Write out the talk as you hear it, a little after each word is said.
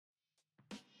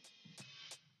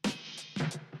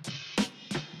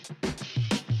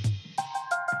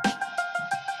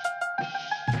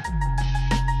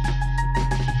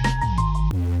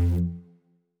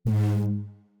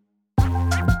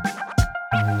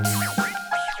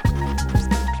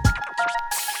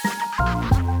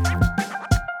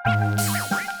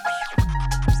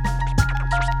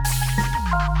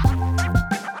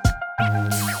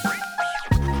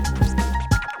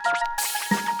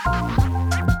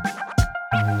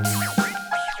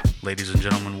ladies and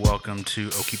gentlemen. Welcome to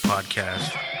Oki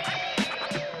Podcast.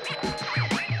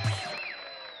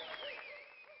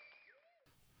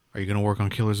 Are you going to work on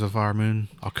Killers of the Fire Moon?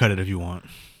 I'll cut it if you want.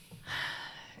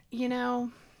 You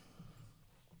know,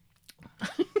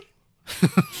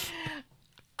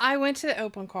 I went to the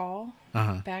open call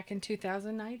back in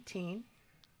 2019.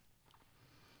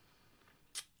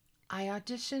 I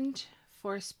auditioned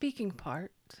for a speaking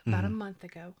part about a month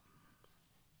ago.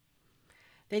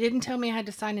 They didn't tell me I had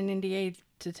to sign an NDA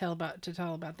to tell about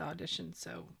the audition,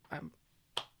 so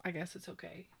I guess it's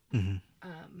okay. I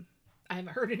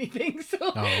haven't heard anything,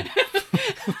 so.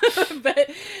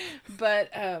 but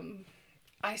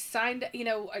I signed.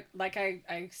 Like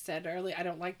I said earlier, I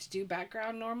don't like to do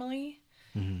background normally,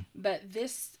 but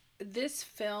this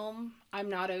film, I'm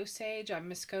not Osage, I'm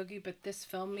Muskogee, but this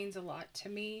film means a lot to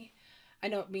me. I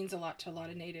know it means a lot to a lot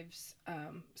of natives,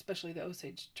 especially the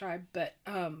Osage tribe, but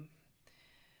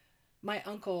my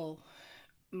uncle,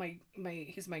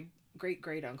 he's my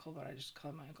great uncle, but I just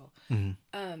call him my uncle.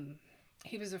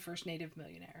 He was the first native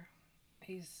millionaire.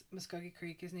 He's Muskogee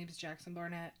Creek. His name is Jackson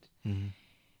Barnett.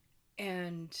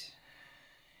 And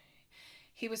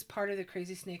he was part of the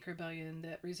Crazy Snake Rebellion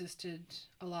that resisted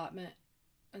allotment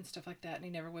and stuff like that. And he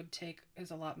never would take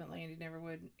his allotment land. He never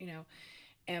would,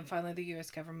 And finally the U.S.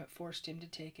 government forced him to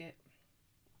take it.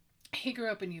 He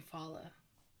grew up in Eufaula.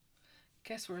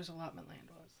 Guess where his allotment land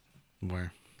was?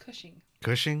 Where? Cushing.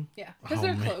 Cushing? Yeah, because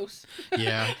they're close.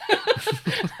 Yeah.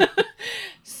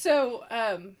 So,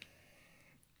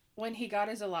 when he got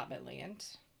his allotment land,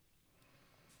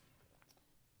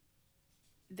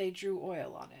 they drew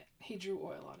oil on it. He drew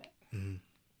oil on it.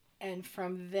 And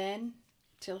from then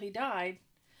till he died,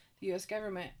 the U.S.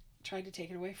 government tried to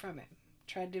take it away from him.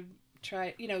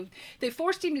 They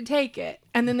forced him to take it,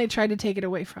 and then they tried to take it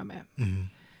away from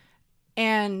him.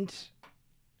 And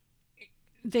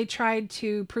they tried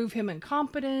to prove him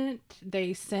incompetent.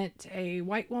 They sent a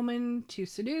white woman to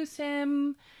seduce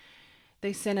him.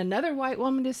 They sent another white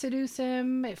woman to seduce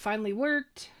him. It finally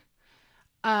worked.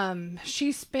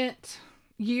 She spent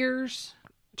years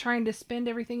trying to spend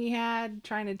everything he had,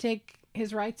 trying to take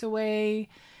his rights away.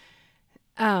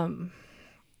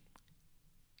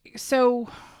 So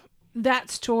that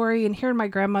story, and hearing my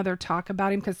grandmother talk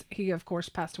about him, because he, of course,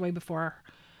 passed away before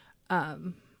I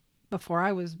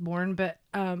was born, but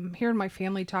hearing my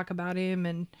family talk about him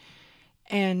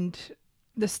and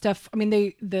the stuff. I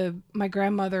mean, my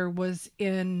grandmother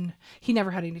he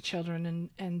never had any children,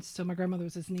 and so my grandmother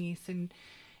was his niece,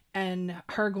 and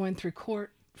her going through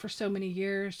court for so many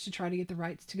years to try to get the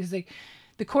rights to, because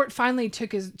the court finally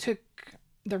took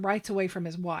the rights away from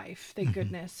his wife, thank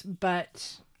goodness,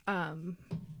 but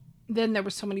then there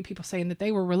was so many people saying that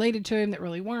they were related to him that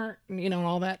really weren't, and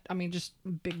all that. I mean, just a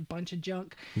big bunch of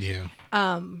junk. Yeah.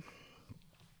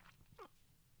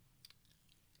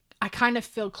 I kind of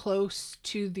feel close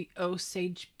to the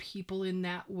Osage people in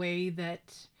that way,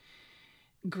 that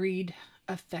greed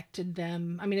affected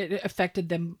them. I mean, it affected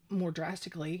them more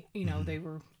drastically. They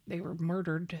were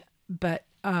murdered, but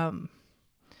I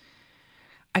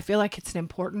feel like it's an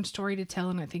important story to tell,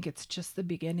 and I think it's just the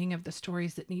beginning of the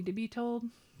stories that need to be told.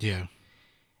 Yeah.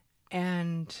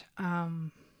 And I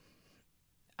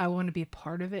want to be a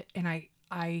part of it. And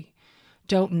I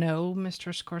don't know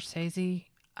Mr. Scorsese,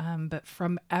 but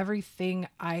from everything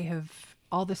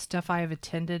all the stuff I have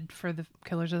attended for the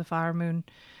Killers of the Fire Moon,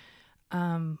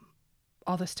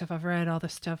 all the stuff I've read, all the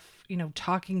stuff,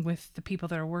 talking with the people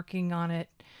that are working on it,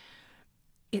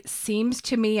 it seems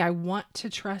to me, I want to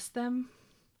trust them,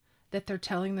 that they're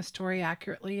telling the story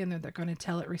accurately, and that they're going to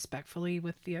tell it respectfully,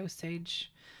 with the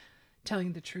Osage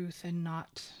telling the truth and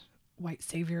not white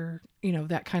savior,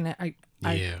 that kind of,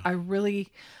 I really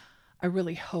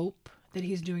hope that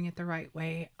he's doing it the right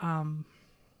way. I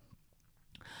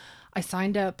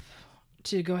signed up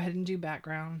to go ahead and do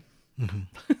background.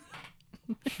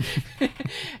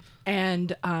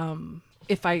 And I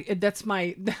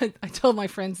told my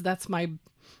friends that's my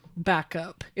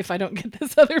backup if I don't get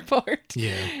this other part.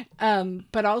 Yeah.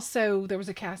 But also there was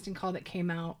a casting call that came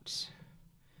out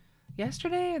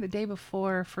yesterday or the day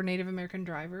before for Native American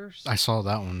drivers. I saw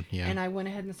that one. Yeah. And I went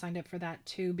ahead and signed up for that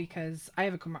too, because I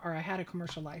had a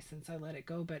commercial license. I let it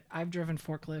go, but I've driven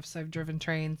forklifts, I've driven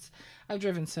trains, I've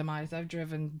driven semis, I've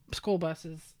driven school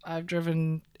buses, I've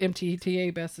driven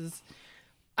MTTA buses.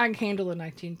 I can handle a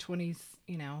 1920s,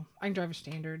 I can drive a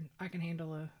standard. I can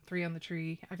handle a 3 on the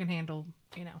tree. I can handle,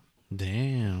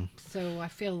 Damn. So I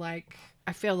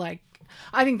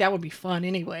think that would be fun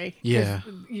anyway. Yeah.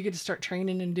 You get to start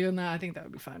training and doing that. I think that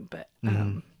would be fun. But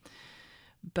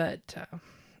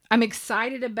I'm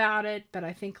excited about it. But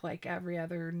I think, like every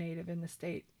other native in the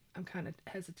state, I'm kind of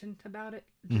hesitant about it.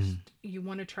 Just you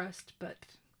want to trust, but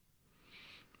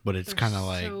it's there's kind of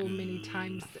like so many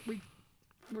times that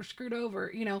we're screwed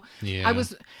over. You know, yeah.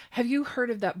 Have you heard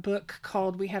of that book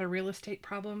called "We Had a Real Estate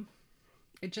Problem"?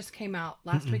 It just came out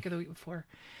last week or the week before.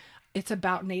 It's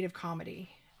about Native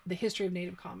comedy, the history of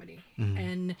Native comedy,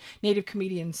 and Native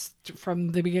comedians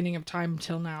from the beginning of time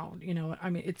till now. You know, I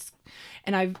mean,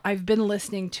 and I've been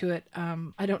listening to it.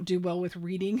 I don't do well with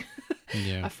reading.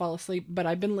 Yeah. I fall asleep, but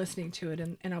I've been listening to it,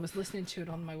 and I was listening to it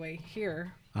on my way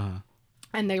here,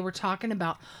 and they were talking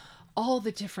about all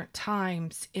the different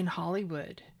times in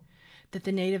Hollywood that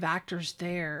the Native actors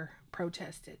there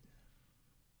protested.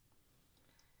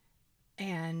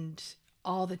 And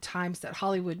all the times that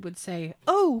Hollywood would say,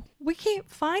 "Oh, we can't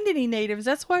find any natives.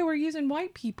 That's why we're using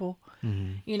white people."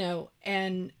 You know,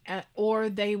 and or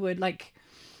they would, like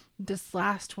this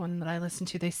last one that I listened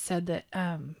to, they said that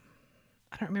I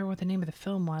don't remember what the name of the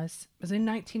film was. It was in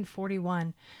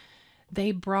 1941.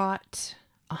 They brought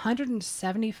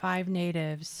 175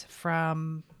 natives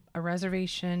from a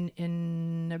reservation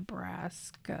in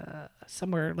Nebraska,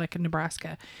 somewhere like in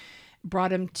Nebraska, brought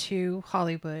them to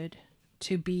Hollywood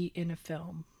to be in a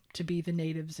film, to be the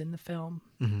natives in the film.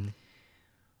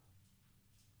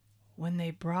 When they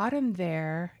brought him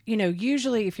there, you know,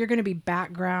 usually if you're going to be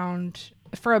background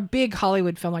for a big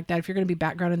Hollywood film like that, if you're going to be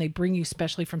background and they bring you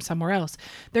specially from somewhere else,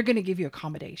 they're going to give you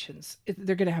accommodations.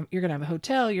 You're going to have a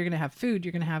hotel, you're going to have food,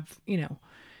 you're going to have, you know.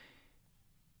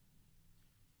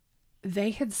 They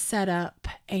had set up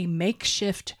a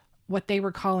makeshift, what they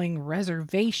were calling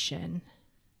reservation,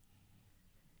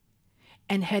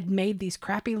 and had made these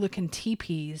crappy looking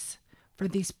teepees for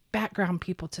these background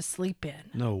people to sleep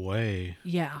in. No way.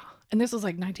 Yeah. And this was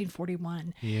like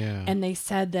 1941. Yeah. And they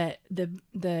said that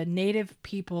the native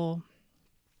people,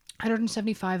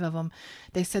 175 of them,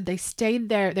 they said they stayed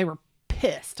there. They were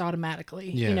pissed automatically,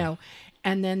 you know,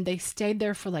 and then they stayed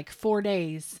there for like 4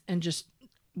 days and just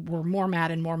were more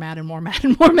mad and more mad and more mad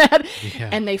and more mad. Yeah.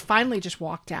 And they finally just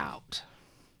walked out.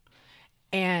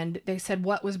 And they said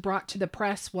what was brought to the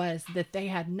press was that they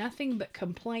had nothing but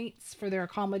complaints for their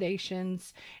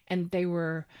accommodations, and they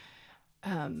were,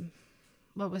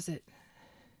 what was it?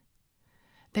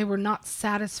 They were not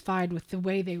satisfied with the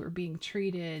way they were being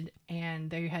treated, and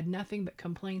they had nothing but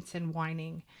complaints and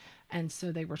whining, and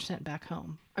so they were sent back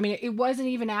home. I mean, it wasn't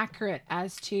even accurate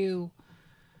as to,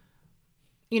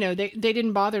 you know, they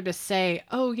didn't bother to say,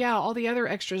 "Oh yeah, all the other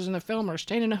extras in the film are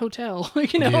staying in a hotel,"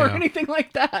 you know, or anything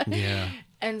like that. Yeah.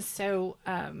 And so,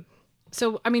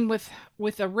 I mean,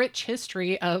 with a rich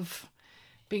history of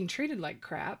being treated like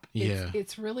crap,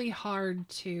 it's really hard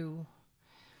to,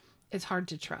 it's hard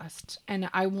to trust. And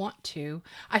I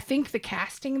think the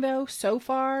casting though, so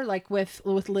far, like with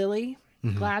Lily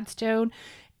Gladstone,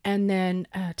 and then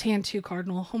Tantu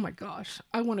Cardinal, oh my gosh,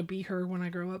 I want to be her when I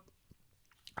grow up.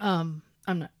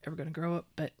 I'm not ever going to grow up,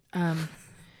 but, and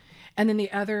then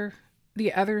the other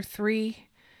three,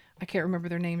 I can't remember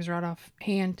their names right off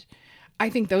hand. I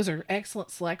think those are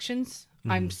excellent selections.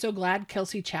 I'm so glad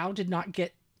Kelsey Chow did not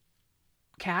get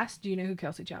cast. Do you know who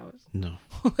Kelsey Chow is? No.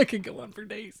 I could go on for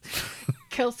days.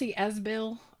 Kelsey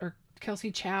Esbill, or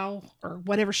Kelsey Chow, or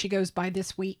whatever she goes by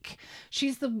this week.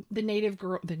 She's the native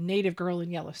girl in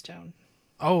Yellowstone.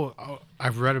 Oh,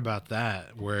 I've read about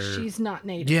that where she's not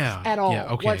native at all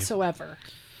whatsoever.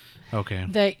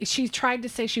 Okay. She tried to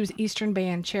say she was Eastern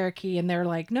Band Cherokee, and they're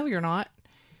like, "No, you're not."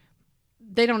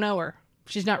 They don't know her.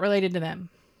 She's not related to them.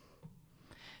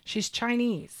 She's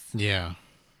Chinese. Yeah.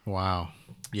 Wow.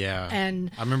 Yeah.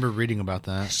 And I remember reading about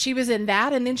that. She was in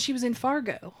that, and then she was in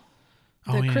Fargo,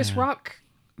 the Chris Rock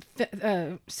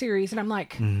series. And I'm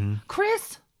like,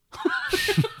 Chris?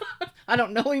 I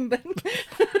don't know him, but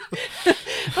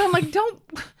I'm like, don't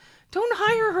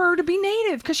hire her to be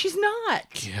native, because she's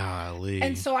not. Golly.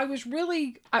 And so I was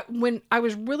really,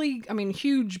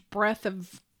 huge breath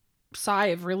of sigh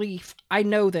of relief. I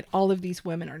know that all of these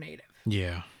women are native.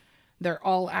 Yeah. They're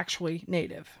all actually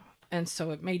native. And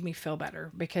so it made me feel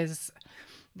better, because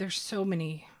there's so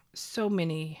many,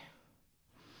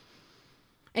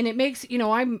 and it makes, you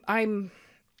know, I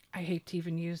hate to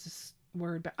even use this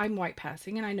word, but I'm white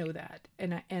passing, and I know that.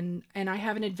 And I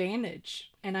have an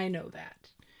advantage, and I know that.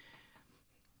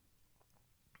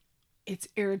 It's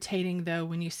irritating though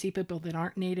when you see people that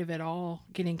aren't native at all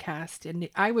getting cast, and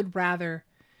I would rather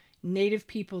native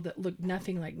people that look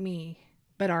nothing like me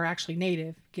but are actually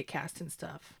native get cast in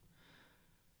stuff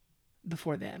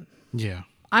before them. Yeah.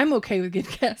 I'm okay with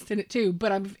getting cast in it too,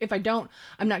 but if I don't,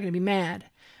 I'm not going to be mad.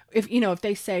 If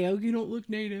they say, "Oh, you don't look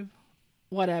native,"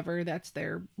 whatever, that's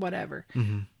their whatever.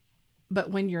 Mm-hmm. But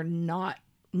when you're not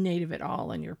native at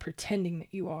all and you're pretending that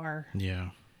you are, yeah,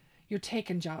 you're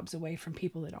taking jobs away from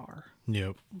people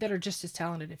Yep. that are just as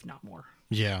talented, if not more.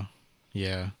 Yeah.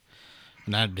 Yeah.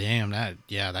 And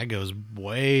that goes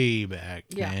way back,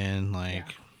 man.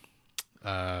 Like,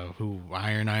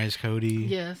 Iron Eyes Cody?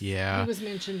 Yes. Yeah. He was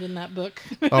mentioned in that book.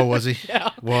 Oh, was he? Yeah.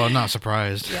 Well, I'm not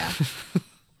surprised. Yeah.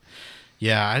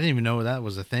 Yeah, I didn't even know that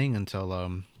was a thing until,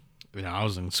 I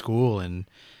was in school, and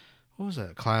what was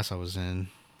that class I was in?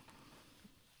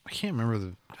 I can't remember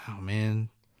it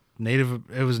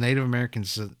was Native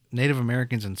Americans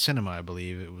in cinema, I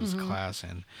believe it was class,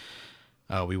 and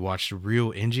we watched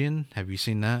Real Indian. Have you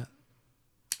seen that?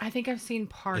 I think I've seen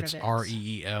part of it. It's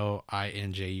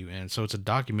ReelInjun. So it's a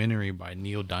documentary by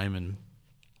Neil Diamond,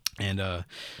 and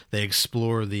they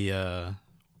explore the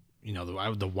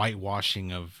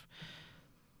whitewashing of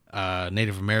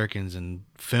Native Americans in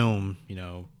film,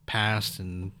 past,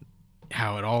 and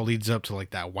how it all leads up to like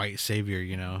that white savior,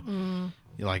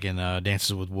 like in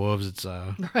Dances with Wolves. It's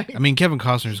right. I mean, Kevin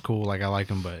Costner's cool, like I like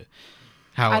him, but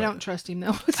I don't trust him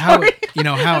though. how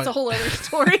that's a whole other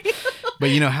story. But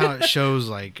how it shows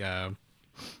like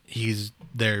he's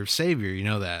their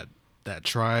savior, that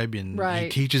tribe, and he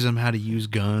teaches them how to use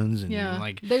guns, and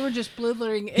like they were just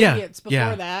blithering idiots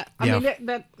before that. I mean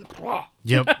that.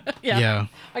 Yep. Yeah.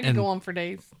 I could go on for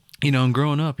days. And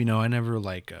growing up, I never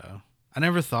I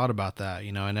never thought about that.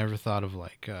 I never thought of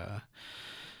like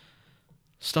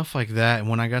stuff like that. And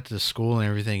when I got to school and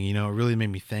everything, it really made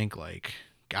me think like,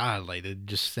 God, like to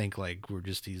just think like we're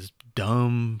just these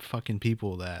dumb fucking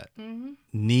people that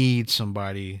need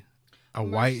somebody, a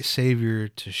white savior,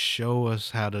 to show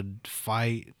us how to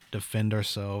fight, defend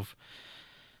ourselves,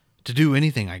 to do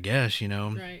anything, I guess,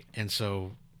 Right. And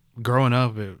so growing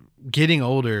up, getting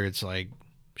older, it's like,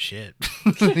 shit.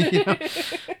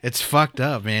 It's fucked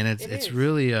up, man. It's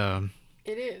really it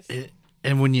is.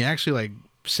 And when you actually like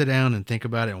sit down and think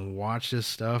about it and watch this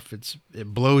stuff, it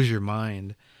blows your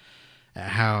mind at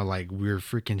how like we're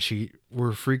freaking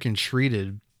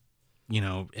treated,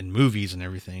 in movies and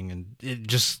everything, and it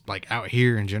just like out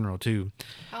here in general too.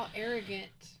 How arrogant.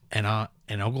 And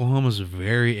Oklahoma's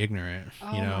very ignorant.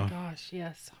 Oh my gosh,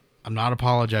 yes. I'm not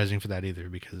apologizing for that either,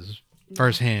 because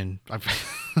firsthand,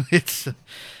 it's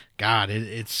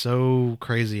so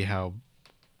crazy how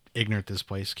ignorant this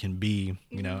place can be.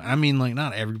 I mean, like,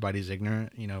 not everybody's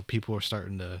ignorant. People are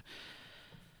starting to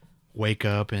wake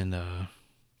up and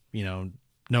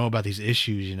know about these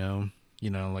issues.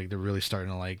 Like they're really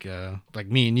starting to like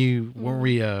me and you. Weren't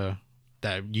we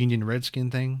that Union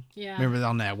Redskin thing? Yeah. Remember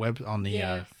on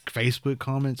the Facebook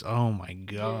comments? Oh my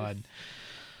God. Yes.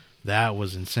 That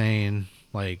was insane.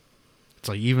 Like, it's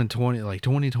like even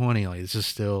 2020, like it's just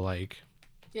still like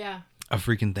a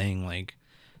freaking thing. Like,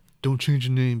 don't change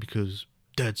your name because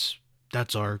that's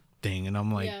our thing. And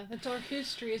I'm like, that's our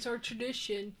history. It's our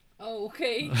tradition. Oh,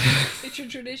 okay. It's your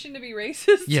tradition to be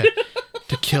racist. Yeah.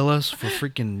 To kill us for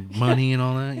freaking money and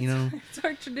all that, It's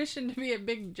our tradition to be a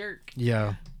big jerk.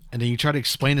 Yeah. And then you try to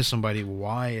explain to somebody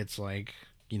why it's like,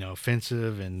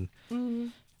 offensive and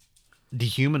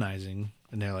dehumanizing.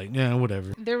 And they're like, yeah,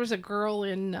 whatever. There was a girl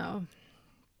in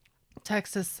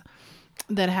Texas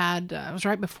that had, it was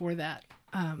right before that,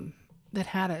 that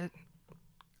had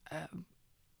a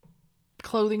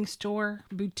clothing store,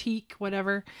 boutique,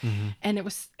 whatever. And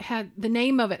it had the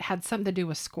name of it had something to do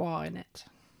with squaw in it.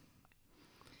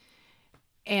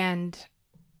 And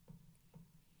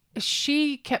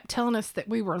she kept telling us that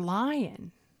we were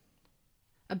lying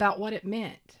about what it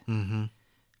meant.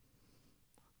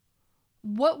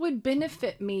 What would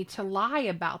benefit me to lie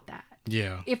about that?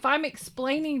 Yeah. If I'm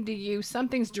explaining to you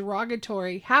something's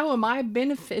derogatory, how am I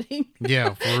benefiting?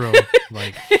 Yeah, for real.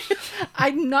 Like,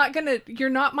 I'm not gonna.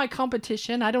 You're not my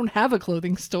competition. I don't have a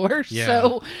clothing store, yeah.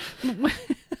 So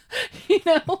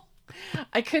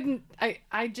I couldn't.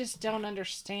 I just don't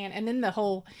understand. And then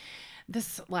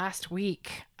this last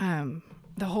week,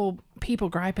 the whole people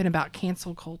griping about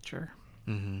cancel culture.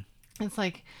 It's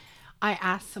like, I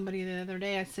asked somebody the other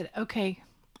day. I said, okay,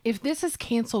 if this is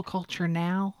cancel culture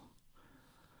now,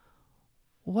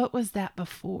 what was that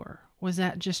before? Was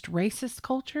that just racist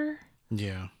culture?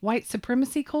 Yeah. White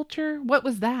supremacy culture? What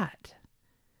was that?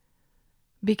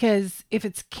 Because if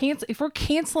we're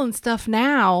canceling stuff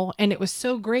now and it was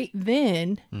so great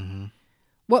then,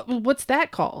 what's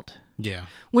that called? Yeah.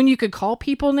 When you could call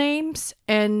people names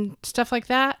and stuff like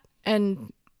that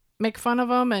and make fun of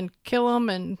them and kill them,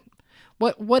 and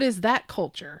what is that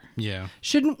culture? Yeah.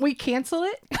 Shouldn't we cancel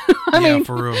it? I mean,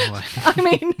 for real. I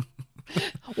mean,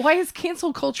 why is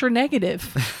cancel culture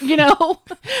negative? Because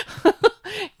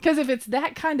if it's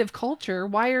that kind of culture,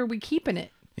 why are we keeping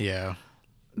it? Yeah.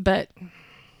 But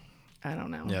I don't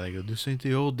know. Yeah, they go, this ain't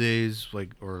the old days,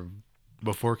 like, or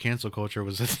before cancel culture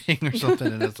was a thing or something.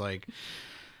 And it's like,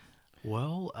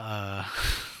 well,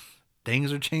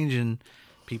 things are changing.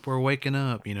 People are waking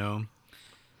up, you know?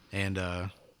 And, I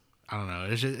don't know.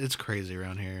 It's crazy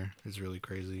around here. It's really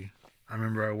crazy. I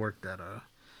remember I worked at,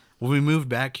 when we moved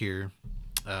back here,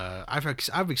 I've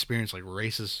experienced like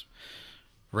racist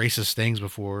things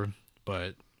before,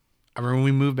 but I remember when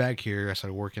we moved back here, I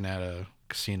started working at a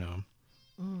casino,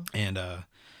 and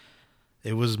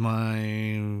it was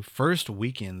my first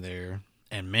weekend there,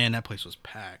 and man, that place was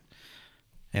packed.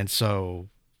 And so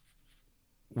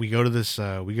we go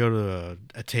to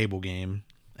a table game,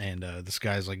 and this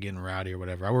guy's like getting rowdy or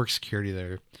whatever. I work security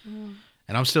there,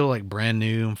 and I'm still like brand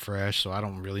new and fresh, so I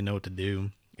don't really know what to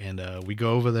do. And we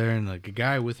go over there, and like a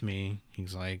guy with me,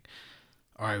 he's like,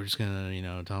 all right, we're just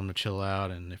gonna, tell him to chill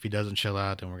out, and if he doesn't chill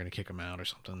out, then we're gonna kick him out or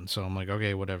something. So I'm like,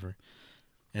 okay, whatever.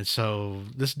 And so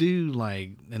this dude,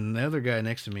 like, and the other guy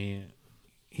next to me,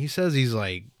 he says he's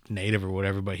like native or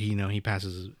whatever, but he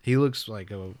looks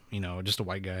like just a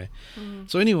white guy.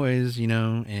 So anyways,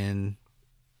 and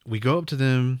we go up to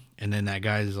them, and then that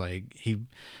guy's like, he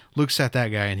looks at that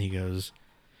guy and he goes,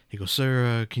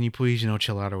 sir, can you please,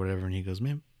 chill out or whatever? And he goes,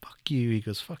 man, fuck you. He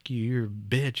goes, fuck you, you're a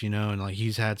bitch, and like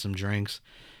he's had some drinks.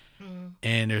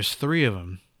 And there's three of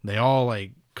them. They all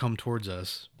like come towards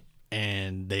us,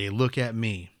 and they look at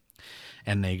me,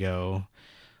 and they go,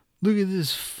 look at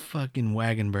this fucking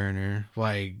wagon burner.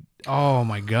 Like, oh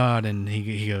my God. And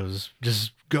he goes,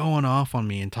 just going off on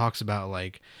me and talks about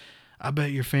like, I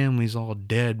bet your family's all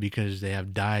dead because they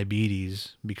have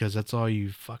diabetes, because that's all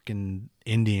you fucking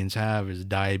Indians have is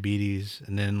diabetes.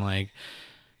 And then like,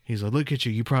 he's like, look at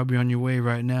you. You're probably on your way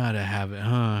right now to have it,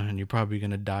 huh? And you're probably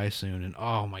going to die soon. And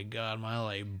oh my God, my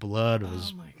like blood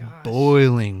was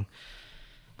boiling.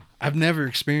 I've never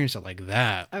experienced it like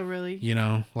that. Oh, really?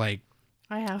 Like,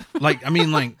 I have. like, I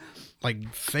mean,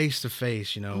 like face to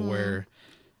face, where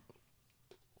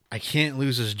I can't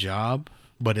lose this job,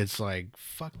 but it's like,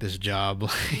 fuck this job,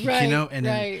 like, right, and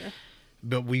right. then,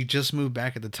 but we just moved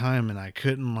back at the time, and I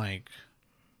couldn't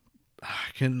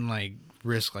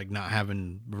risk like not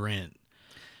having rent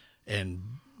and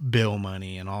bill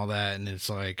money and all that. And it's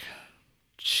like,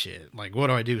 shit, like, what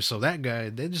do I do? So that guy,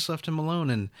 they just left him alone.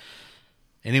 And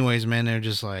anyways, man, they're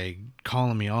just like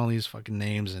calling me all these fucking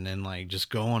names, and then like just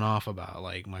going off about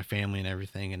like my family and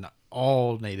everything, and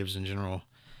all natives in general.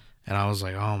 And I was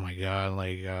like, oh my God,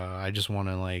 like, I just want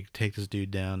to like take this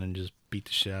dude down and just beat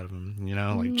the shit out of him,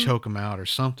 like choke him out or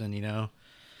something,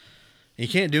 You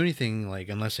can't do anything like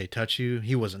unless they touch you.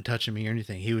 He wasn't touching me or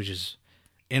anything. He was just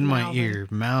in my ear,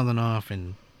 mouthing off.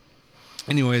 And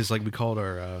anyways, like we called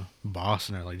our boss,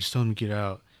 and they're like, just tell him to get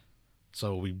out.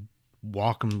 So we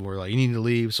walk him. We're like, you need to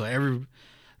leave. So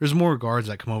there's more guards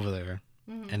that come over there,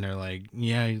 and they're like,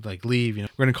 yeah, like leave. We're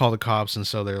gonna call the cops. And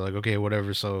so they're like, okay,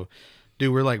 whatever. So,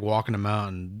 dude, we're like walking them out,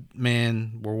 and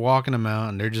man, we're walking them out,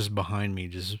 and they're just behind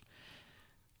me.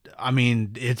 I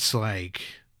mean, it's like,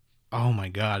 oh my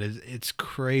God, it's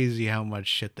crazy how much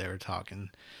shit they were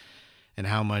talking, and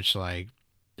how much like,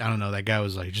 I don't know, that guy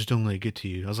was like, just don't let it get to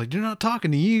you. I was like, they're not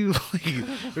talking to you.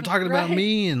 Like, they're talking about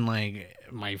me and like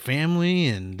my family,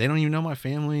 and they don't even know my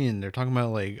family, and they're talking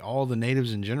about like all the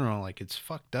natives in general. Like, it's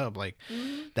fucked up. Like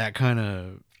that kind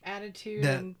of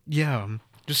attitude.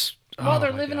 Just while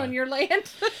they're living on your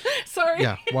land. Sorry.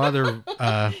 Yeah, while they're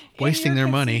wasting their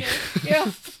money.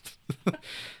 Yeah.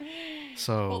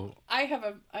 So well, I have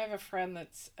a friend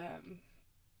that's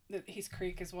that he's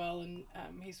Creek as well, and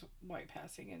he's white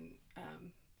passing, and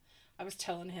I was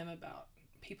telling him about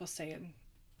people saying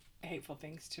hateful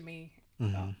things to me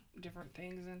about different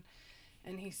things,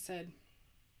 and he said,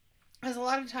 as a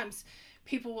lot of times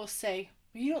people will say,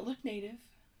 well, you don't look native.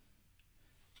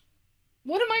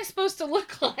 What am I supposed to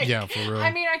look like? Yeah, for real.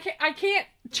 I mean, I can't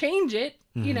change it,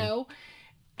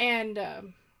 and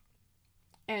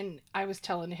I was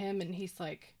telling him, and he's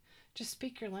like, just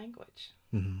speak your language,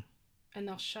 and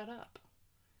they'll shut up.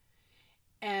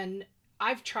 And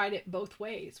I've tried it both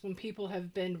ways. When people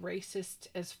have been racist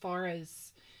as far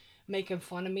as making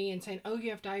fun of me and saying, oh,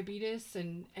 you have diabetes,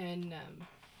 and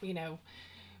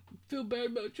feel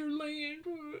bad about your land,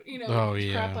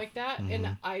 crap like that.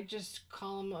 And I just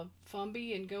call them a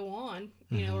Fumby and go on,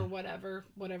 or whatever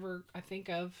I think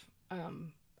of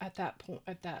at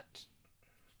that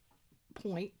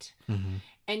point.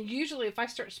 And usually if I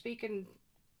start speaking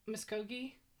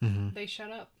Muskogee, they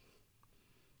shut up,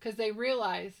 because they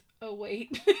realize, oh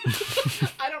wait,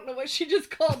 I don't know what she just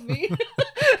called me.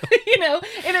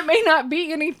 And it may not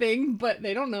be anything, but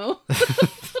they don't know.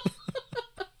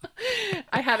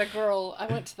 I had a girl, I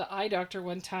went to the eye doctor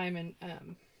one time, and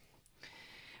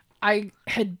I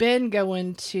had been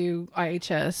going to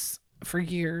IHS for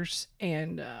years,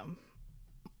 and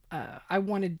I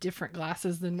wanted different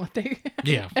glasses than what they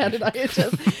Yeah. had at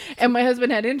IHS. And my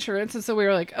husband had insurance, and so we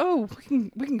were like, oh,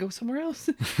 we can go somewhere else.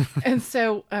 And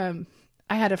so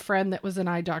I had a friend that was an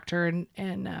eye doctor, and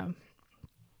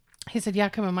he said, yeah,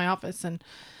 come in my office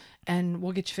and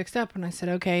we'll get you fixed up. And I said,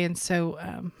 okay. And so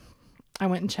I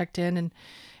went and checked in,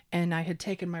 and I had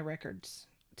taken my records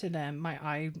to them, my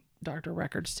eye doctor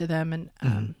records to them.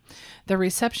 And the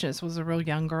receptionist was a real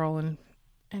young girl, and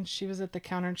she was at the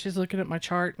counter, and she's looking at my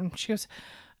chart, and she goes,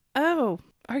 oh,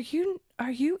 are you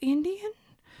Indian?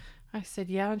 I said,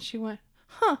 yeah. And she went,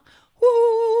 huh.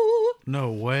 Woo.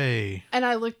 No way. And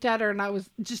I looked at her, and I was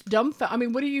just dumbfounded. I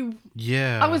mean, what do you...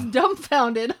 Yeah. I was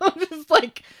dumbfounded. I was just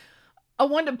like, I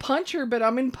wanted to punch her, but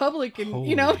I'm in public, and Holy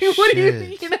you know, what do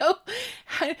shit. you know?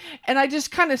 And I just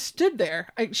kind of stood there.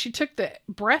 She took the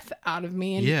breath out of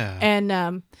me, and Yeah.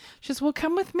 and she says, "Well,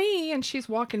 come with me." And she's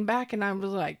walking back, and I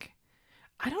was like,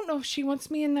 I don't know if she wants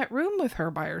me in that room with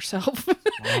her by herself,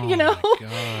 Oh you know. my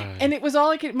God. And it was all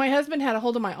like my husband had a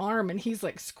hold of my arm, and he's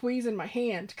like squeezing my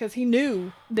hand because he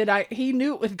knew that he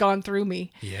knew it had gone through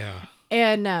me. Yeah.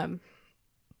 And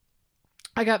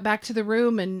I got back to the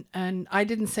room, and I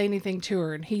didn't say anything to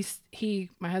her, and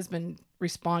my husband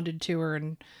responded to her,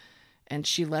 and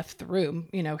she left the room.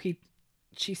 You know,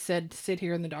 she said, sit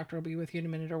here and the doctor will be with you in a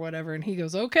minute or whatever. And he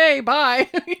goes, okay, bye.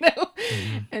 You know,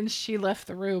 and she left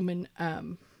the room,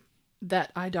 and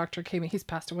that eye doctor came in. He's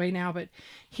passed away now, but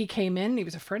he came in, he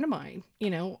was a friend of mine, you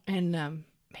know, and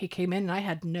he came in, and I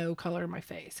had no color in my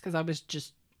face because I was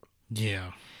just,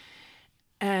 Yeah.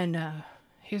 and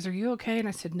he goes, are you okay? And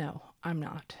I said, no, I'm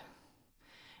not.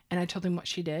 And I told him what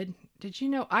she did. Did you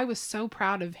know, I was so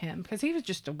proud of him because he was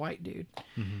just a white dude.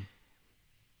 Mm-hmm.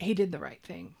 He did the right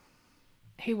thing.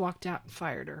 He walked out and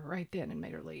fired her right then and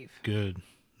made her leave. Good.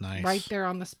 Nice. Right there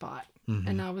on the spot. Mm-hmm.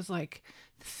 And I was like,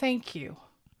 thank you.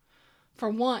 For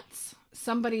once,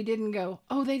 somebody didn't go,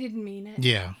 oh, they didn't mean it.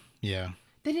 Yeah. Yeah.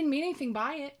 They didn't mean anything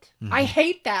by it. Mm-hmm. I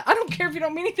hate that. I don't care if you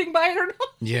don't mean anything by it or not.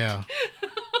 Yeah.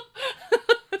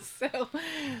 So,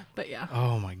 but yeah.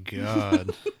 Oh my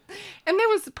God. And there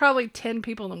was probably 10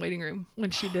 people in the waiting room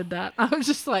when she did that. I was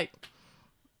just like,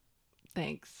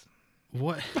 thanks.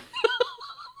 What?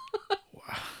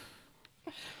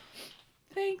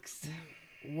 Thanks.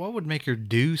 What would make her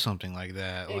do something like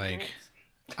that? Ignorance.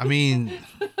 Like, I mean,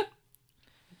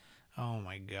 oh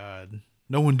my God.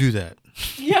 No one do that.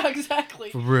 Yeah,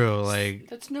 exactly. For real. Like,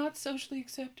 That's not socially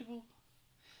acceptable.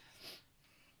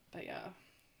 But yeah,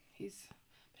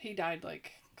 he died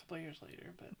like a couple of years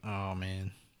later. But oh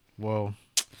man. Well,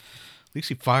 at least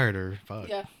he fired her. Fuck.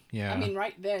 yeah, Yeah. I mean,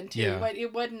 right then too. Yeah. But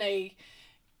it wasn't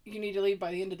you need to leave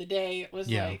by the end of the day. It was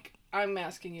Yeah. like, I'm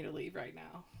asking you to leave right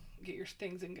now. Get your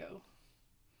things and go.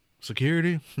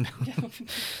 Security?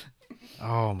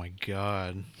 Oh my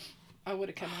God. I would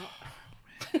have come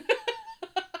out.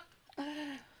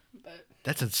 But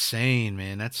That's insane,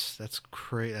 man. That's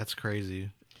crazy.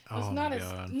 it's Oh not my as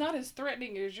God. not as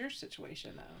threatening as your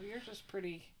situation though. Yours is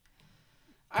pretty.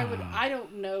 I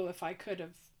don't know if I could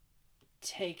have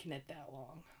taken it that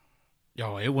long.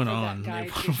 Oh, it went For on. that guy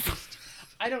to just,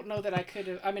 I don't know that I could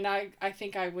have. I mean, I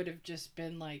think I would have just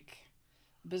been like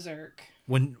berserk.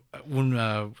 when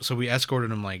so we escorted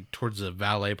him like towards the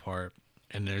valet part,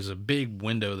 and there's a big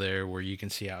window there where you can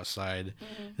see outside.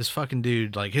 Mm-hmm. This fucking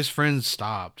dude, like, his friends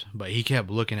stopped, but he kept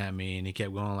looking at me, and he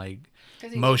kept going like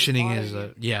 'Cause he motioning wanted to his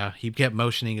bother yeah, he kept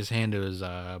motioning his hand to his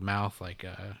mouth, like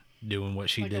doing what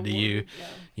she Like did a to you. woman,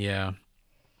 Yeah.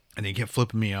 And he kept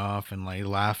flipping me off and like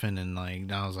laughing, and like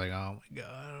I was like, oh my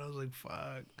God. I was like,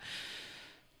 fuck.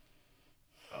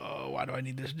 Oh, why do I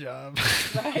need this job?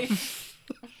 Right.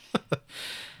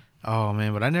 Oh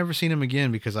man, but I never seen him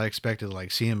again because I expected to like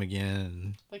see him again,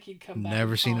 and Like he'd come back.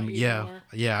 never and seen follow him. you Yeah, more.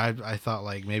 yeah. I thought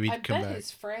like maybe I he'd come bet back.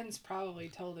 his friends probably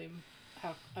told him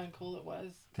how uncool it was.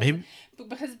 Maybe.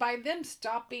 Because by them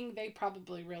stopping, they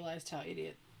probably realized how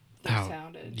idiot they How-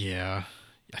 sounded. Yeah,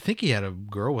 I think he had a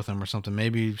girl with him or something.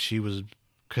 Maybe she was,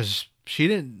 because she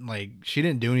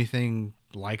didn't do anything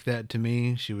like that to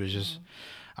me. She was just.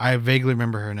 I vaguely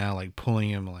remember her now, like pulling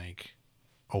him like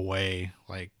away.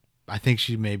 Like I think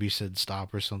she maybe said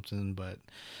stop or something, but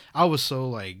I was so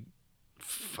like,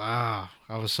 I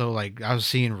was so like I was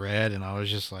seeing red, and I was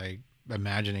just like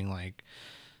imagining like,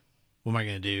 what am I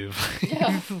gonna do?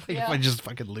 Yeah, Like, yeah. if I just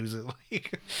fucking lose it,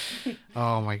 like,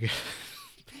 oh my God.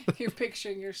 You're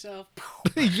picturing yourself.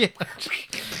 Yeah.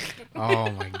 Oh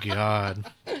my God.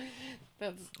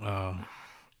 That's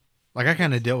Like I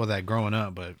kind of dealt with that growing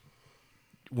up, but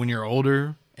when you're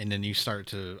older and then you start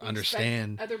to expect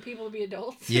understand, other people to be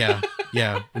adults. yeah,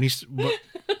 when you,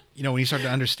 when you start to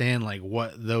understand like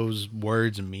what those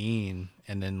words mean,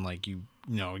 and then like you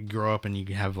grow up and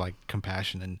you have like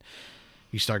compassion and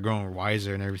you start growing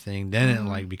wiser and everything, then it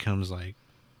like becomes like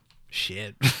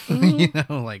shit.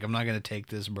 Like I'm not gonna take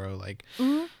this, bro. Like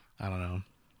I don't know.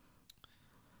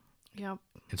 Yep.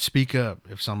 And speak up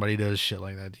if somebody does shit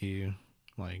like that to you,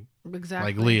 like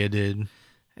Exactly. like Leah did.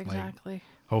 Exactly. Like,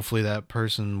 hopefully that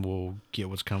person will get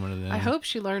what's coming to them. I hope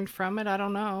she learned from it. I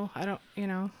don't know.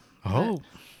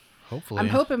 Hopefully. I'm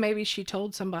hoping maybe she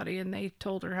told somebody and they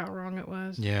told her how wrong it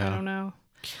was. Yeah. I don't know.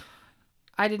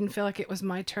 I didn't feel like it was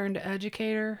my turn to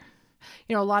educate her.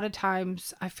 A lot of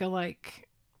times I feel like,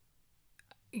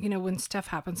 when stuff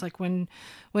happens, like when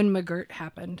McGirt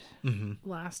happened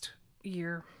last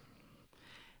year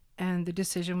and the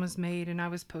decision was made and I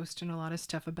was posting a lot of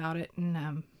stuff about it,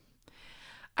 and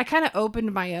I kind of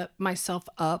opened myself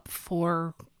up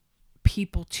for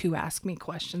people to ask me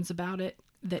questions about it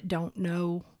that don't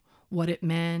know what it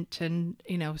meant and,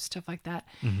 stuff like that.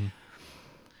 Mm-hmm.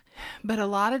 But a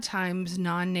lot of times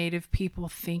non-native people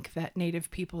think that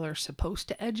native people are supposed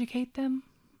to educate them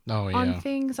on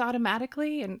things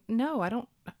automatically. And no, I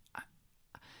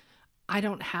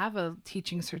don't have a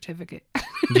teaching certificate.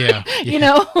 Yeah.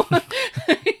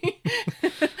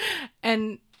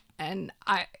 And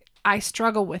I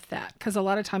struggle with that because a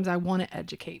lot of times I want to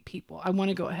educate people. I want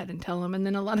to go ahead and tell them. And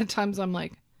then a lot of times I'm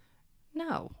like,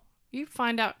 no, you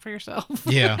find out for yourself.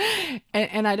 Yeah.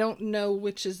 and I don't know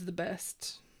which is the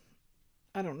best.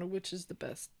 I don't know which is the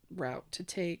best route to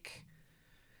take.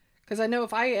 Because I know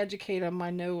if I educate them, I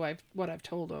know what I've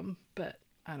told them. But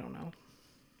I don't know.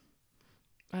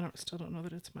 Still don't know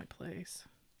that it's my place.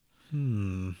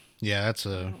 Yeah, that's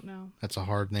a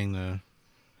hard thing to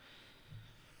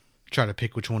try to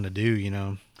pick which one to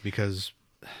do, because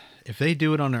if they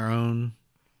do it on their own,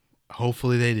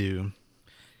 hopefully they do,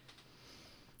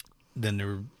 then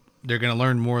they're going to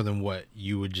learn more than what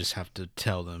you would just have to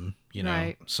tell them,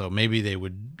 Right. So maybe they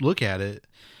would look at it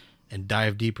and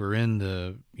dive deeper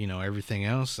into, everything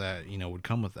else that, would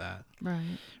come with that.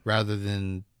 Right. Rather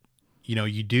than,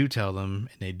 you do tell them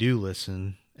and they do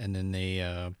listen, and then they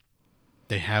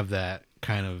have that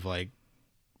kind of like,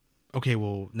 okay,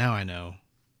 well, now I know.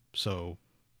 So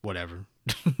whatever.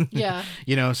 Yeah.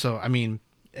 So I mean,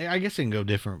 I guess it can go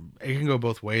different. It can go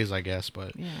both ways, I guess,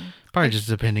 but yeah. Probably just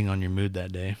depending on your mood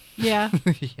that day. Yeah.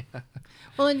 Yeah.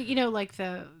 Well, and like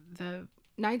the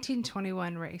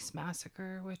 1921 race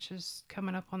massacre, which is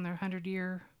coming up on their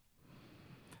 100-year.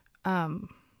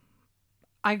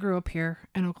 I grew up here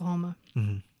in Oklahoma.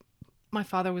 Mm-hmm. My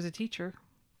father was a teacher,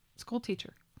 school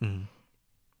teacher. Mm-hmm.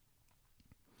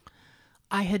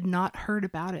 I had not heard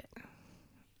about it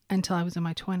until I was in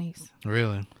my 20s.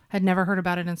 Really? Had never heard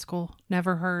about it in school.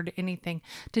 Never heard anything.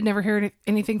 Did never hear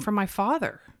anything from my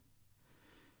father.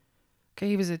 Okay,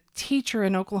 he was a teacher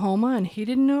in Oklahoma and he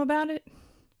didn't know about it.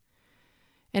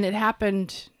 And it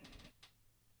happened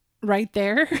right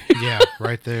there. Yeah,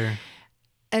 right there.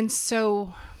 And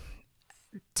so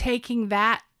taking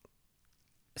that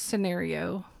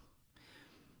scenario,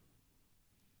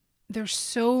 there's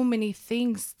so many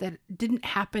things that didn't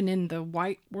happen in the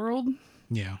white world.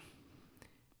 Yeah.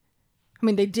 I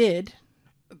mean, they did.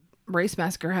 Race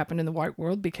massacre happened in the white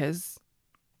world because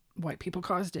white people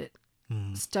caused it.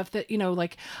 Stuff that,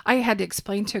 like I had to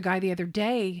explain to a guy the other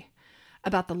day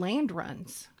about the land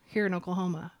runs here in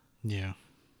Oklahoma. Yeah.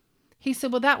 He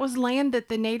said, well, that was land that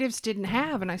the natives didn't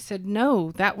have. And I said,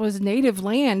 no, that was native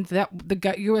land that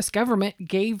the U.S. government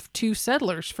gave to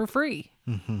settlers for free.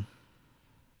 Mm-hmm.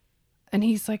 And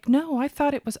he's like, no, I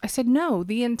thought it was. I said, no,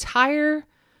 the entire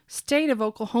state of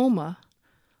Oklahoma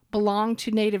belonged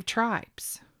to native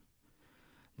tribes.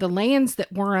 The lands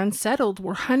that were unsettled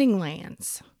were hunting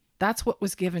lands. That's what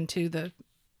was given to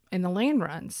in the land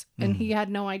runs. And he had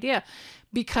no idea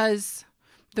because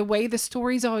the way the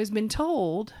story's always been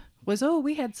told was, oh,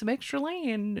 we had some extra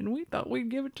land and we thought we'd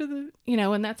give it to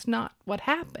and that's not what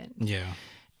happened. Yeah.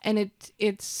 And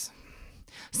it's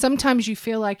sometimes you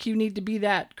feel like you need to be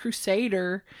that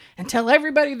crusader and tell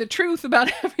everybody the truth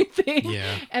about everything.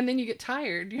 Yeah. And then you get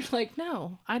tired. You're like,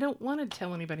 no, I don't want to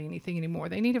tell anybody anything anymore.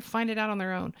 They need to find it out on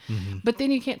their own. Mm-hmm. But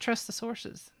then you can't trust the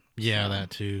sources. Yeah, that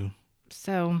too.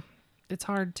 So it's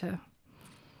hard to...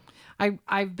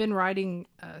 I've been writing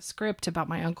a script about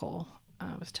my uncle.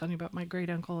 I was telling you about my great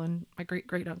uncle and my great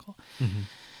great uncle. Mm-hmm.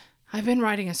 I've been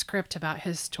writing a script about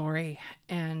his story,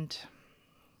 and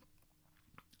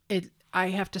I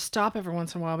have to stop every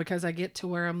once in a while because I get to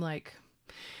where I'm like,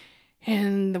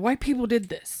 and the white people did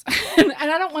this. And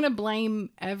I don't want to blame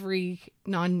every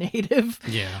non-native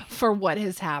yeah. for what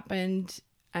has happened.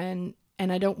 And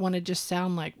And I don't want to just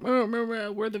sound like,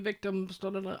 we're the victims.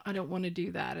 Blah, blah, blah. I don't want to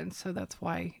do that. And so that's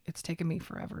why it's taken me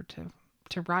forever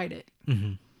to write it.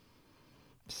 Mm-hmm.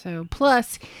 So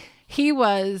plus he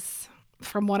was,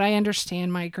 from what I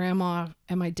understand, my grandma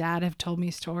and my dad have told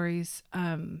me stories.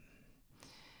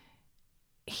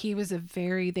 He was a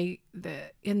very,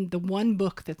 in the one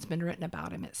book that's been written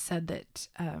about him, it said that,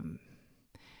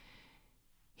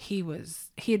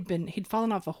 he'd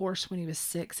fallen off a horse when he was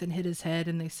 6 and hit his head.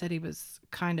 And they said he was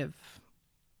kind of,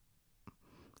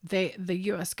 the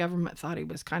U.S. government thought he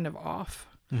was kind of off.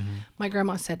 Mm-hmm. My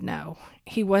grandma said no,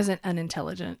 he wasn't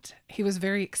unintelligent. He was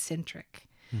very eccentric.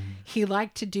 Mm-hmm. He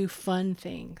liked to do fun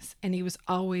things, and he was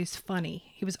always funny.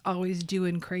 He was always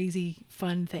doing crazy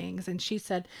fun things. And she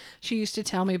said, she used to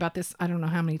tell me about this. I don't know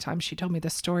how many times she told me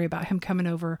this story about him coming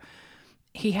over.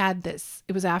 He had this,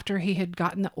 it was after he had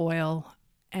gotten the oil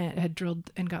and had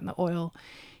drilled and gotten the oil.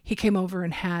 He came over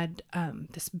and had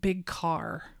this big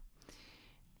car,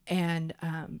 and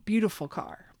beautiful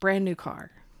car, brand new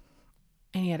car.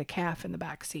 And he had a calf in the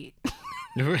back seat.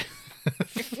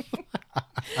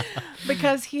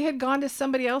 Because he had gone to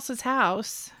somebody else's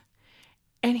house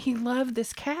and he loved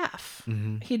this calf.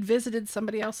 Mm-hmm. He'd visited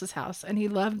somebody else's house and he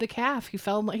loved the calf. He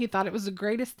thought it was the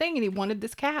greatest thing and he wanted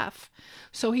this calf.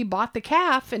 So he bought the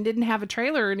calf and didn't have a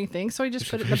trailer or anything. So he just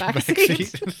put it in the back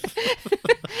seat.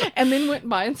 And then went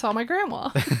by and saw my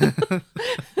grandma.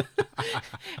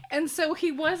 And so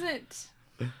he wasn't.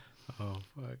 Oh,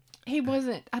 fuck. He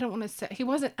wasn't, I don't want to say, he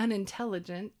wasn't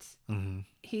unintelligent. Mm-hmm.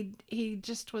 He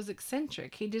just was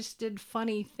eccentric. He just did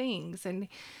funny things. And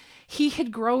he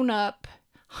had grown up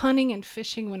hunting and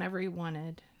fishing whenever he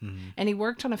wanted. Mm-hmm. And he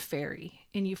worked on a ferry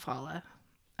in Eufaula,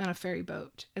 on a ferry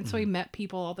boat. And so he met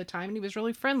people all the time and he was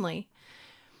really friendly.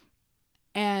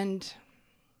 And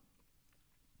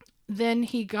then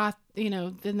he got,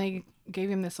 then they gave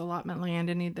him this allotment land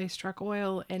and they struck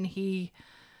oil, and he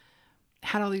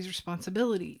had all these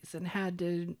responsibilities and had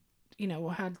to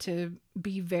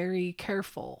be very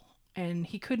careful, and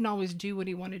he couldn't always do what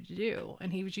he wanted to do.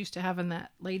 And he was used to having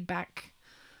that laid back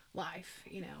life,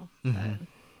 mm-hmm.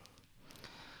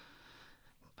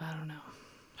 But I don't know.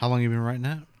 How long have you been writing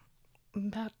that?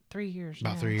 About 3 years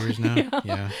About now. 3 years now?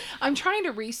 Yeah. I'm trying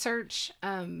to research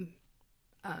a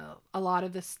lot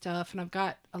of this stuff, and I've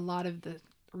got a lot of the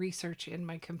research in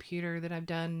my computer that I've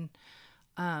done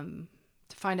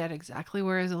to find out exactly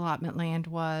where his allotment land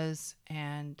was,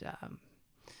 and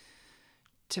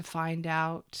to find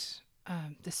out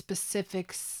the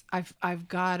specifics. I've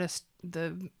got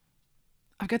the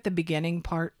beginning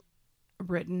part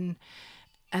written,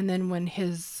 and then when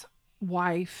his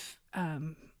wife,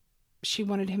 she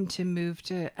wanted him to move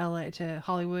to LA, to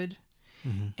Hollywood,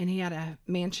 mm-hmm. and he had a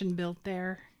mansion built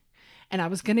there, and I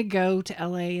was going to go to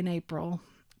LA in April,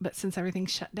 but since everything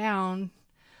shut down,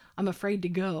 I'm afraid to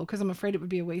go because I'm afraid it would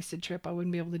be a wasted trip. I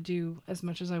wouldn't be able to do as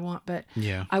much as I want, but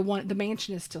yeah, the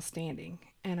mansion is still standing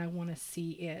and I want to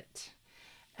see it.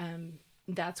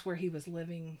 That's where he was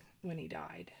living when he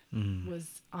died, mm-hmm.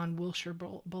 was on Wilshire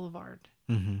Boulevard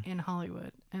mm-hmm. in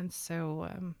Hollywood. And so,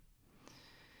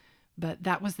 but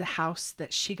that was the house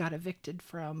that she got evicted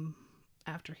from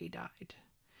after he died.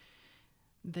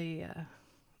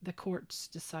 The courts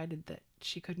decided that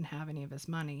she couldn't have any of his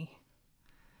money.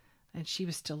 And she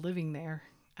was still living there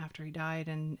after he died,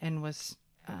 and was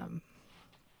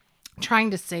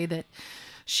trying to say that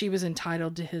she was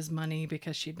entitled to his money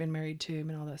because she'd been married to him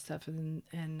and all that stuff. And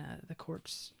the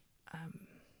courts,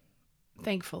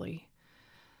 thankfully,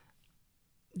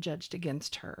 judged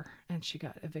against her, and she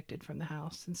got evicted from the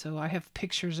house. And so I have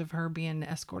pictures of her being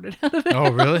escorted out of the house.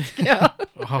 Oh, really? Yeah.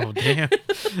 Oh, damn.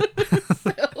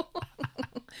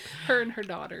 Her and her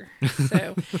daughter.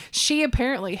 So she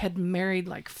apparently had married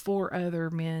like 4 other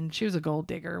men. She was a gold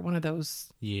digger, one of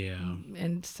those. Yeah.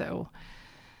 And so,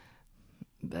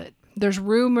 but there's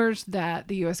rumors that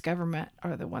the U.S. government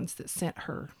are the ones that sent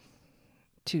her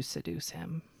to seduce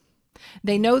him.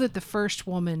 They know that the first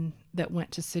woman that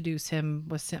went to seduce him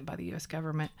was sent by the U.S.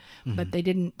 government, mm-hmm. but they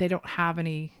don't have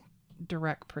any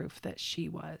direct proof that she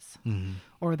was, mm-hmm.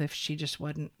 or that she just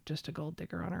wasn't just a gold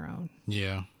digger on her own.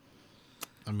 Yeah.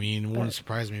 I mean, it wouldn't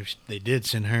surprise me if they did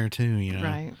send her too,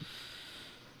 Right.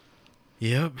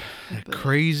 Yep. That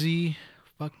crazy,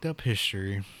 fucked up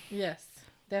history. Yes,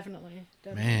 definitely.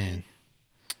 Man.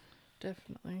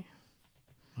 Definitely.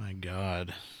 My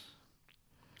God.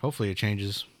 Hopefully it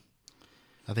changes.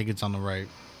 I think it's on the right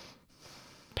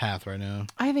path right now.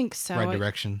 I think so. Right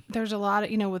direction. There's a lot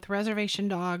of, with Reservation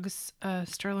Dogs,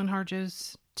 Sterling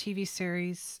Harjo's TV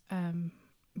series,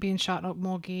 being shot in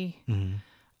Okmulgee.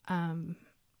 Mm-hmm.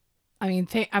 I mean,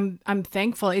 I'm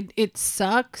thankful. It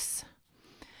sucks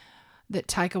that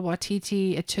Taika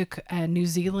Waititi, it took a New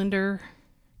Zealander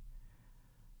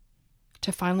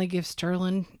to finally give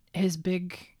Sterling his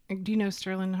big... Do you know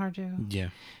Sterling Harjo? Yeah.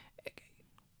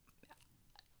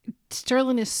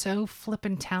 Sterling is so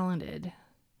flippin' talented.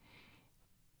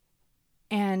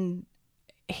 And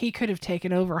he could have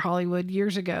taken over Hollywood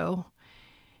years ago.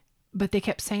 But they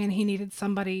kept saying he needed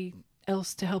somebody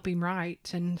else to help him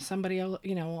write. And somebody else,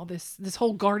 you know, all this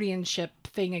whole guardianship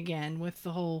thing again with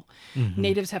the whole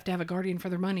natives have to have a guardian for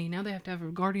their money. Now they have to have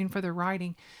a guardian for their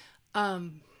writing.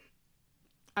 I'm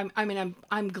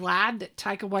glad that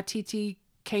Taika Waititi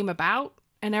came about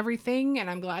and everything, and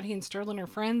I'm glad he and Sterling are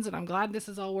friends, and I'm glad this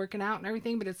is all working out and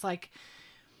everything, but it's like,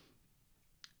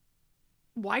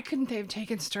 why couldn't they have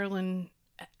taken Sterling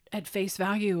at face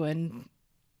value? And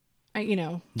you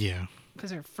know, Yeah.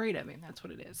 because they're afraid of him. That's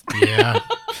what it is. Yeah.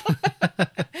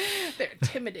 They're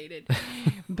intimidated.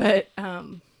 But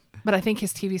I think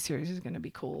his TV series is going to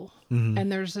be cool.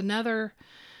 And there's another,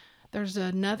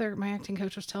 my acting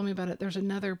coach was telling me about it. There's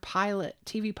another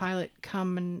TV pilot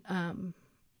coming,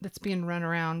 that's being run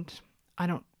around. I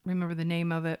don't remember the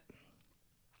name of it.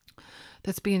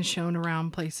 That's being shown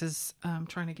around places,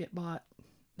 trying to get bought.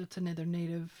 That's another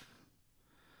native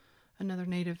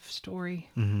story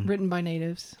written by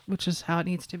natives, which is how it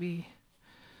needs to be.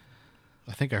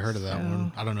 I think I heard of that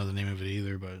one. I don't know the name of it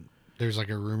either, but there's like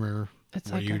a rumor.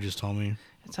 It's what like you just told me.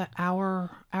 It's an hour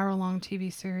long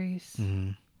TV series.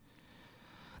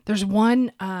 There's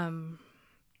one,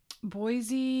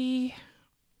 Boise,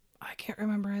 I can't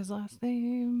remember his last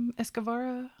name.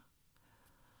 Escavara.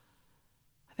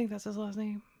 I think that's his last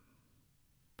name.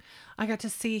 I got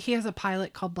to see, he has a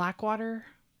pilot called Blackwater.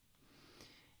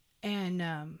 And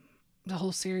the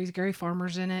whole series, Gary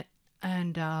Farmer's in it.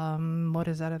 And what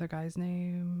is that other guy's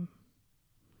name?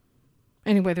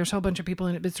 Anyway, there's a whole bunch of people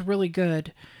in it, but it's really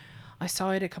good. I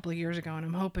saw it a couple of years ago, and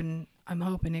I'm hoping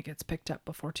it gets picked up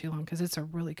before too long, because it's a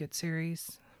really good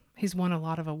series. He's won a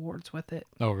lot of awards with it.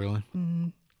 Oh, really?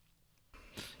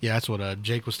 Yeah, that's what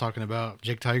Jake was talking about.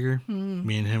 Jake Tiger.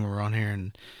 Me and him were on here,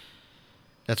 and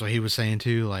that's what he was saying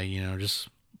too. Like, you know, just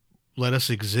let us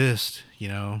exist. You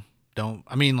know, if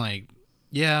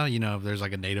there's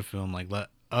like a native film, like let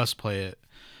us play it.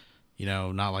 You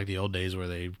know, not like the old days where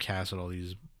they casted all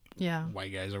these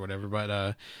white guys or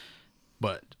whatever.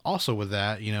 But also with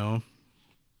that, you know,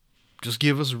 just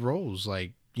give us roles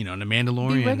like, you know, in The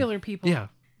Mandalorian. Be regular people. Yeah.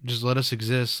 Just let us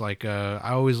exist. Like, I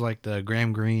always liked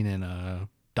Graham Greene in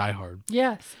Die Hard.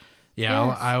 Yes. Yeah,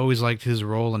 yes. I always liked his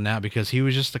role in that because he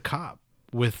was just a cop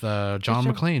with John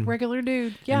McClane. Regular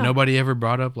dude. Yeah. And nobody ever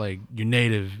brought up, like, you're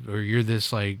native or you're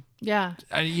this, like... Yeah.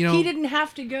 You know... He didn't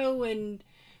have to go and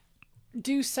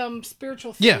do some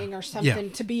spiritual thing or something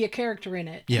to be a character in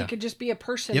it. Yeah. He could just be a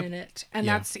person in it. And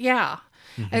that's... Yeah.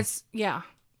 It's... Yeah.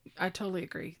 I totally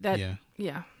agree.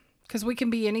 Yeah. Because we can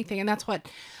be anything. And that's what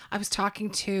I was talking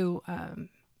to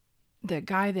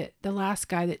the last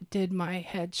guy that did my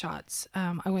headshots.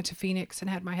 I went to Phoenix and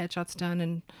had my headshots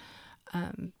done.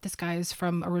 And this guy is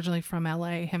originally from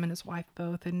LA, him and his wife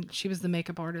both. And she was the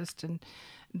makeup artist. And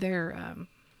they're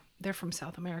from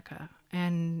South America.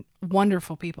 And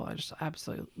wonderful people. I just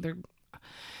absolutely...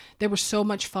 They were so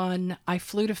much fun. I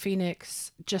flew to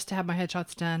Phoenix just to have my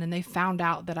headshots done. And they found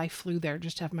out that I flew there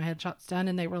just to have my headshots done.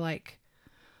 And they were like,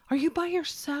 "Are you by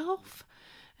yourself?"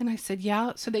 And I said,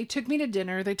 "Yeah." So they took me to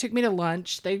dinner. They took me to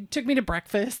lunch. They took me to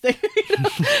breakfast. They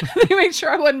made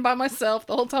sure I wasn't by myself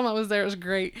the whole time I was there. It was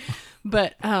great.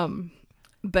 But I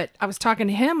was talking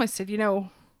to him. I said, you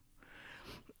know,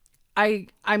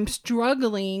 I'm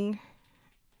struggling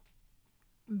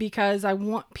because I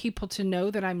want people to know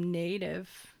that I'm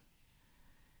native.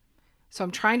 So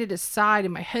I'm trying to decide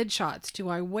in my headshots, do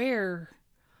I wear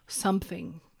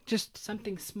something? Just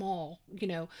something small, you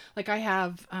know, like I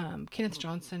have, Kenneth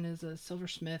Johnson is a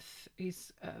silversmith.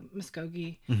 He's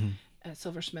Muskogee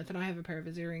silversmith. And I have a pair of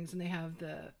his earrings, and they have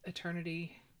the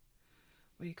Eternity,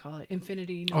 what do you call it?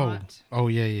 Infinity knot. Oh,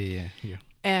 yeah.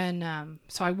 And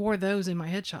so I wore those in my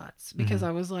headshots because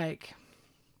I was like,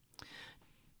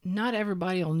 not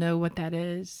everybody will know what that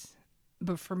is.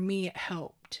 But for me, it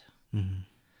helped.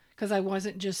 Because I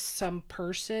wasn't just some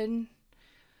person.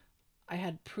 I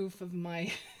had proof of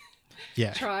my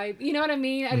tribe. You know what I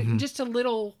mean? Just a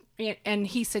little. And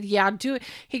he said, "Yeah, do it."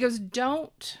 He goes,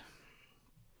 Don't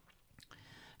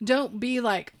be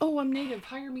like, "Oh, I'm native.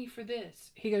 Hire me for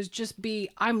this." He goes, "Just be,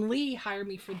 I'm Lee. Hire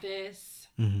me for this."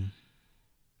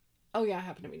 Oh, yeah, I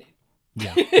happen to be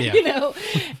native. Yeah. You know?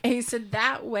 And he said,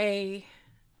 that way...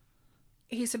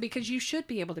 He said, because you should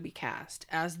be able to be cast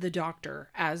as the doctor,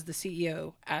 as the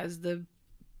CEO, as the,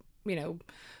 you know,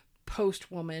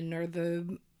 post woman or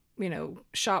the, you know,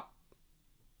 shop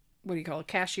what do you call it,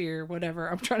 cashier, whatever.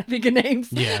 I'm trying to think of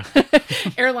names. Yeah.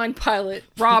 Airline pilot,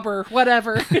 robber,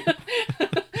 whatever.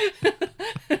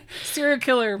 Serial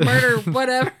killer, murder,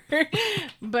 whatever.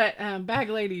 But bag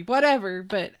lady, whatever.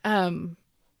 But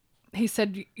he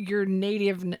said your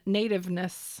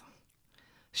nativeness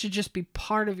should just be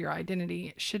part of your identity.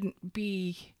 It shouldn't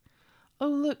be, oh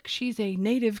look, she's a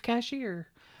native cashier.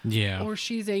 Yeah. Or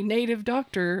she's a native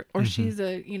doctor, or she's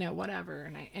a,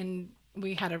 whatever. And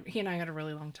he and I had a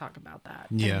really long talk about that.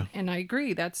 Yeah. And I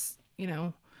agree. That's,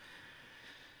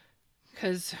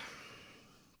 because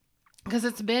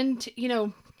it's been,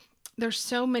 there's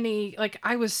so many, like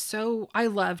I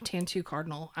love Tantu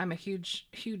Cardinal. I'm a huge,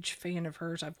 huge fan of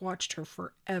hers. I've watched her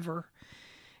forever.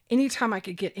 Anytime I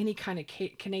could get any kind of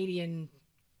Canadian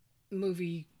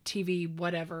movie, TV,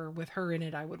 whatever with her in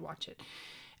it, I would watch it.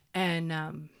 And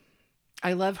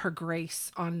I love her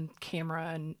grace on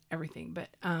camera and everything. But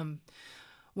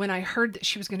when I heard that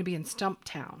she was going to be in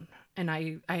Stumptown, and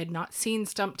I had not seen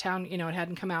Stumptown, it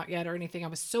hadn't come out yet or anything, I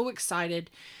was so excited.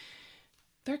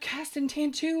 They're casting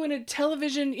Tantu in a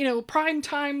television,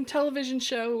 primetime television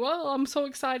show. Oh, I'm so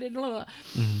excited.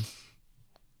 Mm-hmm.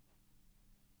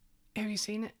 Have you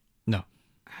seen it? No.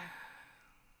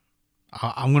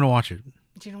 I'm going to watch it.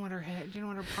 Do you know what her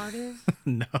part is?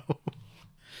 No.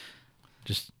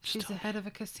 She's the head of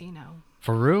a casino.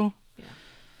 For real? Yeah.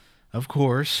 Of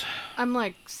course. I'm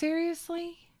like,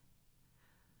 seriously?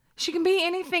 She can be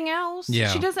anything else. Yeah.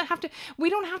 She doesn't have to. We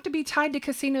don't have to be tied to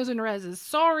casinos and reses.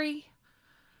 Sorry.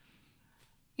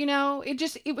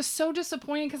 It was so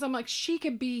disappointing because I'm like, she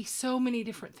could be so many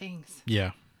different things.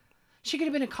 Yeah. She could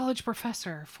have been a college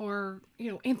professor for,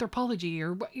 anthropology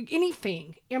or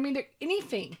anything. I mean,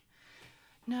 anything.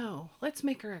 No, let's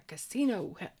make her a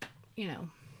casino,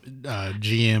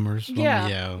 GM or something.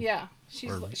 Yeah.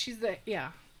 She's the,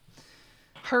 yeah.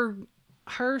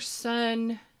 Her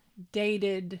son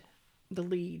dated the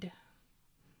lead.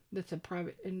 That's a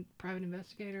private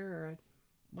investigator or a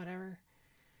whatever.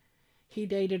 He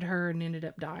dated her and ended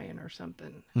up dying or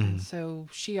something. Mm-hmm. And so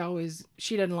she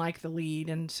doesn't like the lead.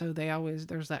 And so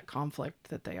there's that conflict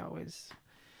that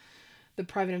the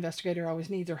private investigator always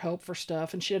needs her help for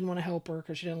stuff. And she didn't want to help her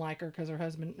because she didn't like her because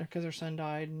her son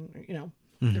died and,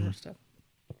 different stuff.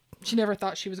 She never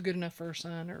thought she was good enough for her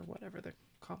son or whatever the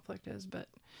conflict is. But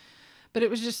it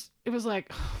was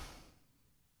like,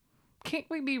 can't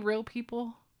we be real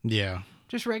people? Yeah.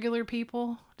 Just regular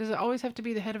people? Does it always have to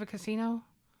be the head of a casino?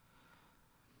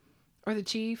 Or the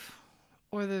chief,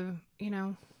 or I'm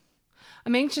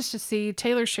anxious to see.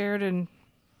 Taylor Sheridan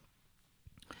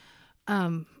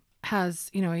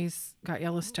has, he's got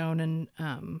Yellowstone,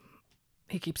 and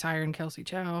he keeps hiring Kelsey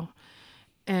Chow.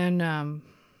 And,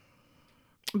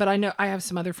 but I know I have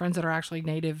some other friends that are actually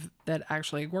native that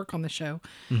actually work on the show.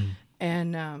 Mm-hmm.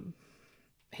 And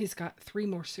he's got 3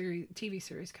 more TV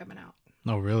series coming out.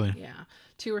 Oh, really? Yeah.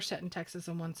 2 are set in Texas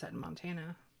and 1 set in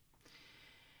Montana.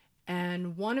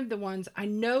 And one of the ones, I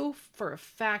know for a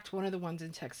fact, one of the ones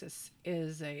in Texas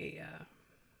is a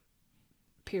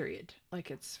period. Like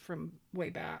it's from way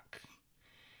back.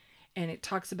 And it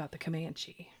talks about the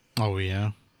Comanche. Oh,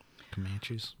 yeah.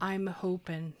 Comanches. I'm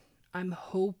hoping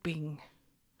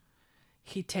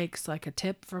he takes like a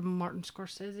tip from Martin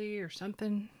Scorsese or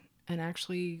something and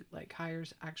actually like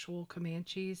hires actual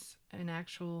Comanches and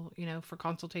actual, for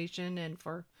consultation and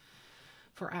for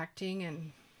acting,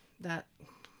 and that...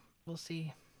 We'll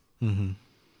see. Mm-hmm.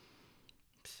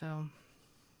 So,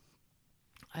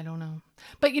 I don't know.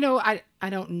 But, I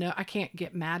don't know. I can't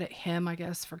get mad at him, I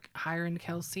guess, for hiring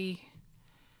Kelsey.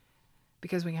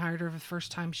 Because when he hired her the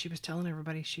first time, she was telling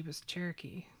everybody she was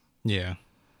Cherokee. Yeah.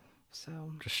 So.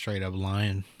 Just straight up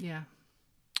lying. Yeah.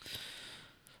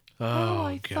 Oh,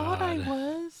 I God. thought I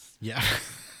was. Yeah.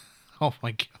 Oh,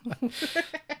 my God.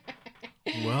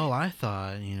 Well, I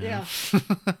thought, Yeah.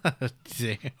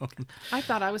 Damn. I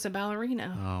thought I was a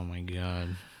ballerina. Oh, my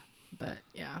God. But,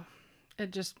 yeah. It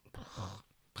just...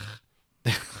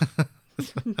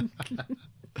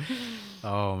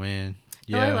 Oh, man.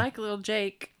 Yeah. I like little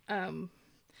Jake.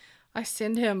 I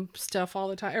send him stuff all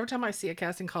the time. Every time I see a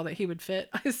casting call that he would fit,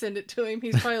 I send it to him.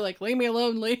 He's probably like, leave me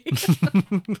alone, Lee.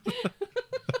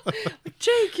 Like,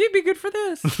 Jake, you'd be good for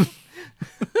this.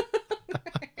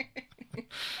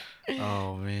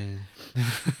 Oh, man.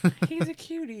 He's a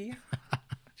cutie.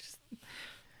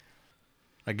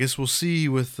 I guess we'll see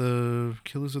with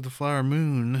Killers of the Flower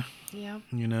Moon. Yeah.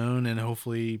 And then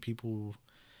hopefully people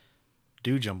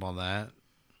do jump on that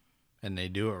and they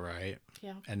do it right.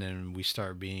 Yeah. And then we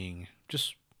start being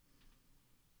just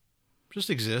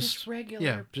exist. Just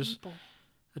regular people. Just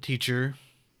a teacher,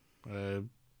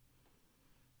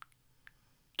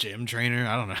 gym trainer.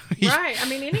 I don't know. Right. I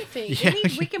mean, anything. Yeah.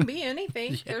 We can be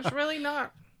anything. Yeah. There's really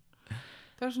not.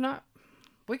 There's not.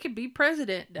 We could be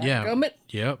president. Yeah. Dadgummit.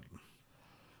 Yep.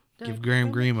 Give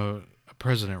Graham Greene a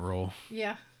president role.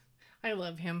 Yeah. I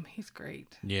love him. He's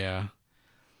great. Yeah.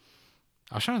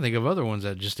 I was trying to think of other ones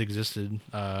that just existed.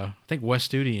 I think Wes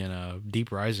Studi and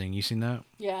Deep Rising. You seen that?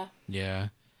 Yeah. Yeah.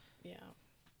 Yeah.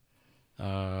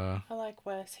 Uh, I like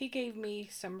Wes. He gave me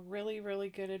some really, really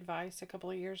good advice a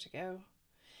couple of years ago.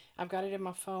 I've got it in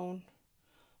my phone.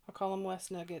 I'll call them Wes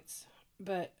Nuggets.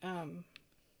 But, and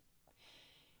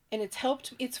it's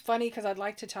helped. It's funny because I'd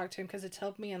like to talk to him because it's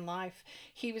helped me in life.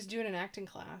 He was doing an acting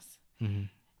class. mm-hmm.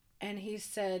 And he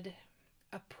said,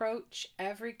 approach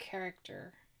every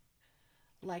character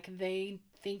like they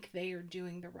think they are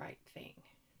doing the right thing.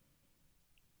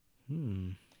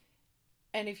 And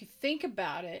if you think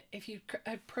about it, if you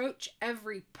approach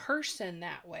every person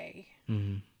that way,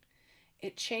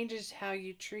 it changes how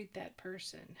you treat that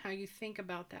person, how you think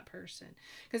about that person.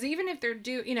 Because even if they're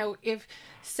if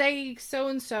say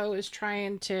so-and-so is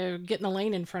trying to get in the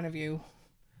lane in front of you,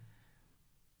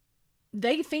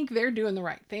 they think they're doing the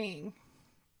right thing.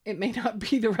 It may not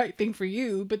be the right thing for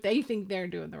you, but they think they're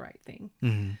doing the right thing.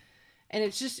 Mm-hmm. And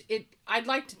it's just, I'd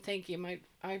like to thank him.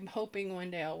 I'm hoping one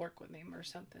day I'll work with him or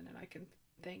something and I can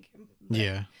thank him.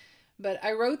 But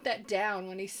I wrote that down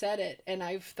when he said it, and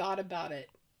I've thought about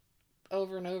it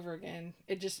over and over again.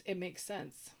 It makes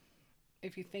sense.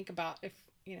 If you think about,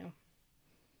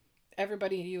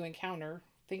 everybody you encounter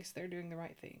thinks they're doing the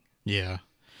right thing. Yeah.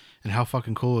 And how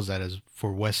fucking cool is that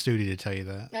for Wes Studi to tell you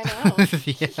that? I know.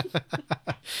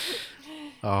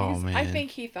 Oh, man. I think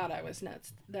he thought I was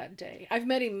nuts that day. I've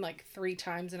met him like 3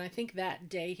 times, and I think that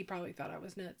day he probably thought I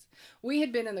was nuts. We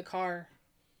had been in the car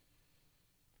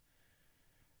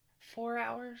 4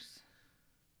 hours,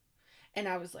 and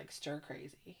I was like stir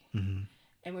crazy. Mm-hmm.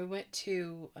 And we went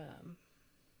to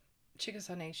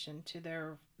Chickasaw Nation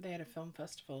they had a film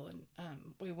festival, and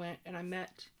we went, and I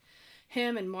met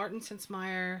him and Martin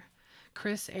Sinsmeyer,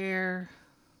 Chris Eyre,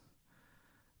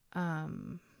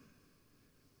 John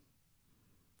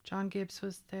Gibbs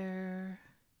was there,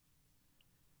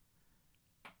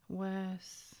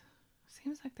 Wes.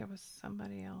 Seems like there was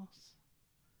somebody else.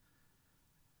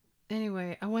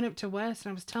 Anyway, I went up to Wes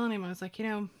and I was telling him, I was like,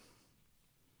 I've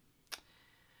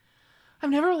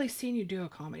never really seen you do a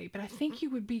comedy, but I think you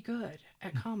would be good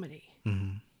at comedy.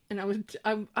 Mm-hmm. And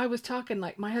I was talking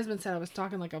like, my husband said I was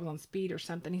talking like I was on speed or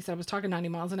something. He said I was talking 90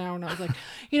 miles an hour, and I was like,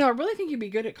 I really think you'd be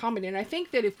good at comedy. And I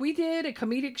think that if we did a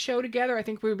comedic show together, I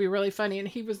think we would be really funny. And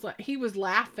he was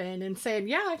laughing and saying,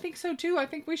 yeah, I think so too. I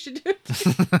think we should do it.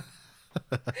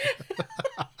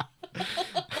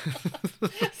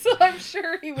 So I'm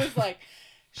sure he was like,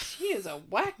 she is a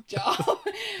whack job.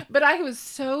 But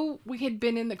we had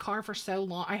been in the car for so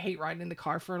long. I hate riding in the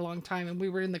car for a long time. And we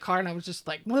were in the car and I was just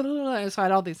like, blah, blah, blah. So I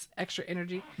had all this extra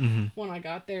energy when I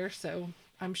got there. So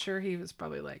I'm sure he was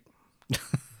probably like,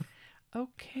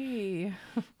 okay.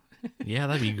 Yeah,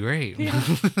 that'd be great. Yeah.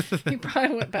 He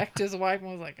probably went back to his wife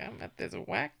and was like, I'm at this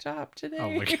whack job today. Oh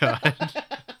my God.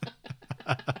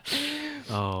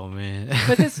 Oh man.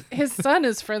 But his son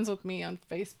is friends with me on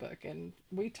Facebook, and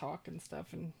we talk and stuff,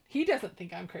 and he doesn't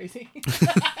think I'm crazy.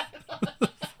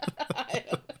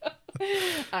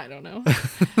 I don't know.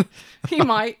 He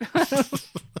might.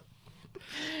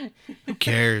 Who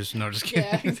cares? No, just kidding.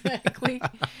 Yeah, exactly.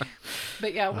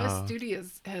 But yeah, Wes Studi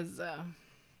has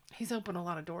he's opened a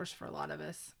lot of doors for a lot of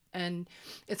us. And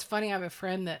it's funny, I have a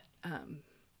friend that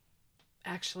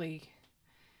actually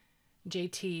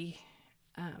JT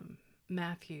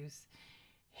Matthews,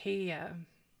 he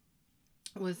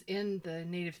was in the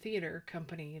Native Theater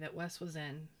company that Wes was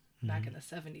in back in the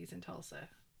 70s in Tulsa.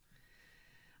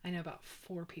 I know about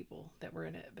 4 people that were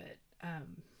in it, but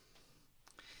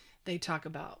they talk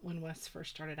about when Wes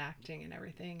first started acting and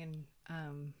everything,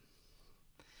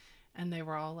 and they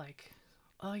were all like,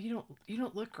 "Oh, you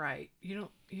don't look right. You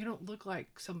don't look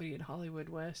like somebody in Hollywood,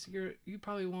 Wes. You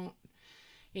probably won't."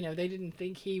 They didn't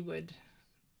think he would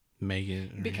make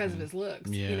it because of his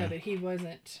looks. Yeah. That he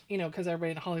wasn't, because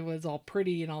everybody in Hollywood's all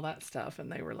pretty and all that stuff,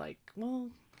 and they were like, well,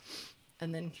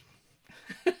 and then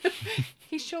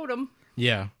he showed them.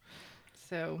 Yeah.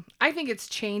 So I think it's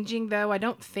changing, though. I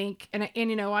don't think, and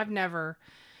I've never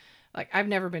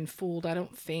been fooled. I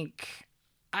don't think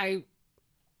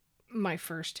my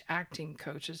first acting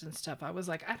coaches and stuff, I was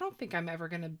like, I don't think I'm ever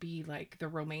going to be like the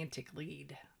romantic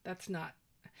lead. That's not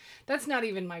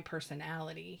even my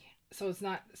personality. So it's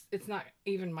not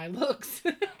even my looks.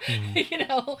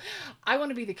 I want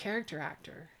to be the character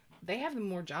actor. They have the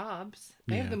more jobs.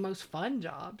 They have the most fun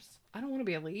jobs. I don't want to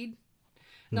be a lead.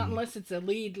 Not unless it's a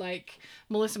lead like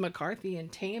Melissa McCarthy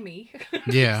and Tammy.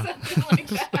 Yeah. Something like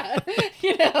that.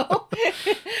 You know,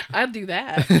 I'd do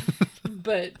that.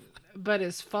 But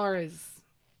as far as,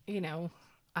 you know,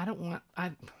 I don't want.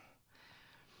 I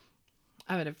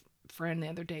had a friend the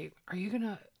other day. Are you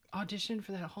gonna audition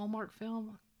for that Hallmark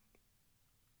film?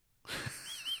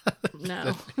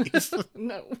 No.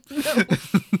 No. No.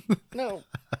 No.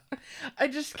 I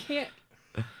just can't.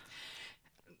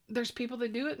 There's people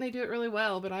that do it and they do it really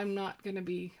well, but I'm not going to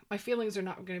be, my feelings are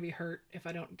not going to be hurt if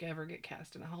I don't ever get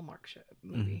cast in a Hallmark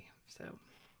movie. So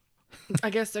I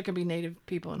guess there could be Native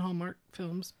people in Hallmark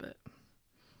films, but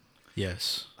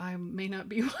Yes. I may not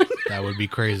be one. That would be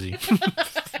crazy.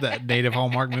 That Native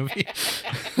Hallmark movie.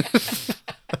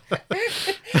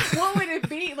 What would it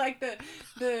be? Like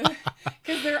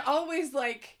because they're always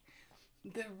like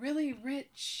the really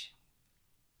rich,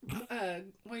 what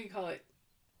do you call it?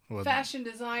 Fashion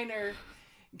designer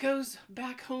goes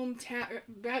back home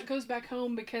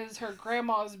because her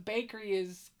grandma's bakery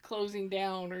is closing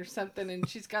down or something, and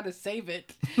she's got to save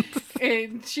it.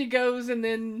 And she goes, and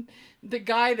then the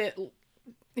guy that,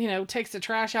 you know, takes the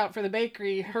trash out for the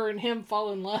bakery, her and him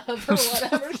fall in love or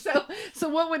whatever. So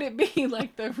what would it be?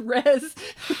 Like the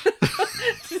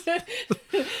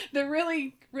the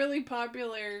really, really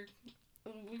popular,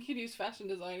 we could use fashion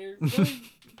designer, really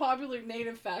popular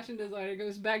Native fashion designer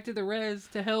goes back to the res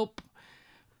to help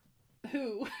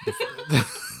who?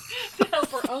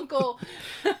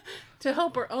 To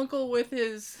help her uncle with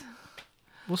his,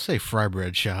 We'll say fry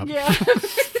bread shop. yeah.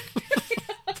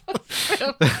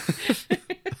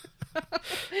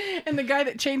 And the guy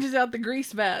that changes out the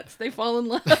grease vats, they fall in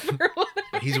love or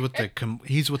whatever. He's with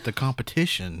the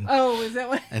competition. Oh, is that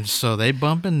what? And so they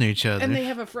bump into each other. And they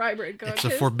have a fry bread contest.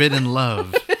 It's a forbidden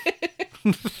love.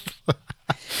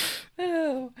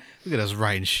 Oh. Look at us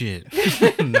writing shit.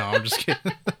 No, I'm just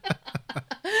kidding.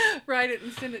 Write it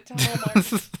and send it to Hallmark.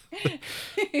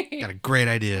 Got a great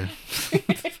idea.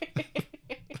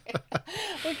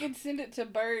 We can send it to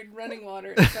Bird Running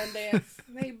Water at Sundance.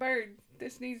 Hey, Bird,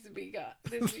 this needs to be got.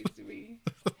 This needs to be.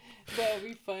 That would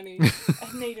be funny.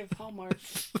 A Native Hallmark.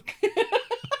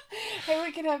 Hey,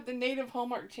 we could have the Native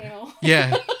Hallmark channel.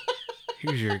 Yeah.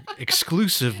 Here's your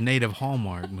exclusive Native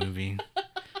Hallmark movie.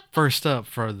 First up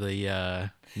for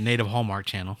the Native Hallmark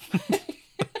channel.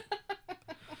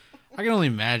 I can only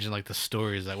imagine like the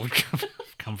stories that would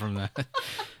come from that.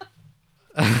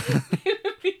 It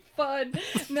would be fun.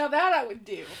 Now that I would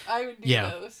do. I would do Yeah.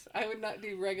 those. I would not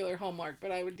do regular Hallmark,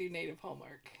 but I would do Native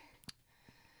Hallmark.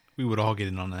 We would all get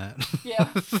in on that. Yeah.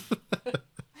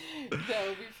 That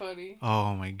would be funny.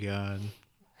 Oh my god.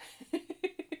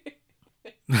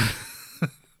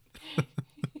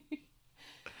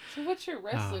 So what's your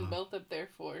wrestling belt up there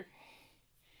for?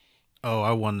 Oh,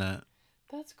 I won that.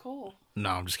 That's cool. No,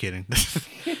 I'm just kidding.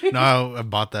 No, I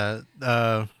bought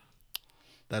that.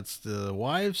 That's the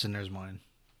wives, and there's mine.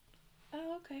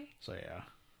 Oh, okay. So yeah,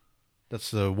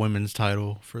 that's the women's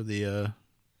title for the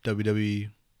WWE.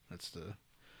 That's the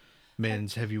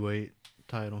men's heavyweight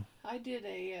title. I did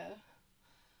a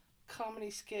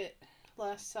comedy skit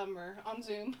last summer on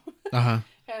Zoom, Uh-huh.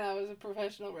 and I was a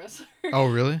professional wrestler. Oh,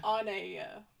 really? on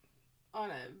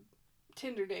a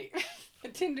Tinder date. A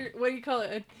Tinder, what do you call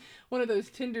it? One of those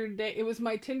Tinder date. It was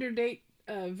my Tinder date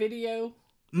video.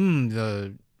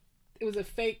 It was a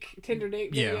fake Tinder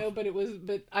date video, Yeah.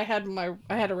 but I had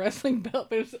a wrestling belt,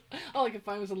 but it was, all I could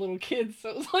find was a little kid, so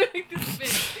it was like this big.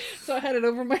 So I had it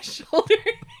over my shoulder.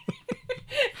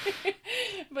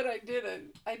 But I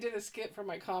did a skit for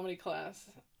my comedy class.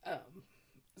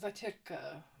 'Cause I took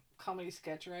comedy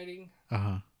sketch writing.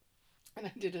 Uh-huh. And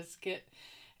I did a skit,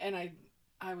 and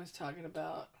I was talking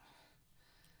about,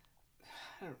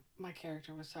 my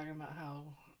character was talking about how,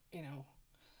 you know,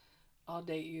 I'll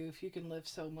date you if you can lift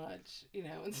so much, you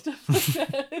know, and stuff like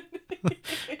that.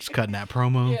 Just cutting that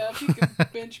promo. Yeah, if you can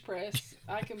bench press,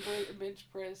 I can bench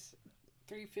press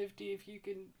 350 if you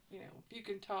can, you know, if you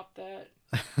can top that.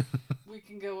 We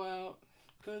can go out,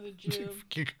 go to the gym,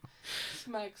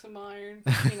 smack some iron,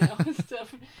 you know, and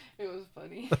stuff. It was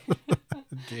funny.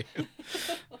 Damn.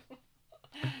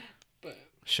 But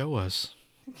Show us.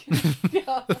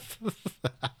 yeah.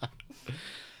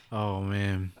 Oh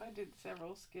man. I did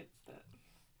several skits that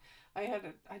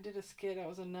I did a skit. I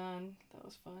was a nun. That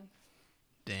was fun.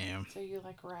 Damn. So you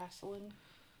like wrestling?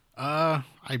 I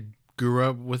grew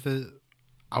up with it.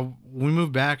 When we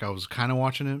moved back, I was kind of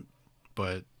watching it,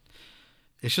 but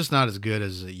it's just not as good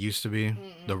as it used to be.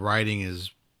 Mm-mm. The writing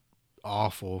is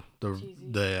awful.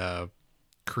 The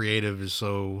creative is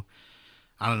so,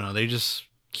 I don't know. They just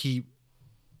keep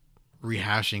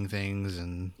rehashing things,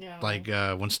 and Yeah. like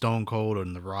when Stone Cold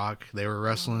and The Rock, they were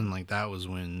wrestling, like that was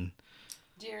when.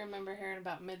 Do you remember hearing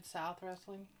about Mid-South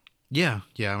Wrestling? Yeah,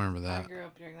 I remember I that. grew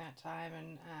up during that time,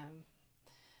 and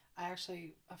I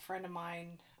actually, a friend of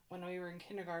mine, when we were in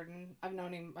kindergarten, I've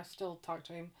known him, I still talk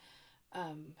to him.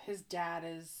 His dad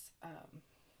is,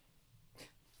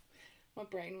 my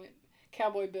brain went,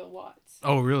 Cowboy Bill Watts.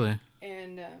 Oh, really?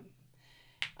 And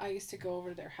I used to go over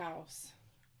to their house,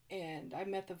 and I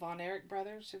met the Von Erich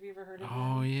brothers. Have you ever heard of them?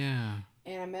 Oh, yeah.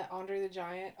 And I met Andre the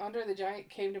Giant. Andre the Giant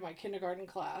came to my kindergarten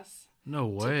class No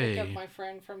to pick up way. my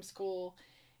friend from school.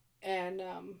 And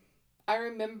I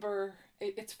remember,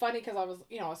 it's funny because I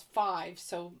was 5,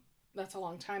 so that's a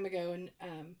long time ago.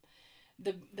 And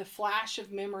the flash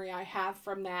of memory I have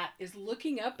from that is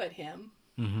looking up at him.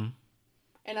 Mm-hmm.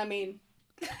 And I mean,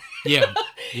 Yeah,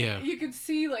 yeah. you could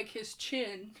see like his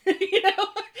chin, you know,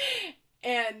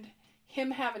 and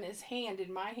him having his hand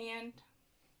in my hand,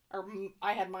 or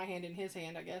I had my hand in his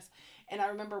hand, I guess. And I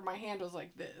remember my hand was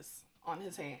like this on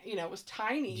his hand. You know, it was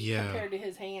tiny compared to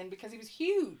his hand because he was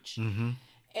huge. Mm-hmm.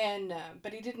 And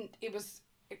but he didn't. It was,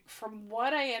 from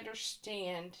what I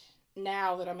understand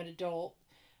now that I'm an adult.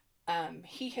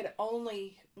 He had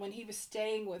only, when he was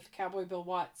staying with Cowboy Bill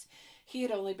Watts, he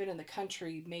had only been in the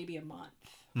country maybe a month.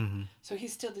 Mm-hmm. So he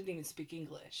still didn't even speak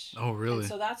English. Oh, really? And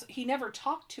so he never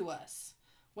talked to us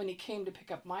when he came to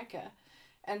pick up Micah.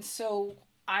 And so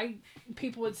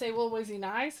people would say, well, was he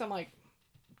nice? I'm like,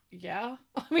 yeah.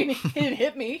 I mean, he didn't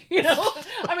hit me, you know?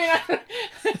 I mean,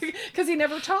 because he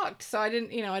never talked. So I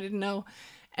didn't know.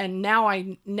 And now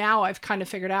I've kind of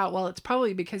figured out, well, it's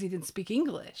probably because he didn't speak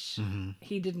English. Mm-hmm.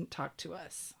 He didn't talk to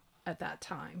us at that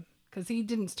time because he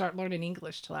didn't start learning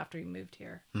English till after he moved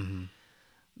here. Mm-hmm.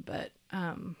 But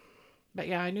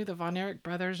yeah, I knew the Von Erich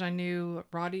brothers. I knew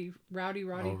Roddy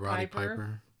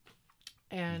Piper.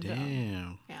 And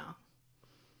damn. yeah.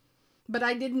 But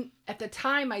at the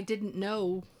time, I didn't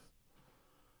know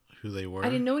who they were. I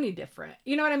didn't know any different.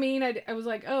 You know what I mean? I was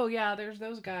like, oh yeah, there's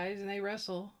those guys and they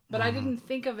wrestle. But I didn't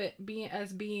think of it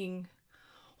being,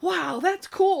 wow, that's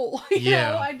cool. You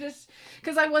know, I just,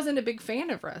 because I wasn't a big fan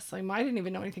of wrestling. I didn't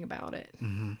even know anything about it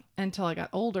until I got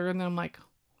older. And then I'm like,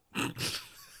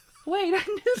 wait, I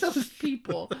knew those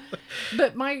people.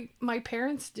 But my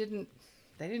parents didn't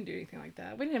do anything like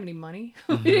that. We didn't have any money.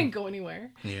 We didn't go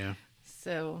anywhere. Yeah.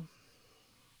 So...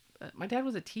 my dad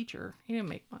was a teacher. He didn't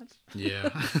make much.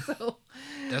 Yeah. So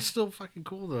that's still fucking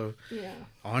cool, though. Yeah.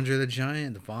 Andre the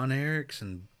Giant, the Von Erichs,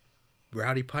 and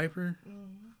Rowdy Piper.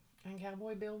 Mm-hmm. And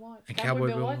Cowboy Bill Watts. And Cowboy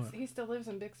Bill Watts. He still lives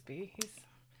in Bixby.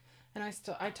 I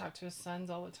talk to his sons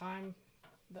all the time,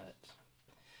 but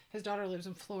his daughter lives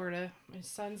in Florida. His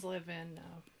sons live in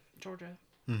Georgia.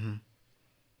 Mm-hmm.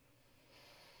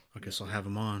 I guess I'll have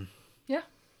him on. Yeah,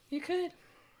 you could.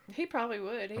 He probably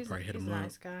would. He's a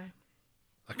nice guy.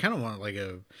 I kind of want like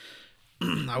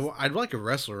I'd like a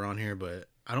wrestler on here, but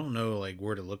I don't know like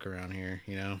where to look around here,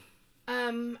 you know?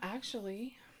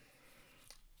 Actually,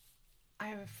 I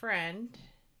have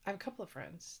a couple of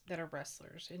friends that are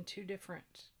wrestlers in 2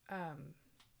 different, I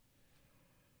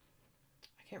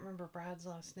can't remember Brad's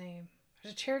last name.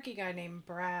 There's a Cherokee guy named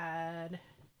Brad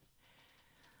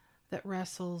that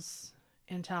wrestles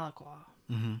in Tahlequah.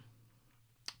 Mm-hmm.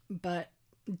 But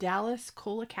Dallas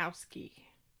Kolakowski,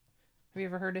 have you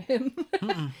ever heard of him?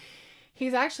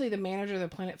 He's actually the manager of the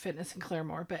Planet Fitness in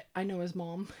Claremore, but I know his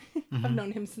mom. I've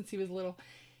known him since he was little.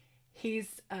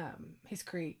 He's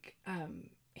Greek.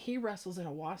 He wrestles in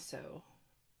Owasso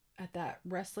at that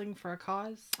Wrestling for a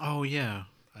Cause. Oh, yeah.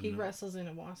 He wrestles in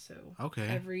Owasso.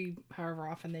 Okay. However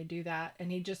often they do that.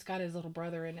 And he just got his little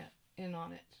brother in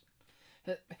on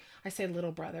it. I say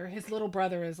little brother. His little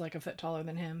brother is like a foot taller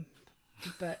than him.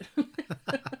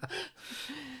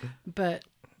 But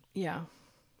yeah.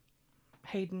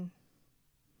 Hayden.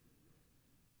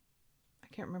 I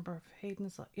can't remember if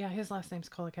Hayden's... Yeah, his last name's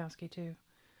Kolakowski, too.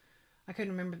 I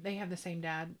couldn't remember. They have the same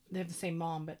dad. They have the same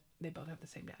mom, but they both have the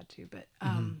same dad, too. But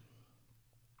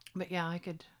yeah, I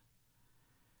could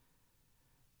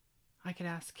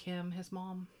ask him, his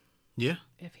mom. Yeah.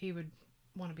 If he would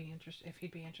want to be interested. If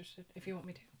he'd be interested. If you want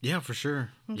me to. Yeah, for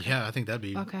sure. Okay. Yeah, I think that'd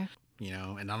be... Okay. You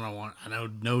know, and I know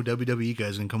no WWE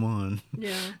guys can come on.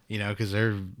 Yeah. You know, because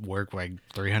they work like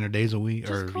 300 days a week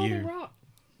just or a call year. The Rock.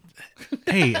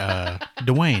 Hey,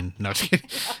 Dwayne. No, just kidding.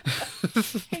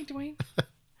 Hey, Dwayne.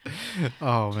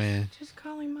 Oh, man. Just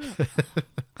call him up.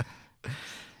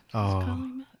 Call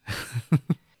him up.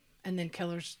 And then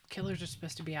Killers are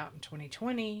supposed to be out in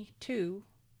 2022.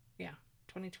 Yeah,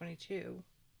 2022.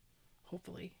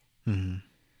 Hopefully. Mm-hmm.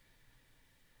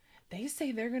 They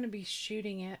say they're going to be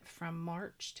shooting it from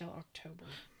March till October.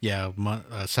 Yeah,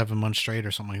 7 months straight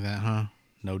or something like that, huh?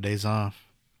 No days off.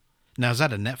 Now, is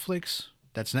that a Netflix?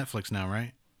 That's Netflix now,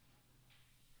 right?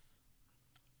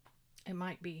 It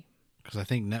might be. Because I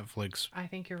think Netflix I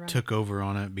think you're right. took over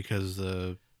on it because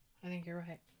I think you're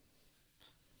right.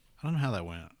 I don't know how that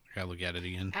went. I gotta look at it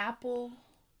again. Apple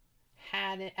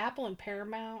had it. Apple and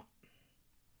Paramount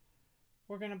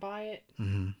were going to buy it.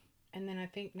 Mm-hmm. And then I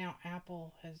think now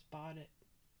Apple has bought it.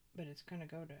 But it's going to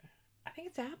go to... I think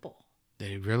it's Apple.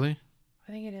 They really?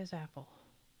 I think it is Apple.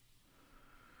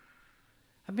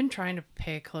 I've been trying to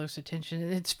pay close attention.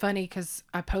 It's funny because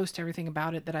I post everything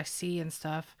about it that I see and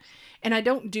stuff. And I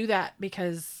don't do that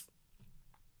because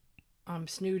I'm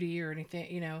snooty or anything,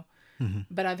 you know. Mm-hmm.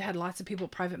 But I've had lots of people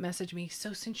private message me,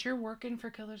 so since you're working for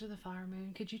Killers of the Flower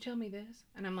Moon, could you tell me this?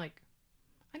 And I'm like,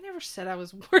 I never said I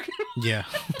was working. Yeah.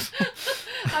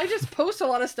 I just post a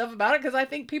lot of stuff about it because I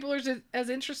think people are just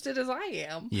as interested as I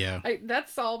am. Yeah.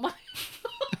 That's all my...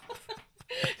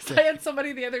 So I had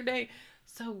somebody the other day,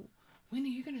 so when are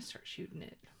you going to start shooting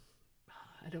it?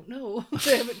 I don't know.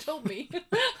 They haven't told me.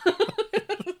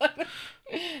 I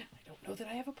don't know that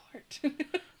I have a part.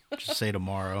 Just say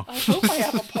tomorrow. I hope I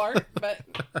have a part, but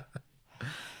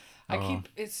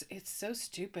it's so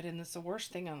stupid, and it's the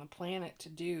worst thing on the planet to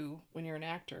do when you're an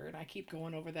actor, and I keep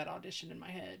going over that audition in my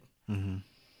head. Mm-hmm.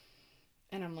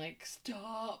 And I'm like,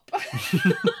 stop.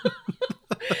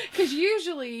 Because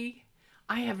usually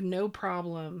I have no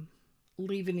problem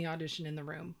leaving the audition in the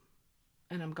room,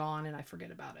 and I'm gone and I forget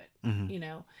about it, Mm-hmm. you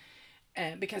know?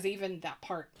 And because even that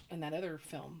part in that other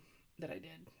film that I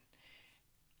did,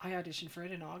 I auditioned for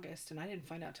it in August, and I didn't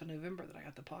find out till November that I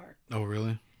got the part. Oh,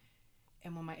 really?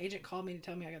 And when my agent called me to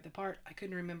tell me I got the part, I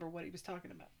couldn't remember what he was talking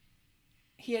about.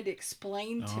 He had to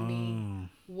explain to me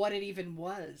what it even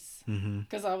was.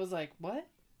 Because I was like, what?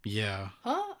 Yeah.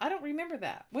 Huh? I don't remember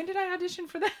that. When did I audition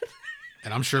for that?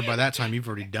 And I'm sure by that time you've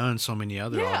already done so many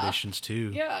other auditions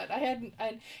too. Yeah,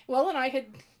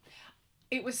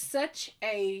 it was such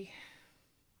a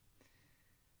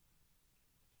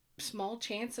small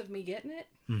chance of me getting it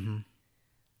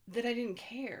that I didn't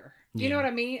care. You know what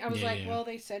I mean? I was well,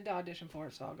 they said to audition for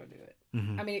it, so I'll go do it.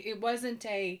 I mean, it wasn't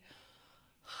I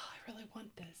really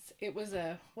want this. It was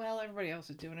well, everybody else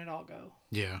is doing it, I'll go.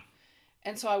 Yeah.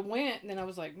 And so I went, and then I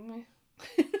was like, meh.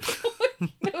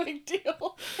 No big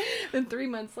deal. Then 3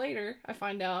 months later, I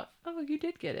find out, oh, you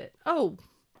did get it. Oh,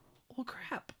 well,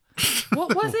 crap.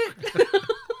 What was it?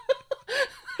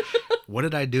 What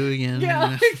did I do again?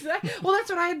 Yeah, exactly. Well, that's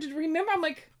what I had to remember. I'm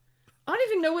like, I don't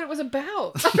even know what it was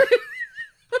about.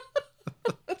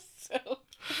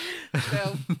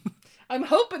 So I'm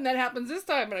hoping that happens this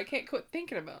time, but I can't quit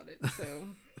thinking about it. So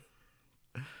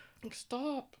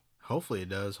stop. Hopefully it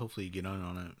does. Hopefully you get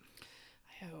on it.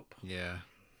 I hope. Yeah.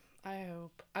 I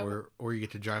hope. Or you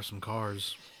get to drive some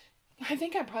cars. I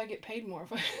think I'd probably get paid more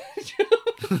if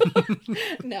I...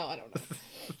 No, I don't know.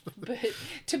 But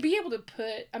to be able to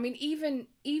put... I mean, even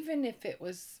if it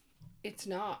was... It's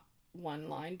not one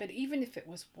line, but even if it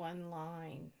was one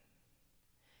line...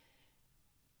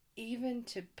 Even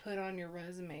to put on your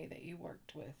resume that you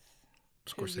worked with...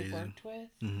 Scorsese. Who you worked with...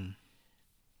 Mm-hmm.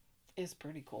 Is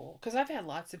pretty cool. Because I've had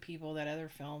lots of people, that other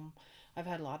film... I've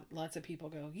had lots of people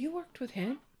go, you worked with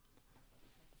him?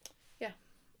 Yeah,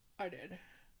 I did.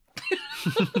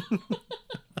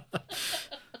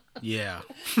 Yeah.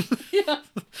 Yeah.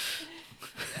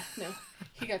 No,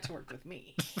 he got to work with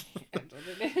me. That's what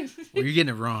it is. Well, you're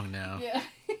getting it wrong now. Yeah.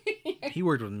 He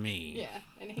worked with me. Yeah,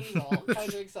 and he's all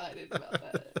kind of excited about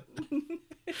that.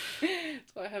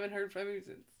 That's why I haven't heard from him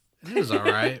since. It was all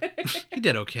right. He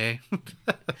did okay.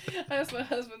 I asked my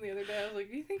husband the other day, I was like,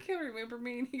 do you think he'll remember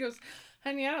me? And he goes,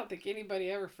 honey, I don't think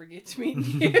anybody ever forgets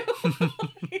meeting you.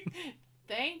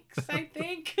 Thanks, I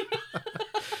think.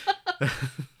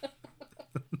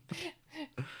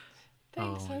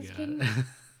 Thanks, husband.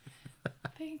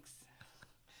 Thanks.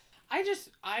 I just,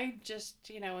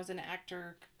 as an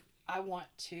actor, I want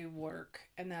to work,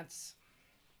 and that's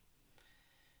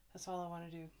all I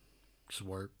want to do. Just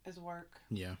work. Is work.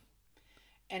 Yeah.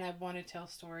 And I want to tell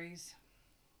stories.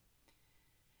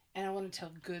 And I want to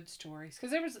tell good stories.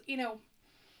 Because there was,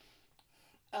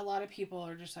 a lot of people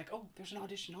are just like, oh, there's an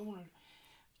audition.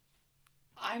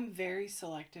 I'm very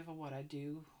selective of what I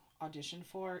do audition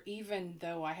for. Even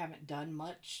though I haven't done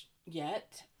much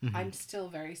yet, I'm still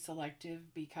very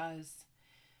selective because,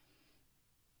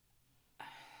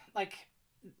 like,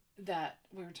 that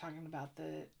we were talking about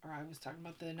I was talking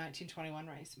about the 1921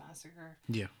 Rice Massacre.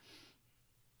 Yeah.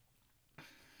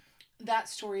 That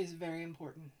story is very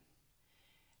important.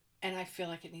 And I feel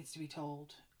like it needs to be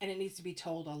told. And it needs to be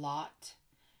told a lot.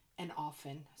 and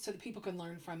often so that people can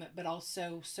learn from it, but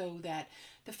also so that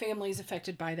the families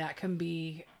affected by that can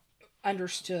be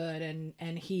understood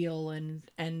and heal and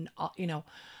you know,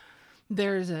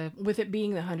 with it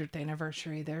being the 100th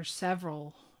anniversary, there's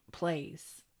several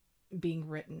plays being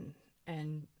written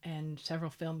and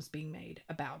several films being made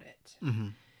about it. Mm-hmm.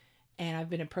 And I've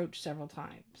been approached several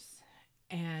times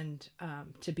and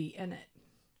to be in it.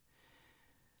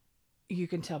 You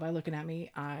can tell by looking at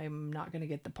me, I'm not going to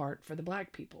get the part for the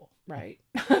black people, right?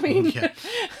 I mean, Yeah.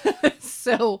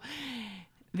 so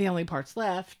the only parts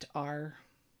left are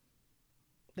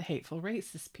the hateful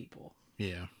racist people.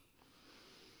 Yeah.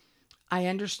 I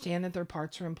understand that their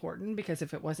parts are important because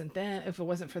if it wasn't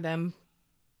for them,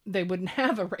 they wouldn't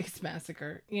have a race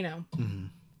massacre, you know. Mm-hmm.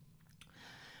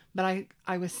 But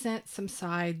I was sent some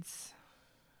sides.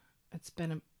 It's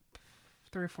been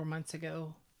 3 or 4 months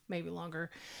ago, maybe longer.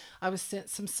 I was sent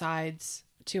some sides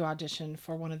to audition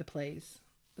for one of the plays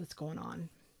that's going on.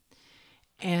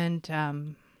 And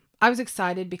I was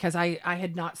excited because I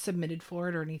had not submitted for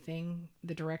it or anything.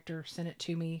 The director sent it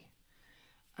to me,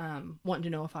 wanting to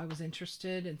know if I was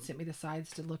interested and sent me the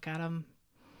sides to look at them.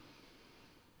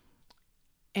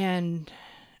 And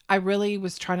I really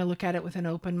was trying to look at it with an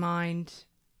open mind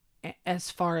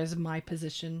as far as my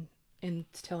position in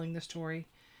telling the story.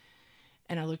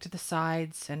 And I looked at the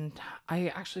sides, and I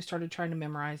actually started trying to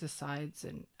memorize the sides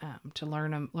and to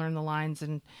learn the lines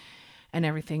and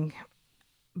everything.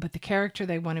 But the character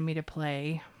they wanted me to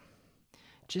play,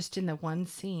 just in the one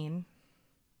scene,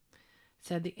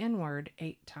 said the N-word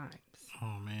 8 times.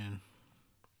 Oh, man.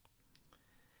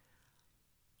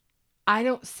 I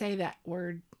don't say that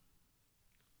word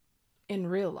in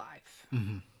real life.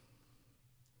 Mm-hmm.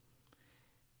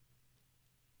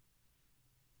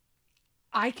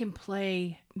 I can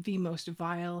play the most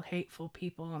vile, hateful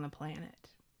people on the planet.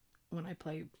 When I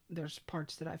play, there's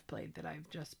parts that I've played that I've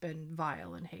just been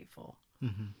vile and hateful.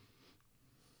 Mm-hmm.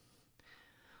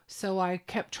 So I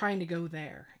kept trying to go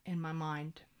there in my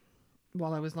mind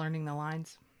while I was learning the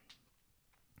lines.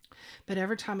 But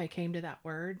every time I came to that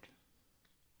word,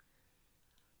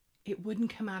 it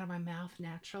wouldn't come out of my mouth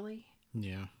naturally.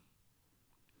 Yeah.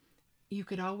 You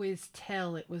could always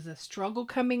tell it was a struggle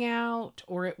coming out,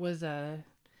 or it was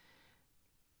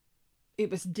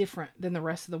different than the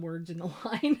rest of the words in the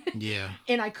line. Yeah.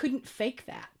 And I couldn't fake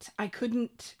that. I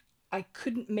couldn't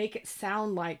make it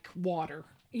sound like water.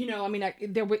 You know, I mean,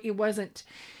 it wasn't.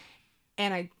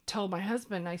 And I told my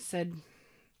husband, I said,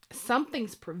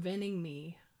 something's preventing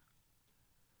me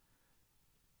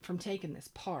from taking this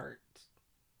part.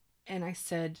 And I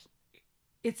said,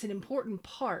 it's an important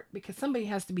part because somebody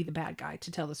has to be the bad guy to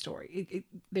tell the story.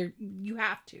 You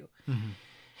have to. Mm-hmm.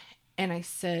 And I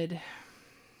said,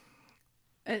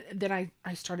 then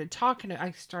I started talking.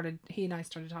 He and I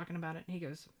started talking about it. And he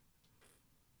goes,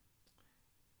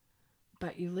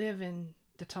 but you live in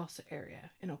the Tulsa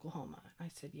area in Oklahoma. I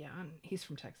said, yeah. And he's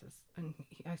from Texas. And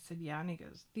I said, yeah. And he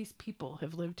goes, these people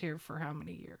have lived here for how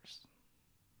many years?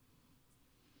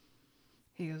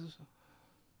 He goes,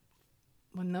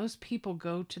 when those people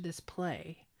go to this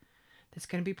play that's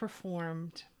going to be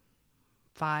performed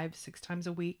 5-6 times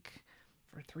a week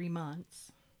for 3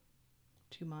 months,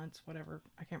 2 months, whatever.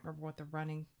 I can't remember what the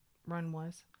run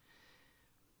was.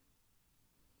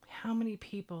 How many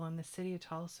people in the city of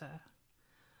Tulsa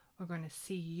are going to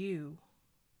see you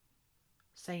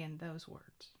saying those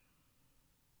words?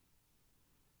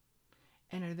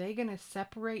 And are they going to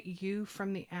separate you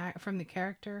from the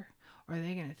character, or are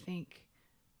they going to think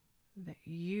that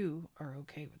you are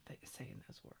okay with saying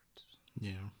those words?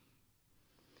 Yeah.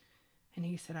 And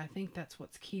he said, I think that's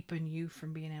what's keeping you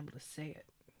from being able to say it.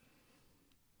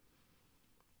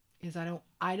 Is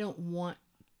I don't want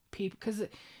people, because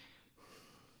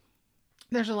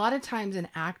there's a lot of times an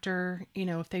actor, you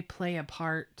know, if they play a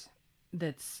part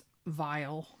that's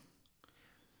vile,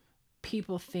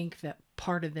 people think that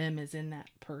part of them is in that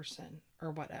person or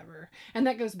whatever. And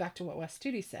that goes back to what Wes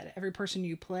Studi said. Every person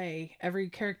you play, every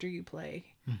character you play,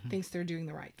 mm-hmm. thinks they're doing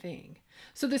the right thing.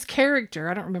 So this character,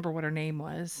 I don't remember what her name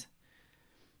was,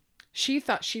 she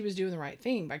thought she was doing the right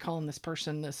thing by calling this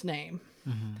person this name.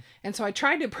 Mm-hmm. And so I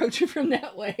tried to approach it from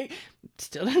that way.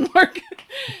 Still didn't work.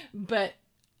 But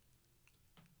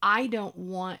I don't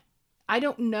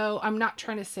know. I'm not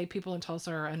trying to say people in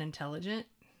Tulsa are unintelligent,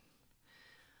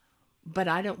 but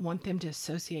I don't want them to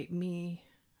associate me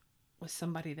with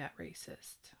somebody that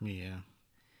racist. Yeah.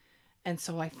 And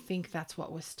so I think that's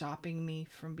what was stopping me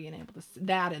from being able to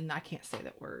that. And I can't say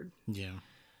that word. Yeah.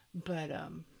 But,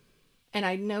 and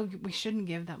I know we shouldn't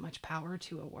give that much power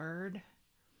to a word,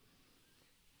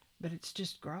 but it's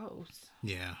just gross.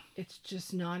 Yeah. It's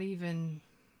just not even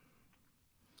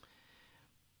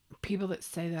people that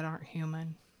say that aren't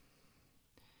human.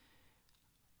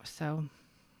 So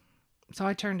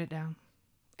I turned it down,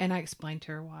 and I explained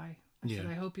to her why. I said,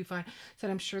 I hope you find. I said,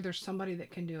 I'm sure there's somebody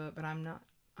that can do it, but I'm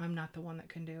not the one that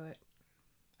can do it.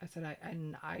 I said,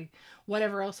 I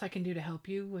whatever else I can do to help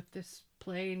you with this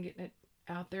play and getting it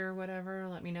out there or whatever,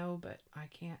 let me know, but I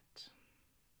can't.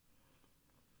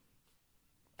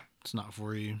 It's not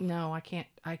for you. No, I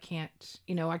can't.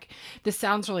 You know, this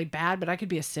sounds really bad, but I could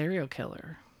be a serial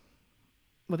killer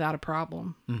without a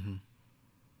problem. Mm-hmm.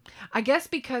 I guess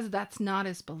because that's not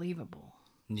as believable.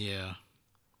 Yeah.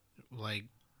 Like,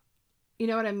 you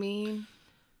know what I mean?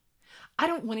 I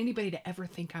don't want anybody to ever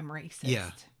think I'm racist.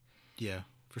 Yeah. Yeah,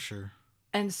 for sure.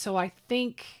 And so I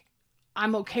think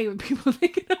I'm okay with people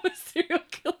thinking I'm a serial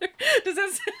killer. Does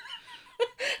that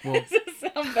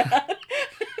sound bad?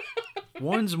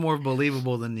 One's more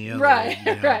believable than the other. Right,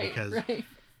 you know, right, because, right.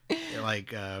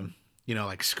 like, you know,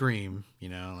 like Scream, you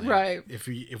know. Like, right. If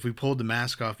we pulled the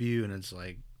mask off you and it's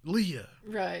like, Leah.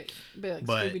 Right. Like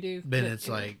but Scooby-Doo. then it's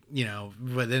like, you know,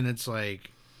 but then it's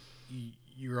like,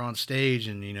 you're on stage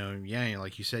and, you know, yeah,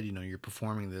 like you said, you know, you're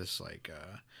performing this, like,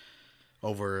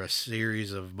 over a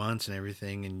series of months and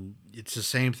everything, and it's the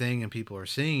same thing and people are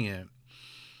seeing it,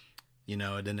 you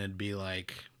know, and then it'd be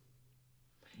like,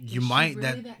 you is might she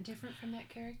really that different from that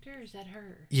character, or is that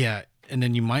her? Yeah, and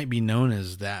then you might be known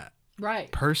as that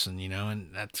right person, you know,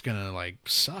 and that's gonna like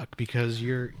suck because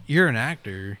you're an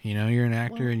actor, you know,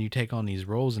 and you take on these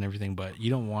roles and everything, but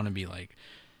you don't want to be like,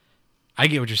 I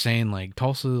get what you're saying, like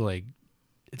Tulsa, like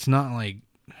it's not like,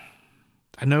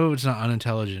 I know it's not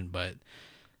unintelligent, but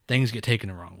things get taken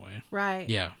the wrong way. Right.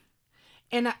 Yeah.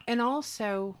 And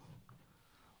also,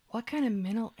 what kind of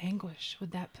mental anguish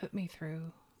would that put me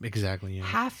through? Exactly. Yeah.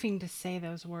 Having to say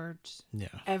those words. Yeah.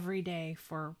 Every day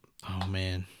for. Oh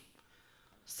man.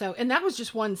 So, and that was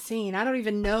just one scene. I don't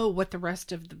even know what the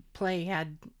rest of the play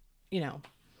had, you know.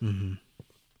 Mm-hmm.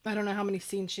 I don't know how many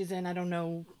scenes she's in. I don't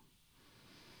know.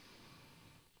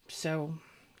 So,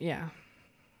 yeah.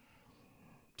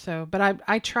 So, but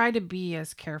I try to be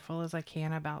as careful as I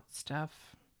can about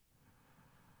stuff.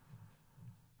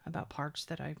 About parts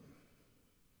that I...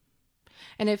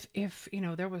 And if you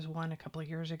know, there was one a couple of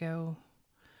years ago,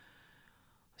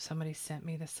 somebody sent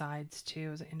me the sides too.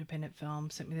 It was an independent film,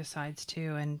 sent me the sides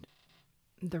too, and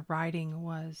the writing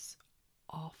was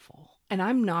awful. And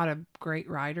I'm not a great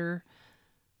writer,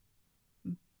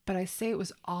 but I say it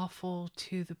was awful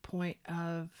to the point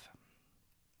of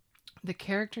the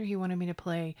character he wanted me to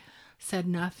play said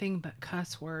nothing but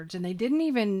cuss words, and they didn't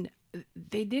even,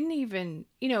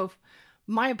 you know,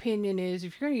 my opinion is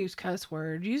if you're going to use cuss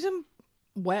words, use them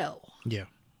well. Yeah.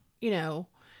 You know,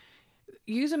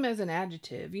 use them as an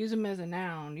adjective, use them as a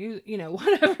noun, you know,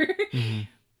 whatever. Mm-hmm.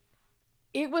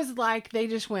 It was like they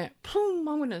just went, boom,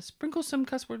 I'm going to sprinkle some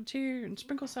cuss words here and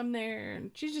sprinkle some there,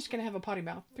 and she's just going to have a potty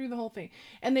mouth through the whole thing.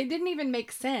 And they didn't even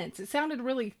make sense. It sounded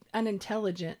really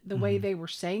unintelligent the way they were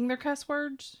saying their cuss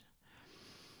words.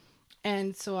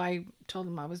 And so I told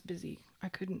them I was busy. I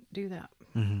couldn't do that.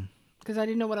 Because I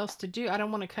didn't know what else to do. I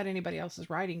don't want to cut anybody else's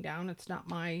writing down. It's not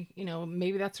my, you know,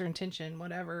 maybe that's their intention,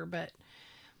 whatever, but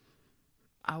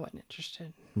I wasn't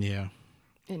interested. Yeah.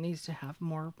 It needs to have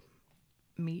more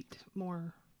meat,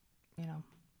 more, you know,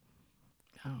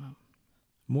 I don't know.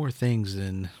 More things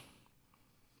than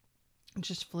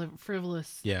just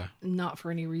frivolous. Yeah. Not for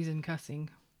any reason cussing.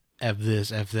 F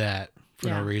this, F that for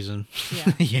no reason.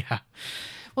 Yeah. Yeah.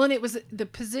 Well, and it was the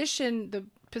position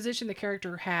the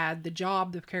character had, the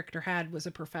job the character had was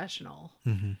a professional.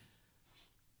 Mm-hmm.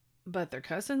 But they're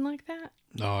cussing like that.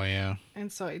 Oh, yeah.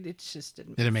 And so it just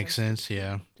didn't make sense.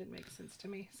 Yeah. Didn't make sense to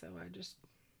me. So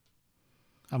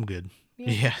I'm good.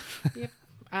 Yeah. Yeah. Yep.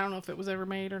 I don't know if it was ever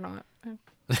made or not.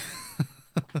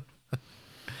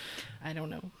 I don't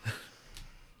know.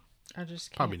 I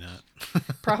just can't. Probably not.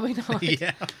 Probably not.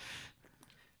 Yeah.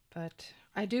 But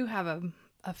I do have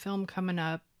a film coming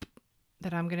up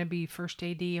that I'm going to be first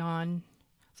AD on.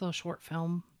 It's a little short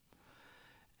film.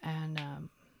 And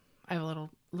I have a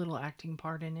little acting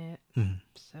part in it. Mm-hmm.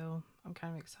 So I'm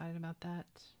kind of excited about that.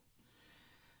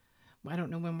 I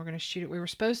don't know when we're going to shoot it. We were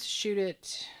supposed to shoot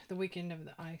it the weekend of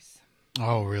the ice.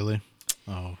 Oh, really?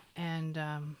 Oh. And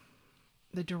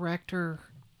the director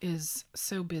is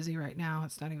so busy right now.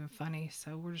 It's not even funny.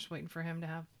 So we're just waiting for him to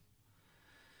have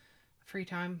free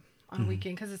time on a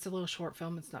weekend, because it's a little short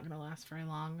film. It's not going to last very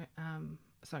long. We're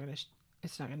not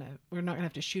going to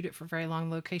have to shoot it for very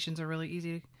long. Locations are really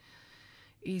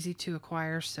easy to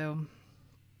acquire. So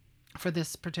for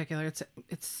this particular,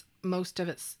 it's most of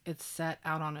it's set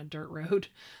out on a dirt road.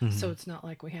 Mm-hmm. So it's not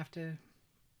like we have to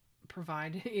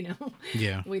provide, you know,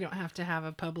 yeah, we don't have to have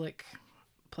a public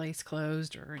place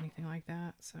closed or anything like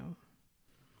that. So,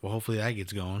 Well, hopefully that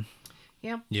gets going.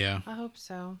 yeah, Yeah. I hope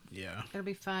so. Yeah. It'll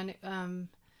be fun. Do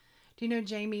you know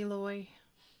Jamie Loy?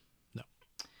 No.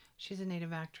 She's a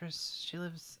native actress. She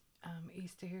lives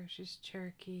east of here. She's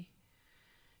Cherokee.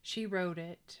 She wrote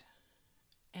it,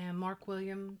 and Mark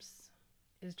Williams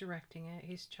is directing it.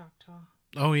 He's Choctaw.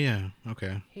 Oh yeah.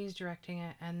 Okay. He's directing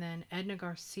it, and then Edna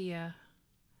Garcia.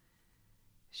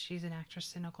 She's an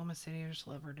actress in Oklahoma City. I just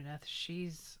love her to death.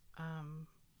 She's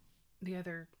the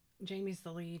other. Jamie's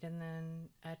the lead, and then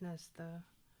Edna's the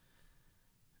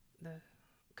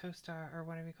co-star or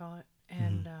whatever you call it.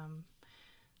 And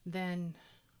then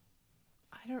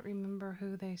I don't remember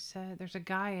who they said. There's a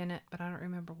guy in it, but I don't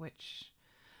remember which.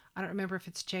 I don't remember if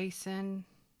it's Jason,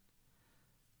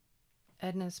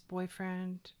 Edna's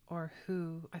boyfriend, or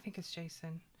who. I think it's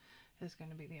Jason is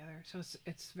going to be the other. So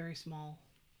it's very small.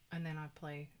 And then I'm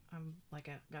like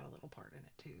got a little part in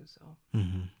it too. So,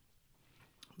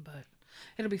 but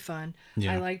it'll be fun.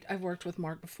 Yeah. I've worked with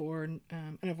Mark before, and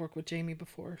I've worked with Jamie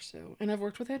before. So, and I've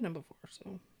worked with Edna before.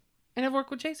 So, and I've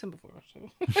worked with Jason before.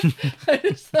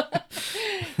 So,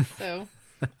 so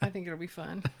I think it'll be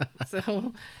fun.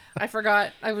 So, I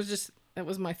forgot. That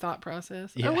was my thought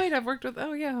process. Yeah. Oh wait, I've worked with.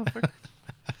 Oh yeah.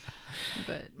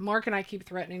 But Mark and I keep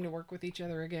threatening to work with each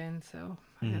other again. So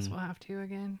I guess we'll have to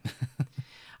again.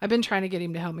 I've been trying to get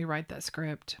him to help me write that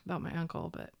script about my uncle,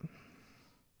 but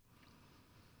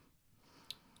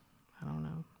I don't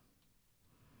know.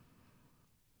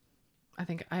 I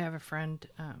think I have a friend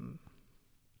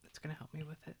that's going to help me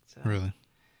with it. So Really?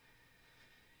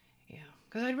 yeah,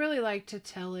 because I'd really like to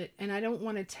tell it, and I don't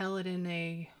want to tell it in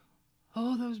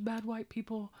those bad white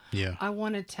people. Yeah. I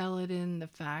want to tell it in the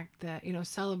fact that,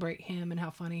 celebrate him and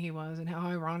how funny he was and how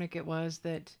ironic it was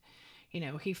that,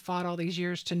 he fought all these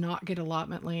years to not get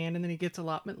allotment land, and then he gets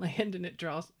allotment land and it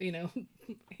draws,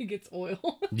 he gets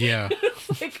oil. Yeah.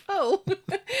 It's like, oh,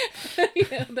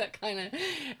 that kind of,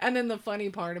 and then the funny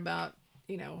part about,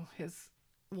 his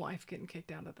wife getting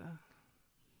kicked out of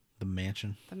The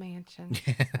mansion. the mansion.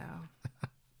 Yeah.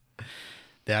 So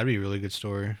That'd be a really good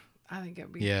story. I think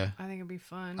it'd be, Yeah. I think it'd be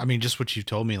fun. I mean, just what you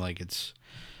told me, like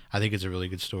I think it's a really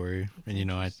good story,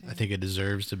 and I think it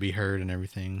deserves to be heard and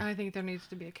everything. I think there needs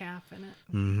to be a calf in it.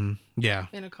 Mm-hmm. Yeah.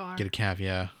 In a car. Get a calf.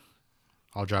 Yeah.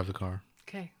 I'll drive the car.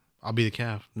 Okay. I'll be the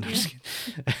calf. No, Yeah. just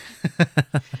kidding.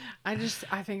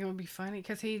 I think it would be funny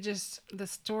because the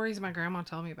stories my grandma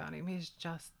told me about him,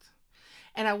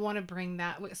 and I want to bring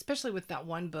that, especially with that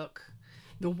one book,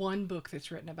 the one book that's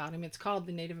written about him. It's called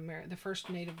the first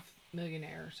Native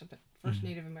millionaire or something. First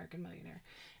Native American millionaire.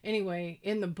 Anyway,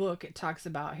 in the book, it talks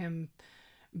about him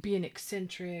being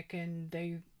eccentric, and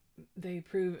they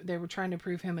were trying to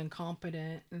prove him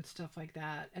incompetent and stuff like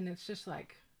that. And it's just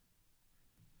like,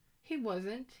 he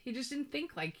wasn't. He just didn't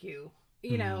think like you,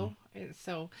 know. And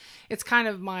so it's kind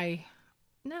of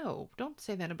no, don't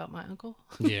say that about my uncle.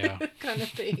 Yeah. kind of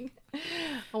thing.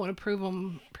 I want to prove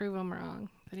him wrong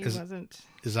that he wasn't.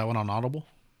 Is that one on Audible?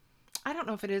 I don't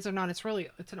know if it is or not. It's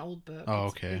an old book. Oh,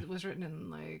 okay. It was written in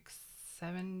like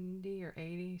 70 or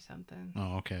 80 something.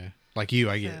 Oh, okay. Like you,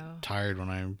 I get tired when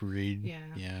I read. Yeah.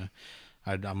 Yeah.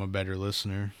 I'm a better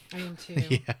listener. I am too.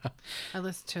 Yeah. I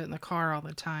listen to it in the car all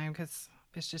the time because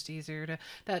it's just easier to.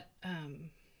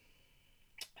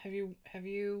 Have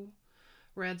you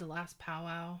read The Last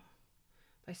Powwow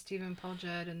by Stephen Paul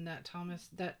Judd and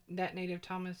that native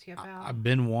Thomas Yapao? I've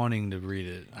been wanting to read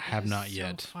it. I have not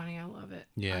yet. So funny. I love it.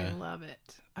 Yeah. I love it.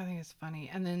 I think it's funny.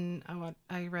 And then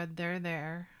I read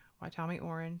There by Tommy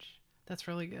Orange. That's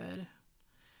really good.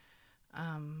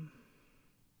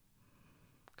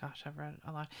 Gosh, I've read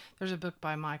a lot. There's a book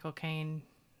by Michael Caine.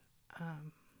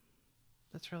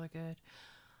 That's really good.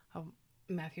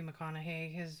 Matthew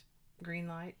McConaughey, his Green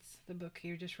Lights, the book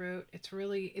he just wrote. It's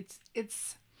really,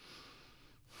 it's,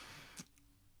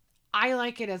 I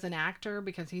like it as an actor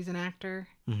because he's an actor,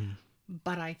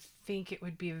 but I think it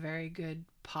would be a very good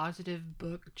positive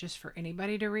book just for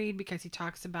anybody to read because he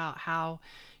talks about how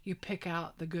you pick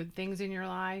out the good things in your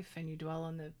life and you dwell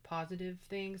on the positive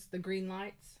things, the green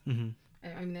lights. Mm-hmm.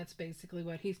 I mean, that's basically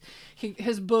what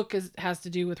his book has to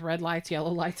do with red lights, yellow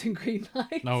lights, and green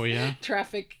lights. Oh, yeah.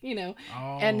 Traffic,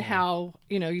 Oh. and how,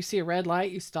 you see a red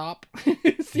light, you stop.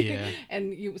 Yeah.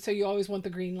 And you always want the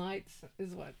green lights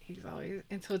is what he's always,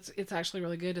 and so it's actually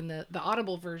really good. And the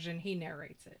Audible version, he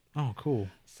narrates it. Oh, cool.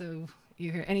 So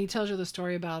you hear, and he tells you the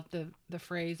story about the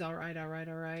phrase, all right.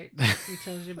 He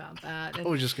tells you about that. And, I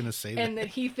was just going to say that. and that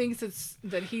he thinks it's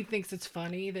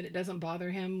funny, that it doesn't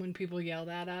bother him when people yell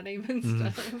that at him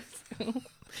and stuff. So,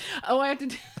 I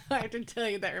have to tell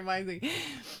you, that reminds me,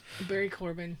 Barry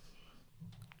Corbin.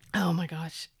 Oh my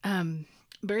gosh.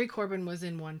 Barry Corbin was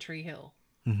in One Tree Hill,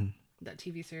 Mm-hmm. that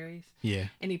TV series, Yeah.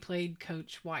 and he played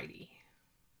Coach Whitey.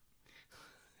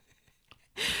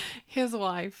 His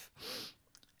wife,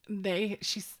 they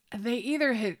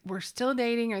either were still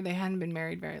dating or they hadn't been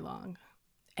married very long,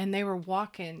 and they were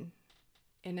walking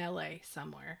in LA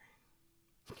somewhere,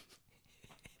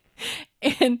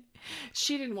 and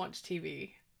she didn't watch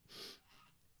TV.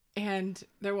 And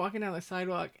they're walking down the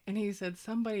sidewalk, and he said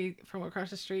somebody from across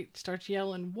the street starts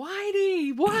yelling,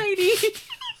 "Whitey, Whitey!"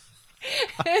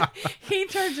 And he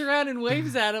turns around and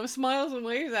waves at him, smiles and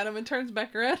waves at him, and turns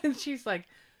back around, and she's like,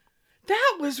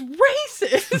 "That was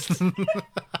racist."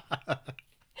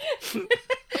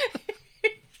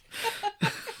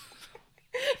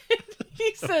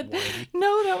 He said,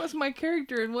 "No, that was my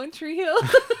character in One Tree Hill."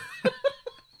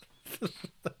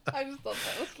 I just thought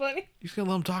that was funny. You just gonna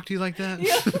let him talk to you like that?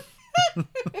 Yeah.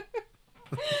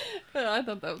 I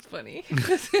thought that was funny.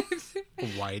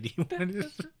 Whitey.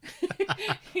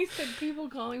 He said people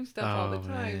call him stuff all the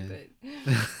time,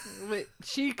 but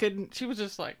she couldn't. She was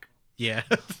just like, Yeah.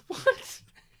 "What?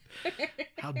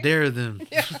 How dare them?"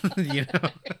 Yeah. You know.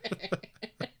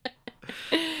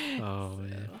 Oh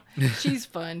man. She's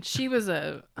fun. She was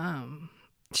a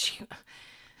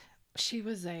she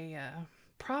was a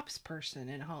props person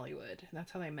in Hollywood.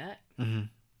 That's how they met. Mm-hmm.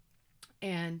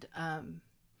 And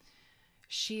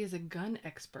she is a gun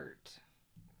expert.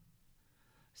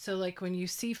 So like when you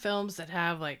see films that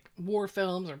have like war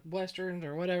films or westerns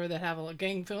or whatever that have a lot of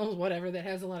gang films, whatever that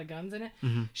has a lot of guns in it,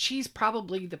 Mm-hmm. she's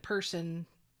probably the person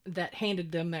that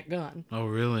handed them that gun. Oh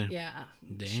really? Yeah.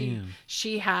 Damn.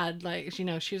 She had like, you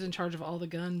know, she was in charge of all the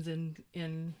guns and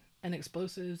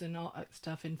explosives and all that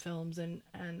stuff in films, and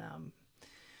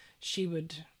she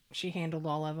handled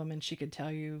all of them, and she could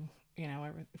tell you, you know,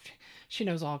 she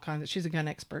knows all kinds of, she's a gun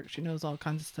expert. She knows all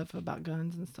kinds of stuff about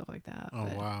guns and stuff like that. Oh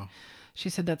But wow. she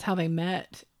said that's how they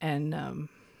met, and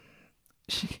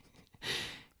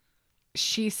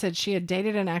she said she had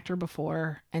dated an actor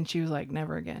before, and she was like,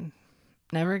 never again,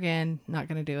 not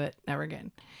gonna do it, never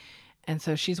again. And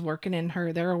so she's working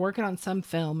they were working on some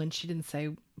film, and she didn't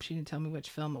tell me which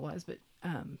film it was, but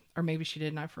or maybe she did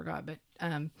and I forgot, but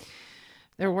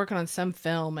they were working on some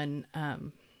film, and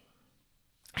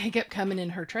he kept coming in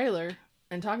her trailer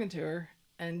and talking to her,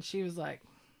 and she was like,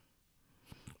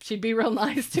 she'd be real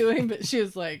nice to him, but she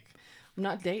was like, I'm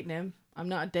not dating him,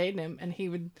 and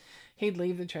he'd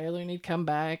leave the trailer and he'd come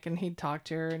back and he'd talk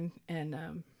to her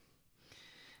and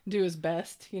do his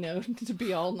best, you know, to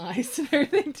be all nice and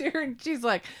everything to her, and she's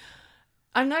like,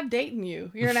 I'm not dating you.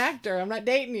 You're an actor. I'm not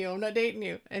dating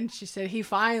you. And she said he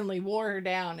finally wore her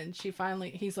down, and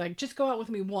he's like, just go out with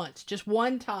me once. Just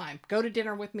one time. Go to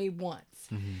dinner with me once.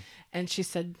 Mm-hmm. And she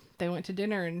said they went to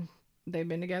dinner, and they've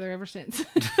been together ever since.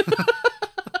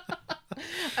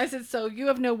 I said, so you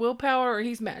have no willpower, or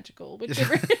he's magical? Which is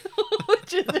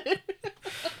it?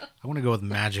 I want to go with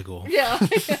magical. Yeah.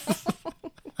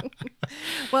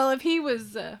 Well, if he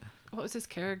was, what was his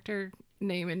character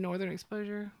name in Northern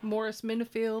Exposure? Morris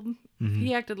Minifield. Mm-hmm.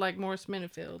 He acted like Morris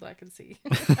Minifield, I could see.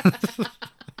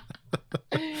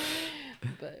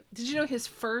 But did you know his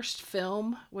first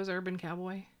film was Urban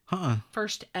Cowboy? Huh.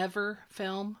 First ever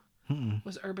film Mm-mm.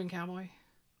 was Urban Cowboy.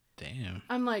 Damn.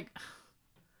 I'm like,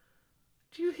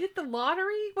 do you hit the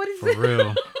lottery? What is For this? real.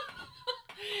 A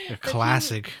But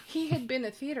classic. He had been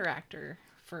a theater actor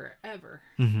forever,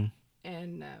 Mm-hmm.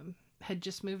 and had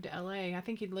just moved to LA. I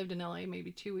think he'd lived in LA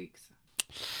maybe 2 weeks.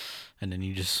 And then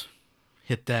you just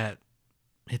hit that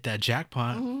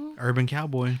jackpot. Mhm. Urban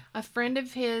Cowboy. A friend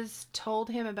of his told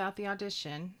him about the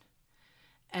audition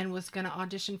and was going to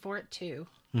audition for it too.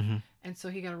 Mm-hmm. And so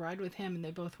he got a ride with him, and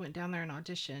they both went down there and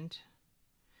auditioned.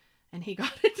 And he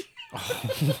got it.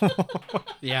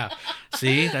 Yeah.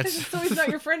 See, that's So he's not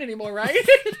your friend anymore, right?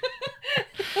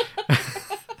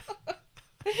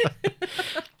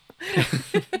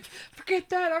 Forget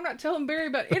that. I'm not telling Barry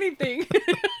about anything.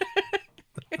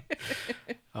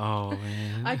 Oh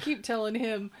man. I keep telling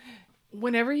him,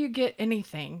 whenever you get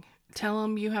anything, tell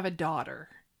him you have a daughter.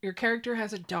 Your character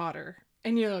has a daughter,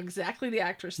 and you know exactly the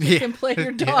actress that can play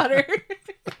your daughter.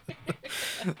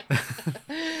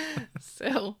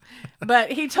 So,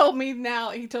 but he told me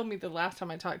the last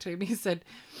time I talked to him, he said,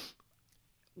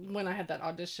 when I had that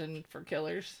audition for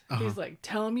Killers, he's like,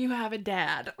 tell him you have a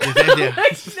dad. Yeah.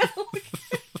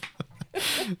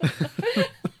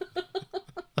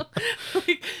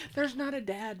 Like, there's not a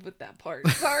dad with that part.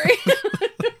 Sorry.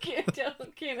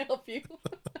 Can't help you.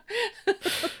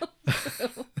 So,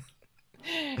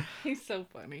 he's so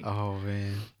funny. Oh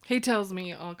man. He tells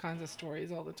me all kinds of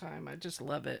stories all the time. I just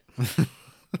love it.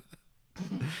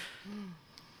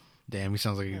 Damn, he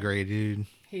sounds like a great dude.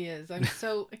 He is.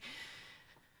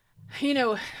 You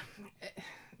know,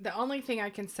 the only thing I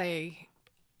can say,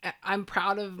 I'm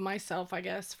proud of myself, I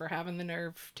guess, for having the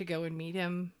nerve to go and meet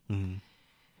him. Mm-hmm.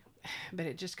 But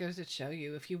it just goes to show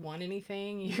you, if you want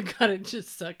anything, you gotta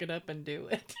just suck it up and do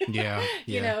it. Yeah,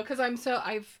 You yeah. know, because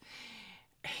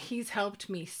he's helped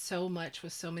me so much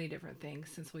with so many different things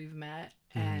since we've met,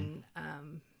 Mm-hmm.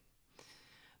 and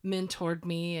mentored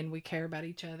me, and we care about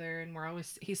each other, and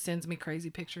he sends me crazy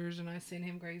pictures, and I send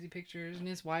him crazy pictures, and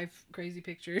his wife crazy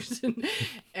pictures,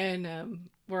 and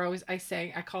we're always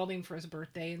I called him for his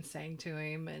birthday and sang to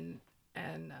him, and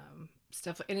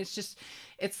stuff, and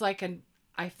it's like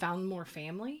I found more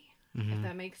family, if Mm-hmm.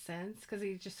 that makes sense, because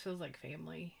he just feels like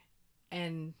family,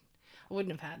 and I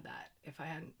wouldn't have had that if I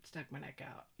hadn't stuck my neck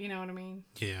out, you know what I mean?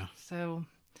 Yeah. So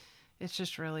it's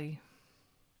just really,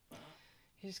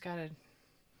 you just gotta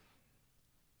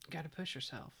push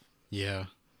yourself. Yeah.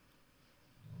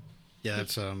 Yeah,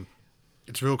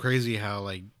 it's real crazy how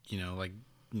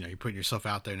you're putting yourself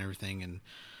out there and everything,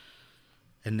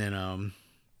 and then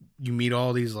you meet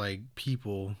all these like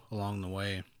people along the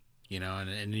way,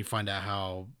 and you find out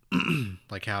how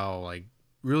how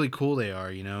really cool they are,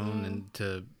 and Mm. then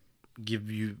to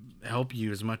help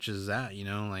you as much as that,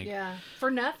 like Yeah, for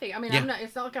nothing. I mean, yeah,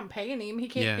 it's not like I'm paying him. He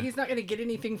can't. yeah, He's not going to get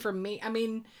anything from me. I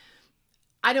mean,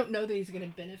 I don't know that he's going to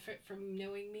benefit from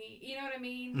knowing me. You know what I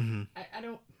mean? mm-hmm. I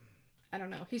don't. I don't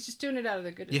know. He's just doing it out of the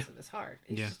Yeah, goodness of his heart.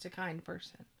 He's yeah, just a kind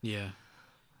person. yeah,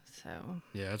 So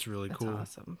yeah. That's really that's cool.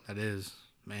 awesome. That is,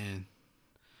 man.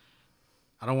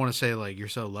 I don't want to say like you're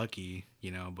so lucky,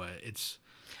 but it's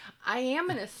I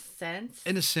am in a sense,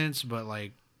 in a sense, but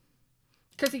like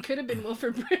because he could have been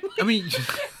Wilford Brimley. I mean,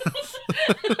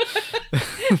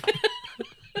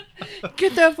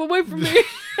 Get that away from me.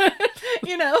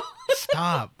 You know.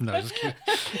 stop. No, just kidding.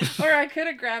 Or I could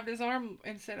have grabbed his arm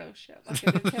and said, "Oh shit!" Like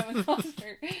it is Kevin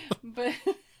Costner. But,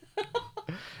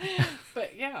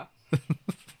 but yeah,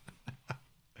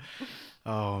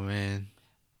 Oh man,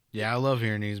 yeah, I love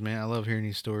hearing these, man. I love hearing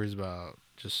these stories about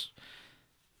just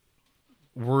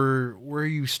where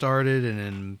you started and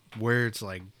then where it's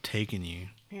like taking you,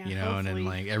 yeah. and then Hopefully,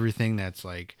 like everything that's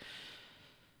like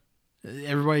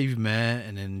everybody you've met,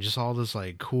 and then just all this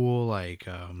like cool like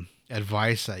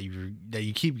advice that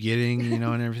you keep getting, and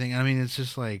everything. I mean, it's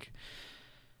just like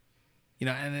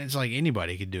and it's like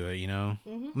anybody could do it.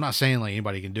 hmm I'm not saying like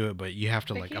anybody can do it, but you have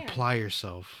to they like can. apply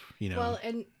yourself. Well,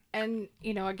 and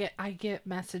I get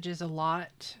messages a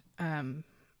lot.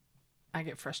 I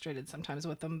get frustrated sometimes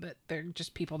with them, but they're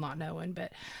just people not knowing.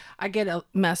 But I get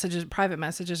private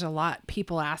messages a lot.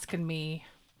 People asking me,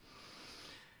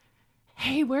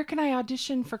 "Hey, where can I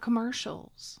audition for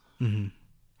commercials? Hmm.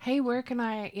 Hey, where can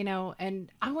I, and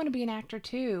I want to be an actor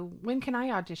too. When can I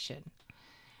audition?"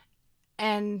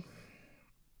 And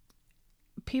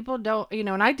people don't,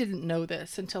 and I didn't know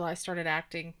this until I started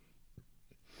acting.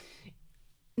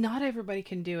 Not everybody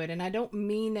can do it. And I don't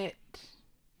mean it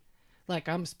like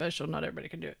I'm special. Not everybody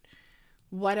can do it.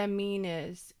 What I mean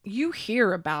is, you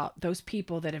hear about those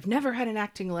people that have never had an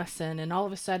acting lesson and all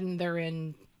of a sudden they're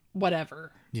in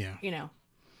whatever, Yeah. you know,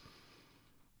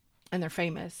 and they're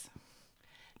famous.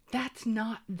 That's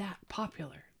not that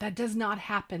popular. That does not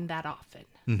happen that often.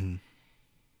 Hmm.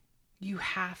 You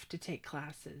have to take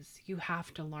classes. You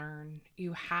have to learn.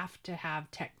 You have to have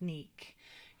technique.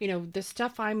 The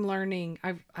stuff I'm learning,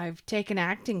 I've taken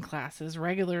acting classes,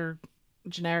 regular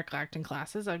generic acting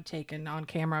classes. I've taken on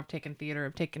camera, I've taken theater,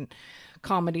 I've taken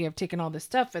comedy, I've taken all this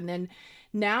stuff, and then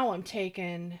now I'm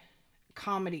taking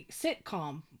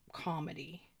sitcom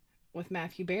comedy with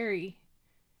Matthew Berry.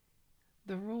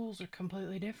 The rules are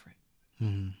completely different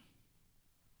Hmm.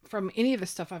 from any of the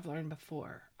stuff I've learned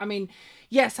before. I mean,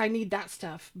 yes, I need that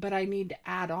stuff, but I need to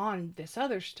add on this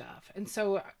other stuff. And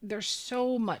so there's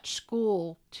so much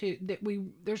school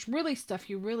there's really stuff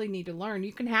you really need to learn.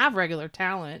 You can have regular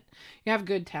talent, you have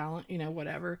good talent,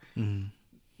 whatever. Hmm.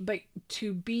 But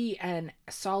to be a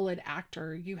solid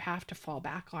actor, you have to fall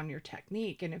back on your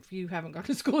technique. And if you haven't gone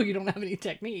to school, you don't have any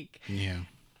technique. Yeah.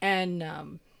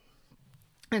 And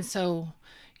so,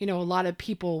 a lot of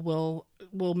people will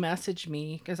message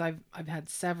me, because I've had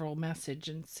several message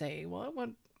and say, "Well,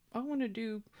 I want to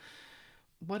do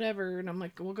whatever," and I'm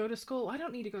like, "Well, go to school." "I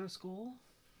don't need to go to school."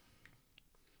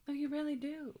 No, you really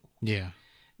do. Yeah.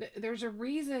 There's a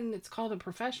reason it's called a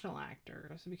professional actor.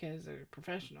 It's because they're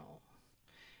professional,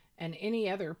 and any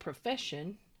other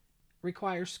profession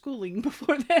requires schooling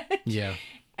before that. Yeah.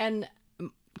 And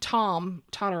Tom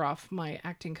Todoroff, my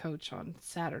acting teacher on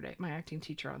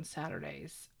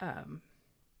Saturdays,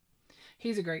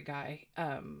 he's a great guy.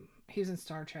 He's in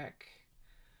Star Trek.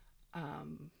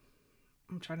 I'm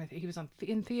trying to think. He was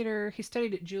in theater. He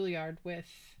studied at Juilliard with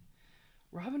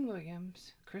Robin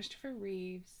Williams, Christopher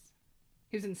Reeves.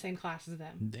 He was in the same class as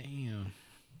them.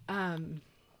 Damn.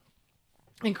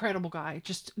 Incredible guy,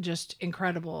 just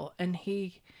incredible, and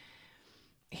he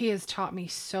has taught me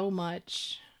so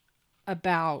much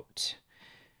about,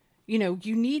 you know,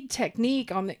 you need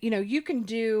technique on the, you know, you can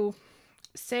do,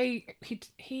 say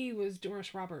he was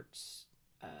Doris Roberts'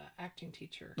 acting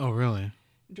teacher. Oh, really?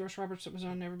 Doris Roberts that was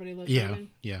on Everybody Loves Yeah. Raymond.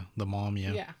 Yeah. The mom.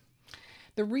 Yeah. Yeah.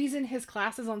 The reason his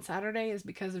class is on Saturday is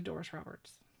because of Doris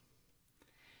Roberts.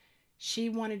 She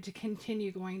wanted to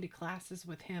continue going to classes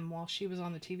with him while she was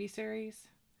on the TV series,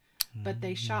 but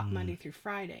they shot Monday through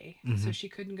Friday, so she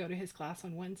couldn't go to his class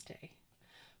on Wednesday.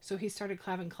 So he started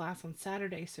having class on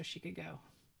Saturday so she could go.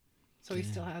 So he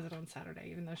still has it on Saturday,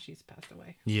 even though she's passed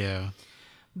away. Yeah.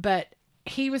 But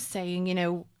he was saying, you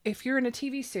know, if you're in a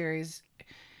TV series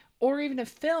or even a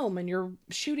film and you're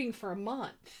shooting for a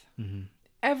month,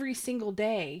 every single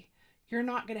day, you're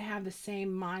not going to have the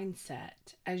same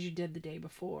mindset as you did the day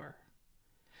before.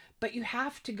 But you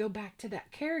have to go back to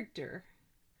that character,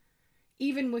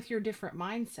 even with your different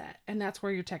mindset. And that's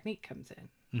where your technique comes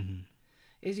in.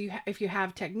 Is if you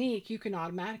have technique, you can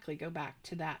automatically go back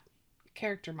to that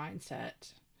character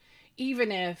mindset.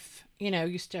 Even if, you know,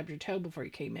 you stubbed your toe before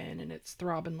you came in and it's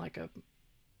throbbing like a,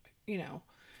 you know,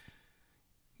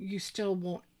 you still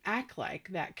won't act like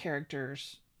that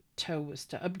character's toe was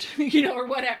stubbed, you know, or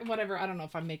whatever. I don't know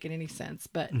if I'm making any sense,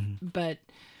 but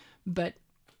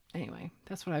anyway,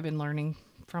 that's what I've been learning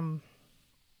from.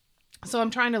 So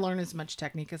I'm trying to learn as much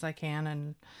technique as I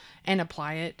can and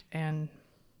apply it. And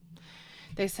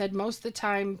they said most of the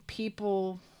time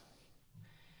people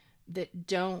that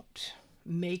don't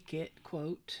make it,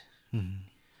 quote,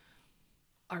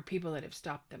 are people that have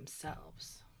stopped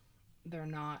themselves. They're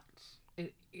not,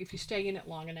 if you stay in it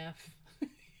long enough,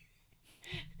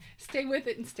 stay with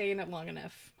it and stay in it long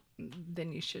enough,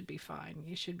 then you should be fine.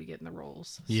 You should be getting the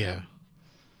roles. So. Yeah.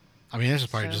 I mean, this is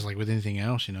probably just like with anything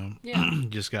else, you know. Yeah. You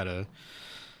just gotta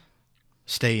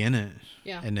stay in it.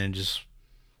 Yeah. And then just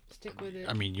stick with it.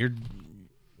 I mean, you're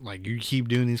like, you keep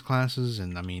doing these classes,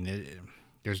 and I mean,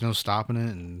 there's no stopping it.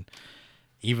 And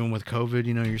even with COVID,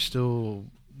 you know, you're still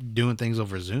doing things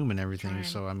over Zoom and everything. Right.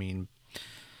 So I mean,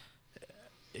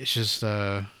 it's just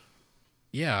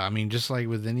yeah. I mean, just like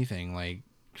with anything, like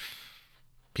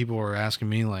people were asking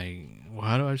me like, well,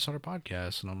 how do I start a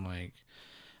podcast? And I'm like,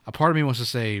 a part of me wants to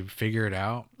say, figure it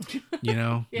out, you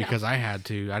know, Yeah. because I had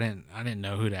to. I didn't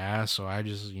know who to ask, so I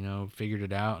just, you know, figured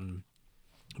it out.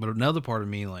 But another part of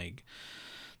me, like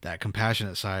that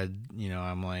compassionate side, you know,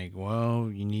 I'm like,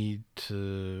 well, you need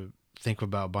to think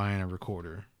about buying a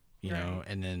recorder, you know,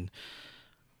 and then,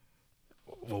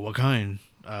 well, what kind?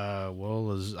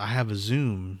 Well, I have a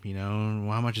Zoom, you know,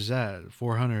 well, how much is that?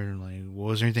 400. Like,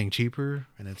 well, is there anything cheaper?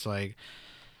 And it's like,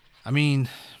 I mean,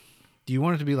 do you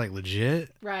want it to be like legit?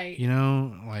 Right. You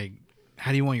know, like, how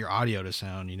do you want your audio to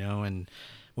sound, you know? And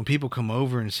when people come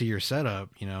over and see your setup,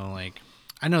 you know, like,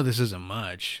 I know this isn't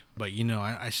much, but you know,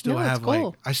 I still have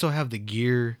cool. I still have the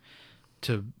gear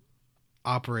to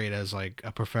operate as like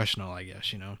a professional, I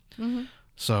guess, you know?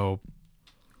 So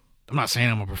I'm not saying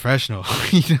I'm a professional,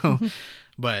 you know,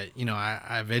 but you know,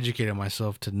 I've educated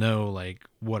myself to know like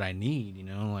what I need, you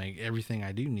know, like everything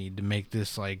I do need to make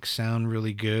this like sound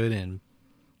really good. And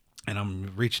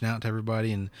I'm reaching out to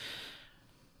everybody, and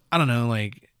I don't know,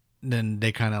 like then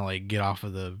they kind of like get off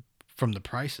of from the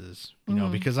prices, you know,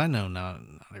 because I know not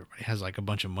everybody has like a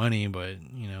bunch of money, but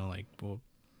you know, like, well,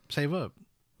 save up,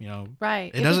 you know.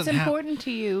 Right. It If it's important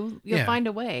to you, you'll find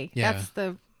a way. Yeah. That's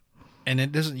the.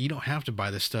 And you don't have to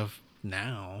buy this stuff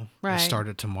now. Right. And start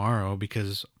it tomorrow,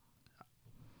 because,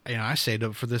 you know, I saved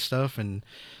up for this stuff and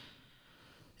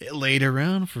it laid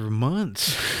around for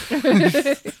months.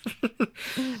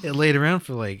 It laid around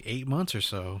for like 8 months or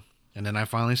so. And then I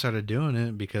finally started doing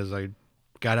it because I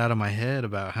got out of my head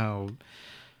about how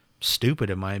stupid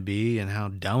it might be and how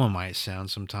dumb it might sound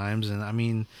sometimes. And I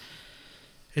mean,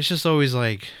 it's just always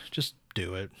like, just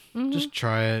do it. Just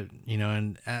try it, you know,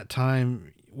 and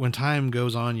when time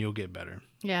goes on, you'll get better.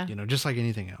 Yeah. You know, just like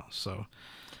anything else. So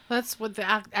That's what the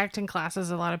acting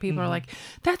classes, a lot of people are like,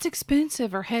 that's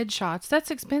expensive, or headshots, that's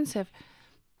expensive.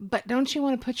 But don't you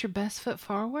want to put your best foot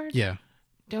forward? yeah.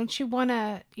 Don't you want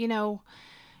to, you know,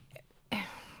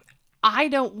 I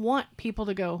don't want people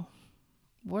to go,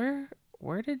 where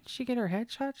did she get her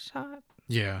headshot shot?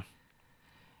 Yeah.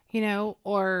 You know,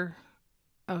 or,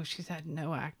 oh, she's had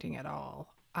no acting at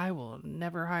all. I will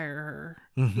never hire her.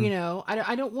 You know,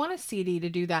 I don't want a CD to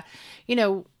do that. You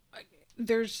know,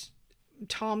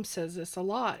 Tom says this a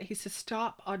lot. He says,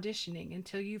 stop auditioning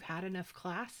until you've had enough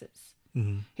classes.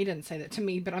 Mm-hmm. He doesn't say that to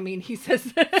me, but I mean, he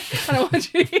says, I don't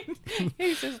want you.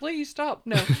 He says, Lee, stop.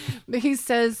 No, but he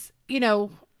says,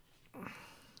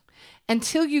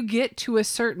 until you get to a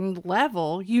certain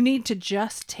level, you need to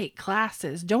just take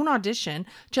classes. Don't audition,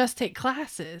 just take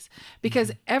classes.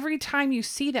 Because every time you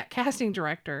see that casting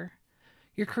director,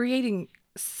 you're creating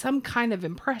some kind of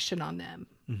impression on them.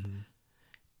 Mm-hmm.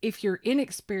 If you're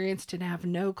inexperienced and have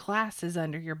no classes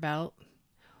under your belt,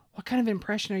 what kind of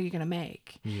impression are you going to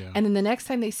make? Yeah. And then the next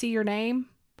time they see your name,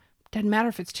 doesn't matter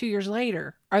if it's 2 years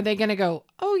later, are they going to go,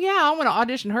 oh yeah, I want to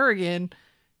audition her again?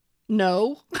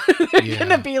 No. They're going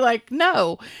to be like,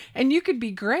 no. And you could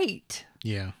be great.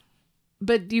 Yeah.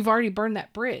 But you've already burned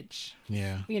that bridge.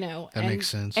 Yeah. That makes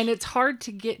sense. And it's hard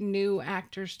to get new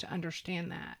actors to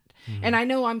understand that. Mm-hmm. And I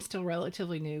know I'm still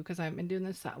relatively new because I haven't been doing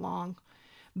this that long.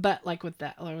 But like with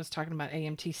that, I was talking about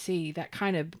AMTC, that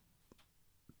kind of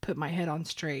put my head on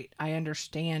straight. I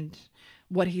understand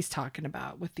what he's talking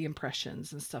about with the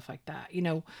impressions and stuff like that.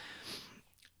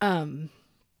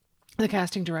 The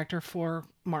casting director for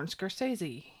Martin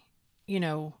Scorsese,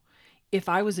 if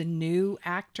I was a new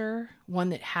actor, one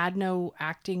that had no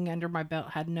acting under my belt,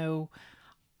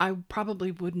 I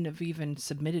probably wouldn't have even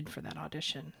submitted for that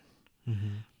audition. Mm-hmm.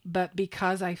 But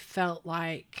because I felt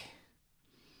like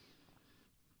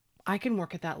I can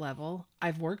work at that level,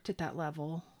 I've worked at that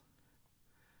level,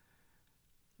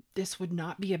 this would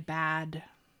not be a bad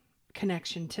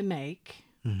connection to make,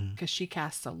 because she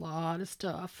casts a lot of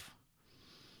stuff.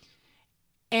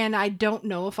 And I don't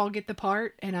know if I'll get the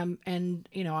part, and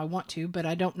I want to, but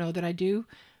I don't know that I do.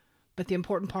 But the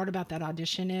important part about that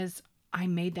audition is I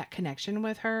made that connection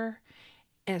with her.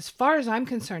 And as far as I'm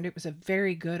concerned, it was a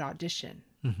very good audition.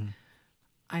 Mm-hmm.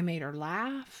 I made her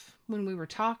laugh when we were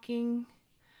talking.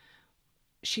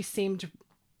 She seemed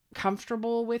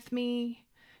comfortable with me.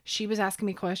 She was asking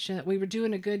me questions. We were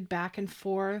doing a good back and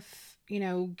forth,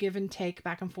 give and take,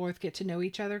 back and forth, get to know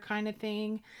each other kind of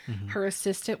thing. Mm-hmm. Her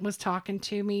assistant was talking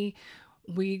to me.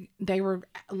 They were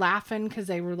laughing because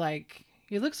they were like,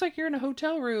 it looks like you're in a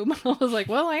hotel room. I was like,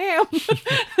 well, I am.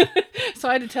 So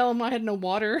I had to tell them I had no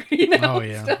water,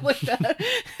 stuff like that.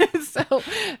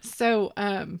 so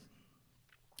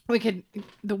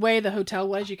the way the hotel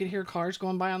was, you could hear cars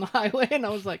going by on the highway. And I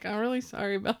was like, I'm really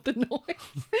sorry about the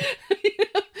noise.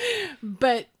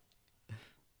 But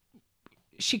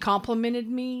she complimented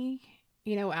me,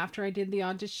 after I did the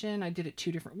audition. I did it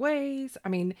 2 different ways. I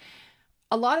mean,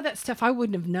 a lot of that stuff I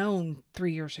wouldn't have known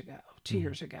 3 years ago, 2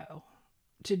 years ago,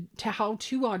 to how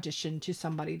to audition to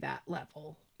somebody that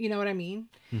level. You know what I mean?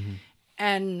 Mm-hmm.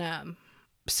 And,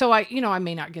 so I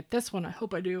may not get this one. I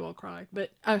hope I do. I'll cry, but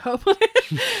I hope,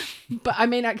 but I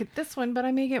may not get this one, but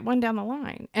I may get one down the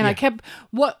line. And I kept,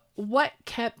 what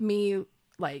kept me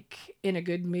like in a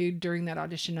good mood during that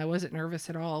audition, I wasn't nervous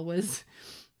at all, was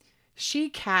she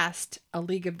cast A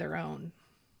League of Their Own.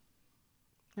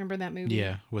 Remember that movie?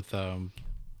 Yeah. With,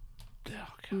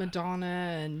 Madonna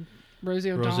and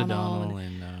Rosie O'Donnell.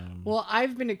 Well,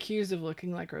 I've been accused of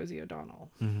looking like Rosie O'Donnell.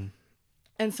 Mm-hmm.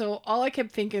 And so all I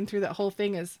kept thinking through that whole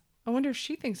thing is, I wonder if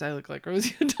she thinks I look like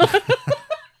Rosie O'Donnell.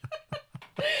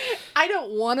 I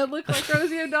don't want to look like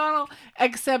Rosie O'Donnell,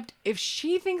 except if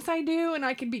she thinks I do and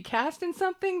I can be cast in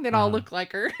something, then I'll look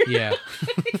like her. Yeah.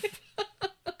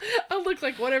 I'll look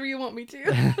like whatever you want me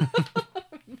to.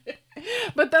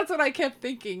 But that's what I kept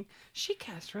thinking. She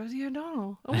cast Rosie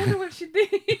O'Donnell. I wonder what she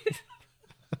thinks.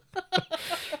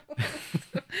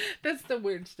 That's the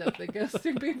weird stuff that goes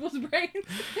through people's brains.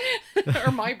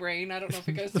 Or my brain. I don't know if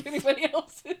it goes through anybody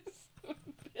else's.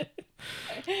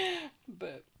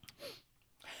 But.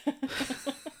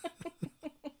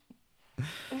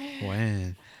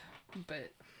 When?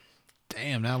 But.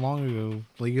 Damn, not long ago.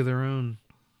 League of Their Own.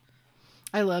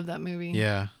 I love that movie.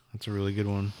 Yeah, that's a really good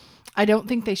one. I don't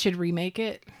think they should remake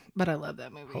it, but I love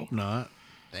that movie. Hope not.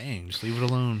 Dang, just leave it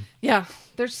alone. Yeah,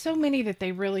 there's so many that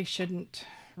they really shouldn't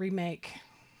remake.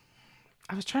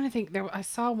 I was trying to think. I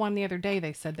saw one the other day.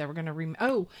 They said they were going to remake.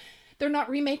 Oh, they're not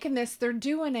remaking this. They're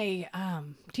doing a.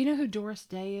 Do you know who Doris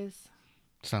Day is?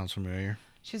 Sounds familiar.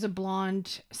 She's a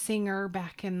blonde singer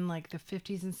back in like the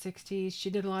 50s and 60s. She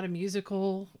did a lot of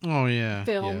musical. Oh yeah,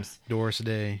 films. Yeah. Doris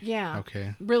Day. Yeah.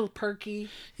 Okay. Real perky.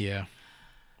 Yeah.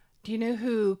 Do you know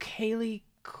who Kaylee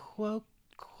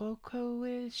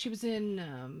Cuoco is? She was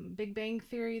in Big Bang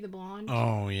Theory, the blonde.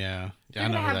 Oh yeah, I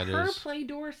know who that is. They're gonna have her play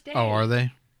Doris Day. Oh, are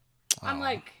they? I'm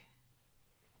like,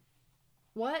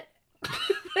 what?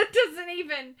 That doesn't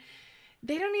even.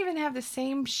 They don't even have the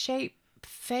same shape,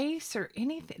 face, or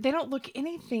anything. They don't look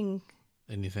anything.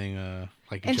 Like each other.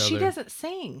 And she doesn't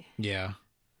sing. Yeah.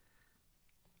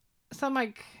 So I'm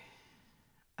like,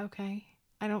 okay,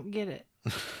 I don't get it.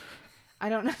 I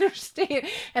don't understand.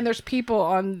 And there's people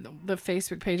on the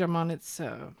Facebook page I'm on. It's I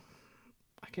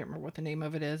can't remember what the name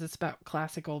of it is. It's about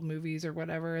classic old movies or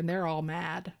whatever, and they're all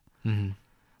mad. Mm-hmm.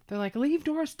 They're like, leave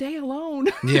Doris Day alone.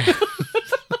 Yeah.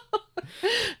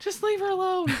 Just leave her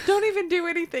alone. Don't even do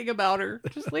anything about her.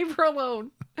 Just leave her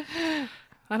alone.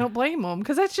 I don't blame them,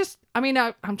 because that's just, I mean,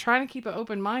 I'm trying to keep an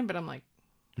open mind, but I'm like,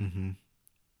 Mm-hmm.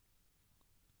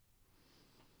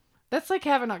 that's like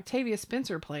having Octavia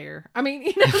Spencer player. I mean,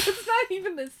 you know, it's not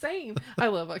even the same. I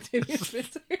love Octavia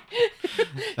Spencer.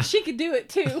 She could do it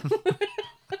too.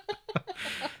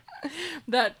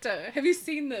 That have you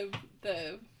seen the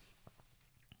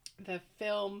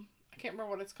film? I can't remember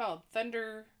what it's called.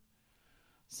 Thunder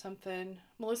something.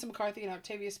 Melissa McCarthy and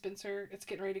Octavia Spencer. It's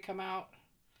getting ready to come out.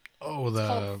 Oh, It's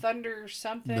called Thunder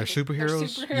something. the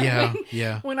superheroes. Superhero. Yeah,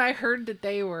 yeah. When I heard that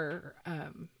they were,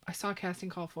 I saw a casting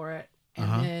call for it,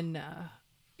 and then over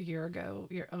a year ago,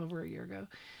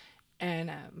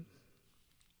 and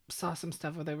saw some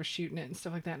stuff where they were shooting it and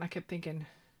stuff like that, and I kept thinking,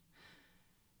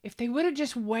 if they would have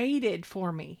just waited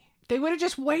for me, we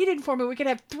could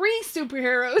have 3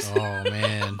 superheroes. Oh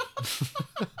man,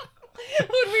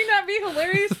 Would we not be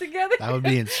hilarious together? that would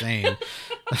be insane.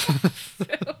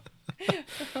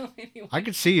 Anyway. I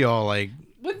could see y'all like,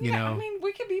 Wouldn't you that, know, I mean,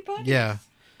 we could be buddies. yeah,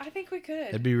 I think we could.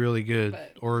 that'd be really good.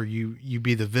 But- Or you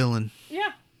be the villain.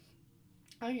 Yeah.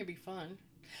 I think it'd be fun.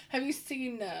 Have you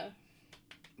seen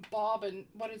Bob and,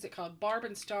 what is it called? Barb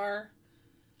and Star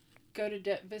go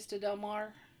to Vista Del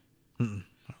Mar? Mm-mm.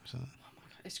 Oh my God.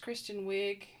 It's Kristen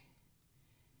Wiig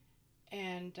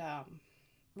and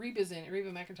Reba's in it.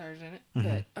 Reba McEntire's in it.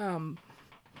 Mhm. But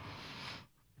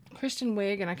Kristen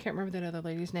Wiig, and I can't remember that other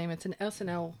lady's name. It's an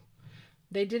SNL.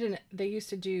 They used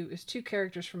to do, it's 2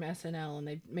 characters from SNL, and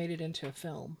they made it into a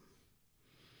film.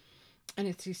 And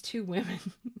it's these 2 women,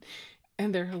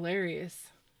 and they're hilarious.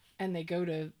 And they go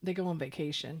on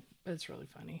vacation. It's really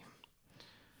funny.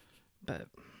 But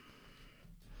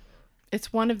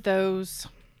it's one of those,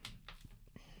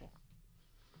 I'm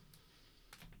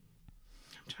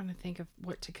trying to think of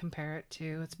what to compare it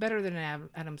to. It's better than an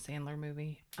Adam Sandler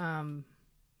movie.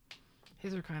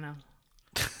 His are kind of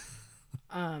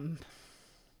I'm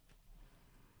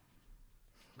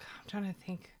trying to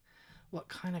think what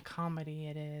kind of comedy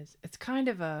it is. It's kind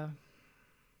of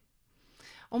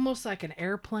almost like an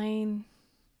Airplane,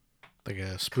 Like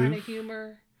a spoof. kind of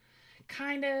humor,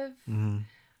 kind of.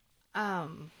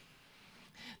 Mm-hmm.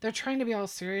 They're trying to be all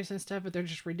serious and stuff, but they're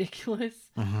just ridiculous.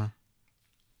 Uh-huh.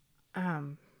 I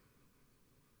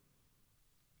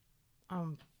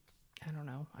don't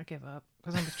know. I give up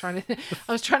because I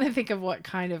was trying to think of what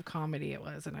kind of comedy it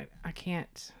was, and I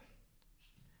can't.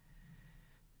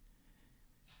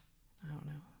 I don't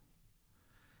know.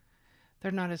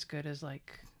 They're not as good as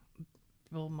like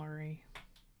Bill Murray.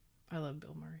 I love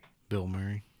Bill Murray. Bill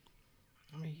Murray.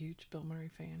 I'm a huge Bill Murray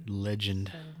fan. Legend.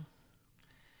 So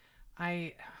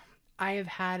I have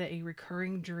had a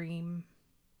recurring dream.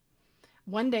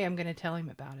 One day I'm going to tell him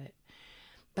about it.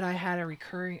 But I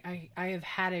have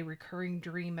had a recurring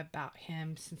dream about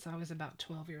him since I was about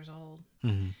 12 years old.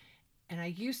 Mm-hmm. And I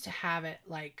used to have it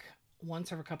like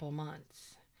once every couple of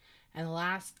months. And the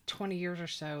last 20 years or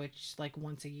so, it's like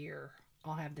once a year.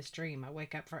 I'll have this dream. I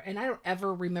wake up and I don't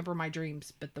ever remember my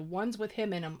dreams, but the ones with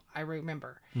him in them, I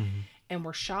remember. Mm-hmm. And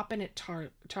we're shopping at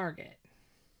Target.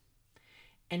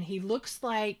 And he looks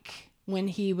like when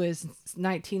he was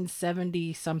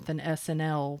 1970 something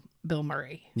SNL Bill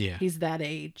Murray. Yeah. He's that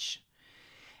age.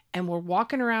 And we're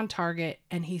walking around Target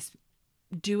and he's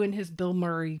doing his Bill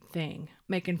Murray thing,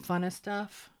 making fun of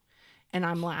stuff. And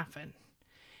I'm laughing.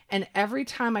 And every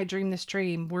time I dream this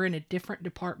dream, we're in a different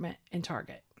department in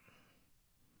Target.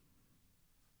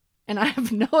 And I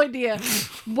have no idea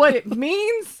what it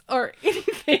means or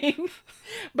anything,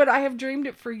 but I have dreamed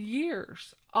it for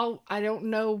years. I don't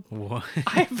know. What?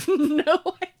 I have no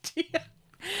idea.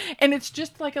 And it's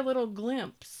just like a little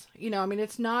glimpse. You know, I mean,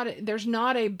 there's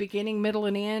not a beginning, middle,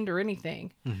 and end or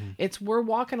anything. Mm-hmm. It's we're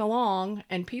walking along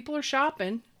and people are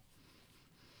shopping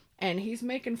and he's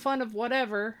making fun of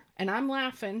whatever and I'm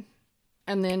laughing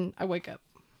and then I wake up.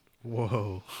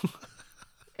 Whoa.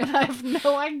 And I have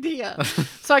no idea.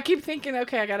 So I keep thinking,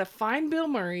 okay, I got to find Bill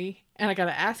Murray and I got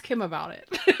to ask him about it.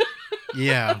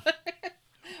 Yeah.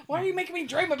 Why are you making me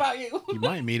dream about you? You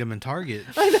might meet him in Target.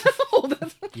 I know.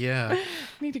 Yeah. I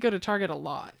need to go to Target a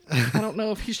lot. I don't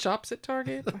know if he shops at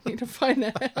Target. I need to find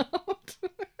that out.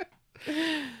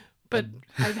 But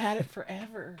I've had it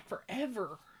forever.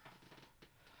 Forever.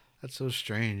 That's so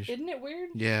strange. Isn't it weird?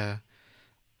 Yeah.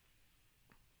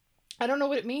 I don't know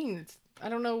what it means. I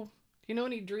don't know. Do you know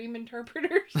any dream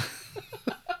interpreters?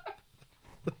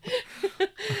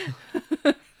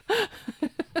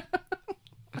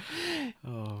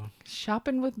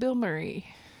 Shopping with Bill Murray.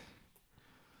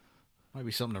 Might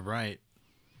be something to write.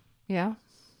 Yeah.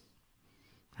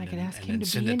 I could ask him to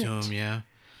send be it in to it. him. Yeah.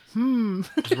 Hmm.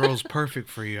 This role's perfect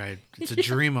for you. It's a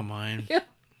dream of mine. Yeah.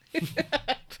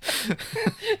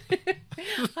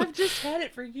 I've just had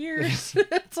it for years.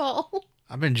 That's all.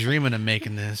 I've been dreaming of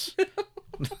making this.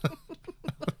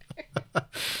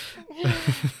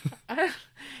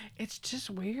 It's just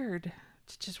weird.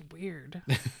 It's just weird.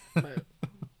 But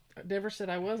I never said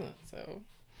I wasn't, so.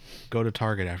 Go to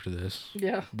Target after this.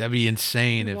 Yeah. That'd be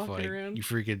insane if Walking like around. you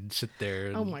freaking sit there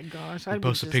and Oh my gosh. you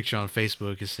post a picture on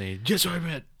Facebook and say, "Just so I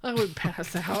bet." I would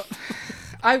pass out.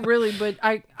 I really would.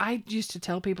 I used to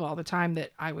tell people all the time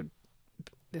that I would,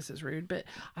 this is rude, but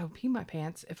I would pee my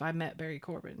pants if I met Barry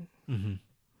Corbin. Mm-hmm.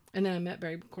 And then I met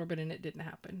Barry Corbin and it didn't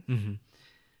happen. Mm-hmm.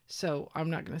 So I'm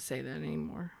not going to say that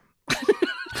anymore.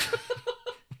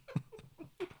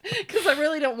 Because I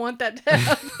really don't want that to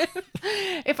happen.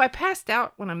 If I passed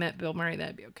out when I met Bill Murray,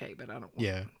 that'd be okay, but I don't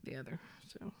want the other.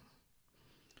 So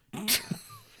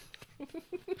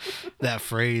that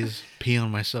phrase, "pee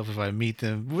on myself if I meet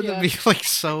them," wouldn't Yeah. it be like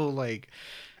so like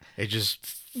it just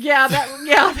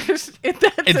that's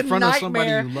in a front nightmare. of somebody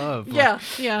you love?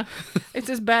 Like, Yeah. It's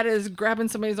as bad as grabbing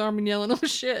somebody's arm and yelling, "Oh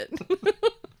shit."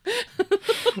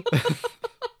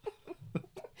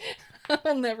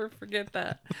 I'll never forget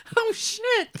that. Oh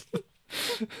shit.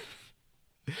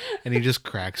 and he just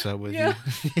cracks up with Yeah.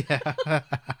 you. Yeah.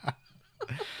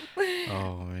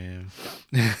 Oh man.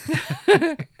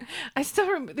 I still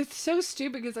remember. It's so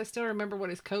stupid because I still remember what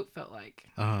his coat felt like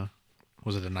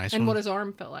Was it a nice and one? what his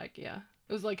arm felt like. Yeah,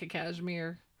 it was like a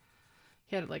cashmere.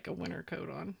 He had like a winter coat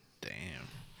on. Damn.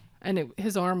 And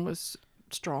his arm was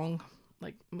strong,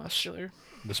 like muscular.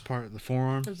 This part, the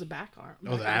forearm. It was the back arm.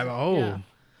 Oh, Back the arm. oh. Yeah,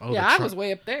 Oh, yeah, I was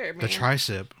way up there, man. the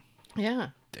tricep. Yeah.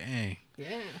 Dang.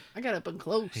 Yeah. I got up and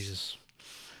close. He's just,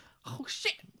 Oh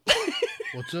shit.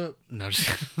 what's up? No,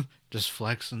 just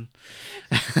flexing.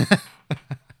 I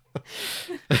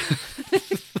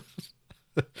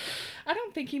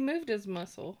don't think he moved his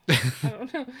muscle. I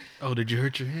don't know. Oh, did you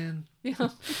hurt your hand? Yeah.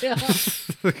 Yeah.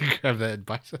 Grab that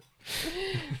bicep.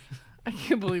 I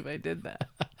can't believe I did that.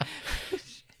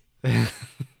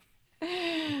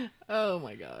 Oh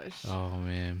my gosh. Oh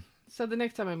man. So the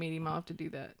next time I meet him, I'll have to do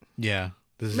that. Yeah.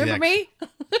 This is Remember me?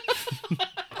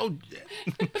 Oh.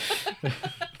 Yeah.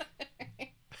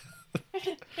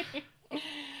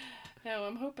 No,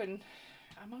 I'm hoping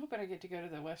I get to go to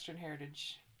the Western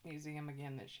Heritage Museum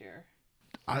again this year.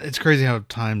 It's crazy how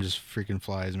time just freaking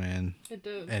flies, man. It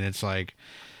does. And it's like,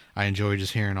 I enjoy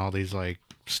just hearing all these like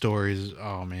stories.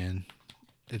 Oh man,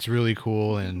 it's really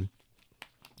cool, and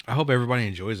I hope everybody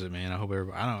enjoys it, man. I hope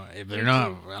everybody. If they're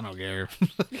not, I don't care.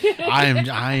 I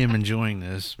am enjoying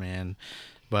this, man.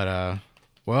 But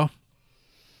well,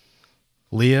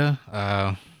 Leah,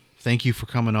 thank you for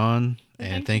coming on,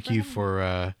 and thank you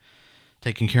for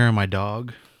taking care of my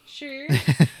dog. Sure.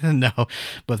 No,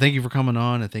 but thank you for coming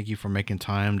on, and thank you for making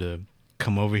time to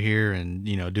come over here and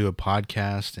do a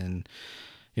podcast, and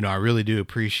I really do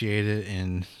appreciate it.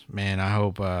 And man, I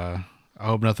hope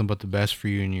nothing but the best for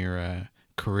you in your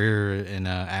career in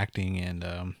acting.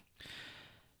 And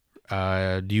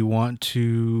do you want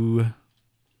to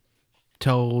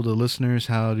tell the listeners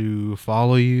how to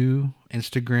follow you?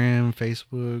 Instagram,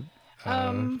 Facebook.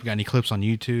 If you got any clips on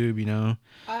YouTube?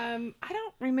 I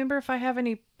don't remember if I have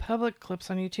any public clips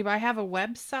on YouTube. I have a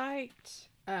website,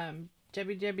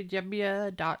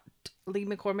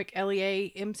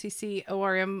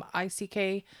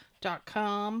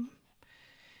 www.leamccormick.com,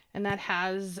 and that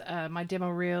has my demo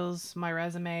reels, my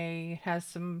resume. It has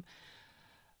some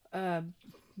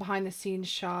behind the scenes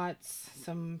shots,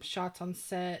 some shots on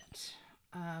set,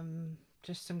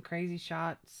 just some crazy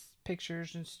shots,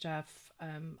 pictures and stuff.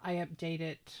 I update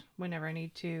it whenever I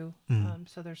need to.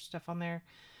 So there's stuff on there,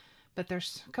 but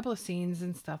there's a couple of scenes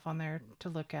and stuff on there to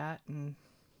look at, and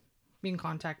you can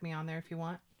contact me on there if you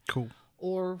want. Cool.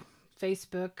 Or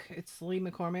Facebook, it's Lee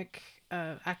McCormick,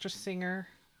 actress singer,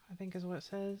 I think is what it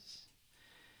says.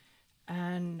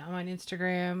 And I'm on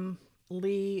Instagram,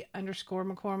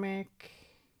 Lee_McCormick,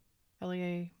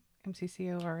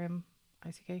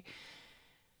 LEAMCCORMICK.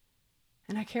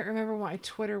 And I can't remember what my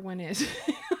Twitter one is.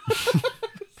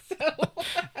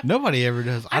 Nobody ever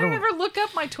does. I don't ever look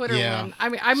up my Twitter one. I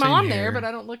mean, I'm Same on here. there, but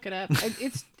I don't look it up.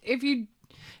 It's if you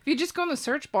just go in the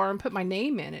search bar and put my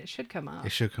name in, it should come up.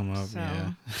 It should come up. So,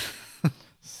 Yeah.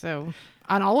 So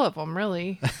on all of them,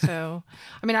 really. So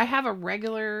I mean, I have a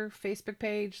regular Facebook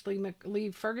page,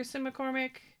 Lee Ferguson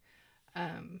McCormick,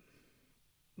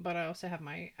 but I also have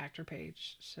my actor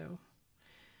page. So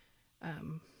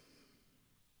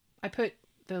I put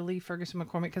the Lee Ferguson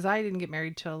McCormick because I didn't get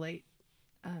married till late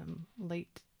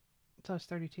late. So I was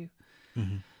 32.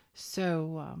 Mm-hmm.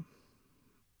 So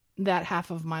that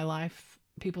half of my life,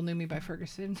 people knew me by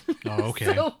Ferguson. Oh, okay.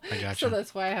 I gotcha. So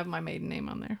that's why I have my maiden name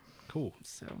on there. Cool.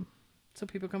 So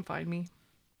people can find me.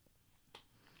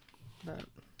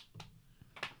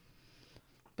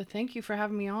 But thank you for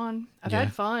having me on. I've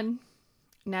had fun.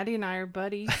 Natty and I are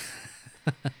buddies.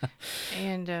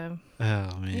 And oh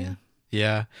man,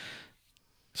 yeah.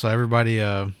 So everybody,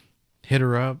 hit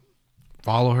her up,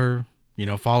 follow her.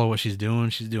 Follow what she's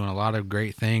doing. She's doing a lot of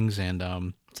great things, and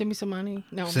send me some money.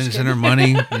 No, send her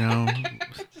money.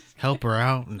 Help her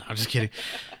out. No, I'm just kidding.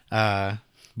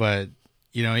 But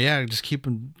just keep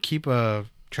a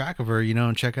track of her.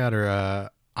 And check out her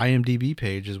IMDb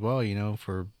page as well.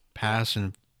 For past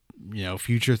and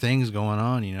future things going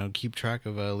on. Keep track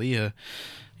of Leah.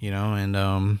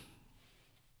 And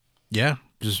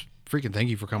just freaking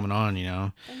thank you for coming on.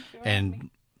 Thank you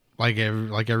and like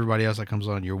everybody else that comes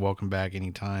on, you're welcome back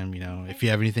anytime. If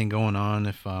you have anything going on,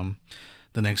 if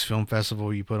the next film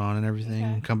festival you put on and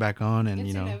everything, come back on and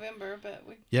it's in November, but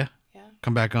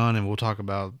come back on and we'll talk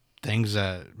about things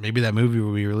that maybe that movie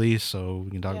will be released, so we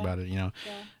can talk about it.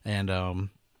 And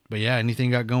but anything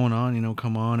you got going on,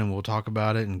 come on and we'll talk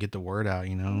about it and get the word out.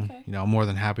 Okay. I'm more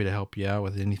than happy to help you out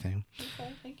with anything.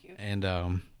 Okay, thank you. And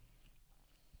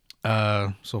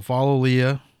so follow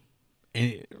Leah,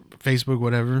 Facebook,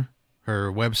 whatever,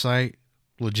 her website,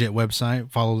 legit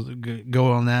website.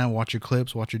 Go on that, watch your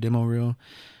clips, watch your demo reel.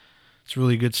 It's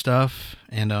really good stuff.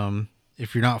 And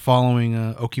if you're not following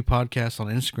Okie Podcast on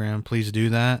Instagram, please do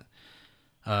that.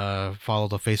 Follow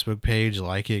the Facebook page,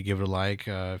 like it, give it a like.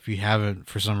 If you haven't,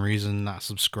 for some reason, not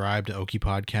subscribed to Okie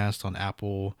Podcast on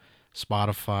Apple,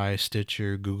 Spotify,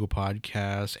 Stitcher, Google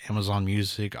Podcasts, Amazon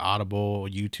Music, Audible,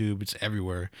 YouTube, it's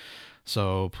everywhere.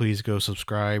 So please go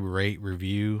subscribe, rate,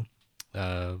 review.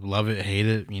 Love it, hate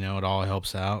it, it all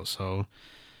helps out. So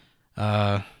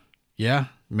man,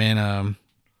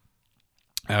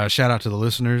 shout out to the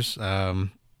listeners.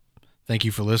 Thank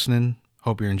you for listening.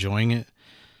 Hope you're enjoying it.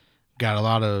 Got a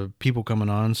lot of people coming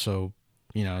on, so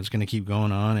it's going to keep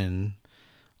going on, and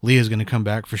Leah's going to come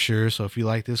back for sure. So if you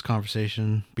like this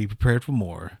conversation, be prepared for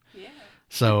more. Yeah.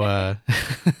 So I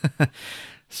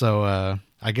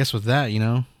guess with that,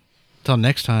 till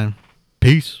next time,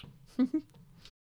 peace.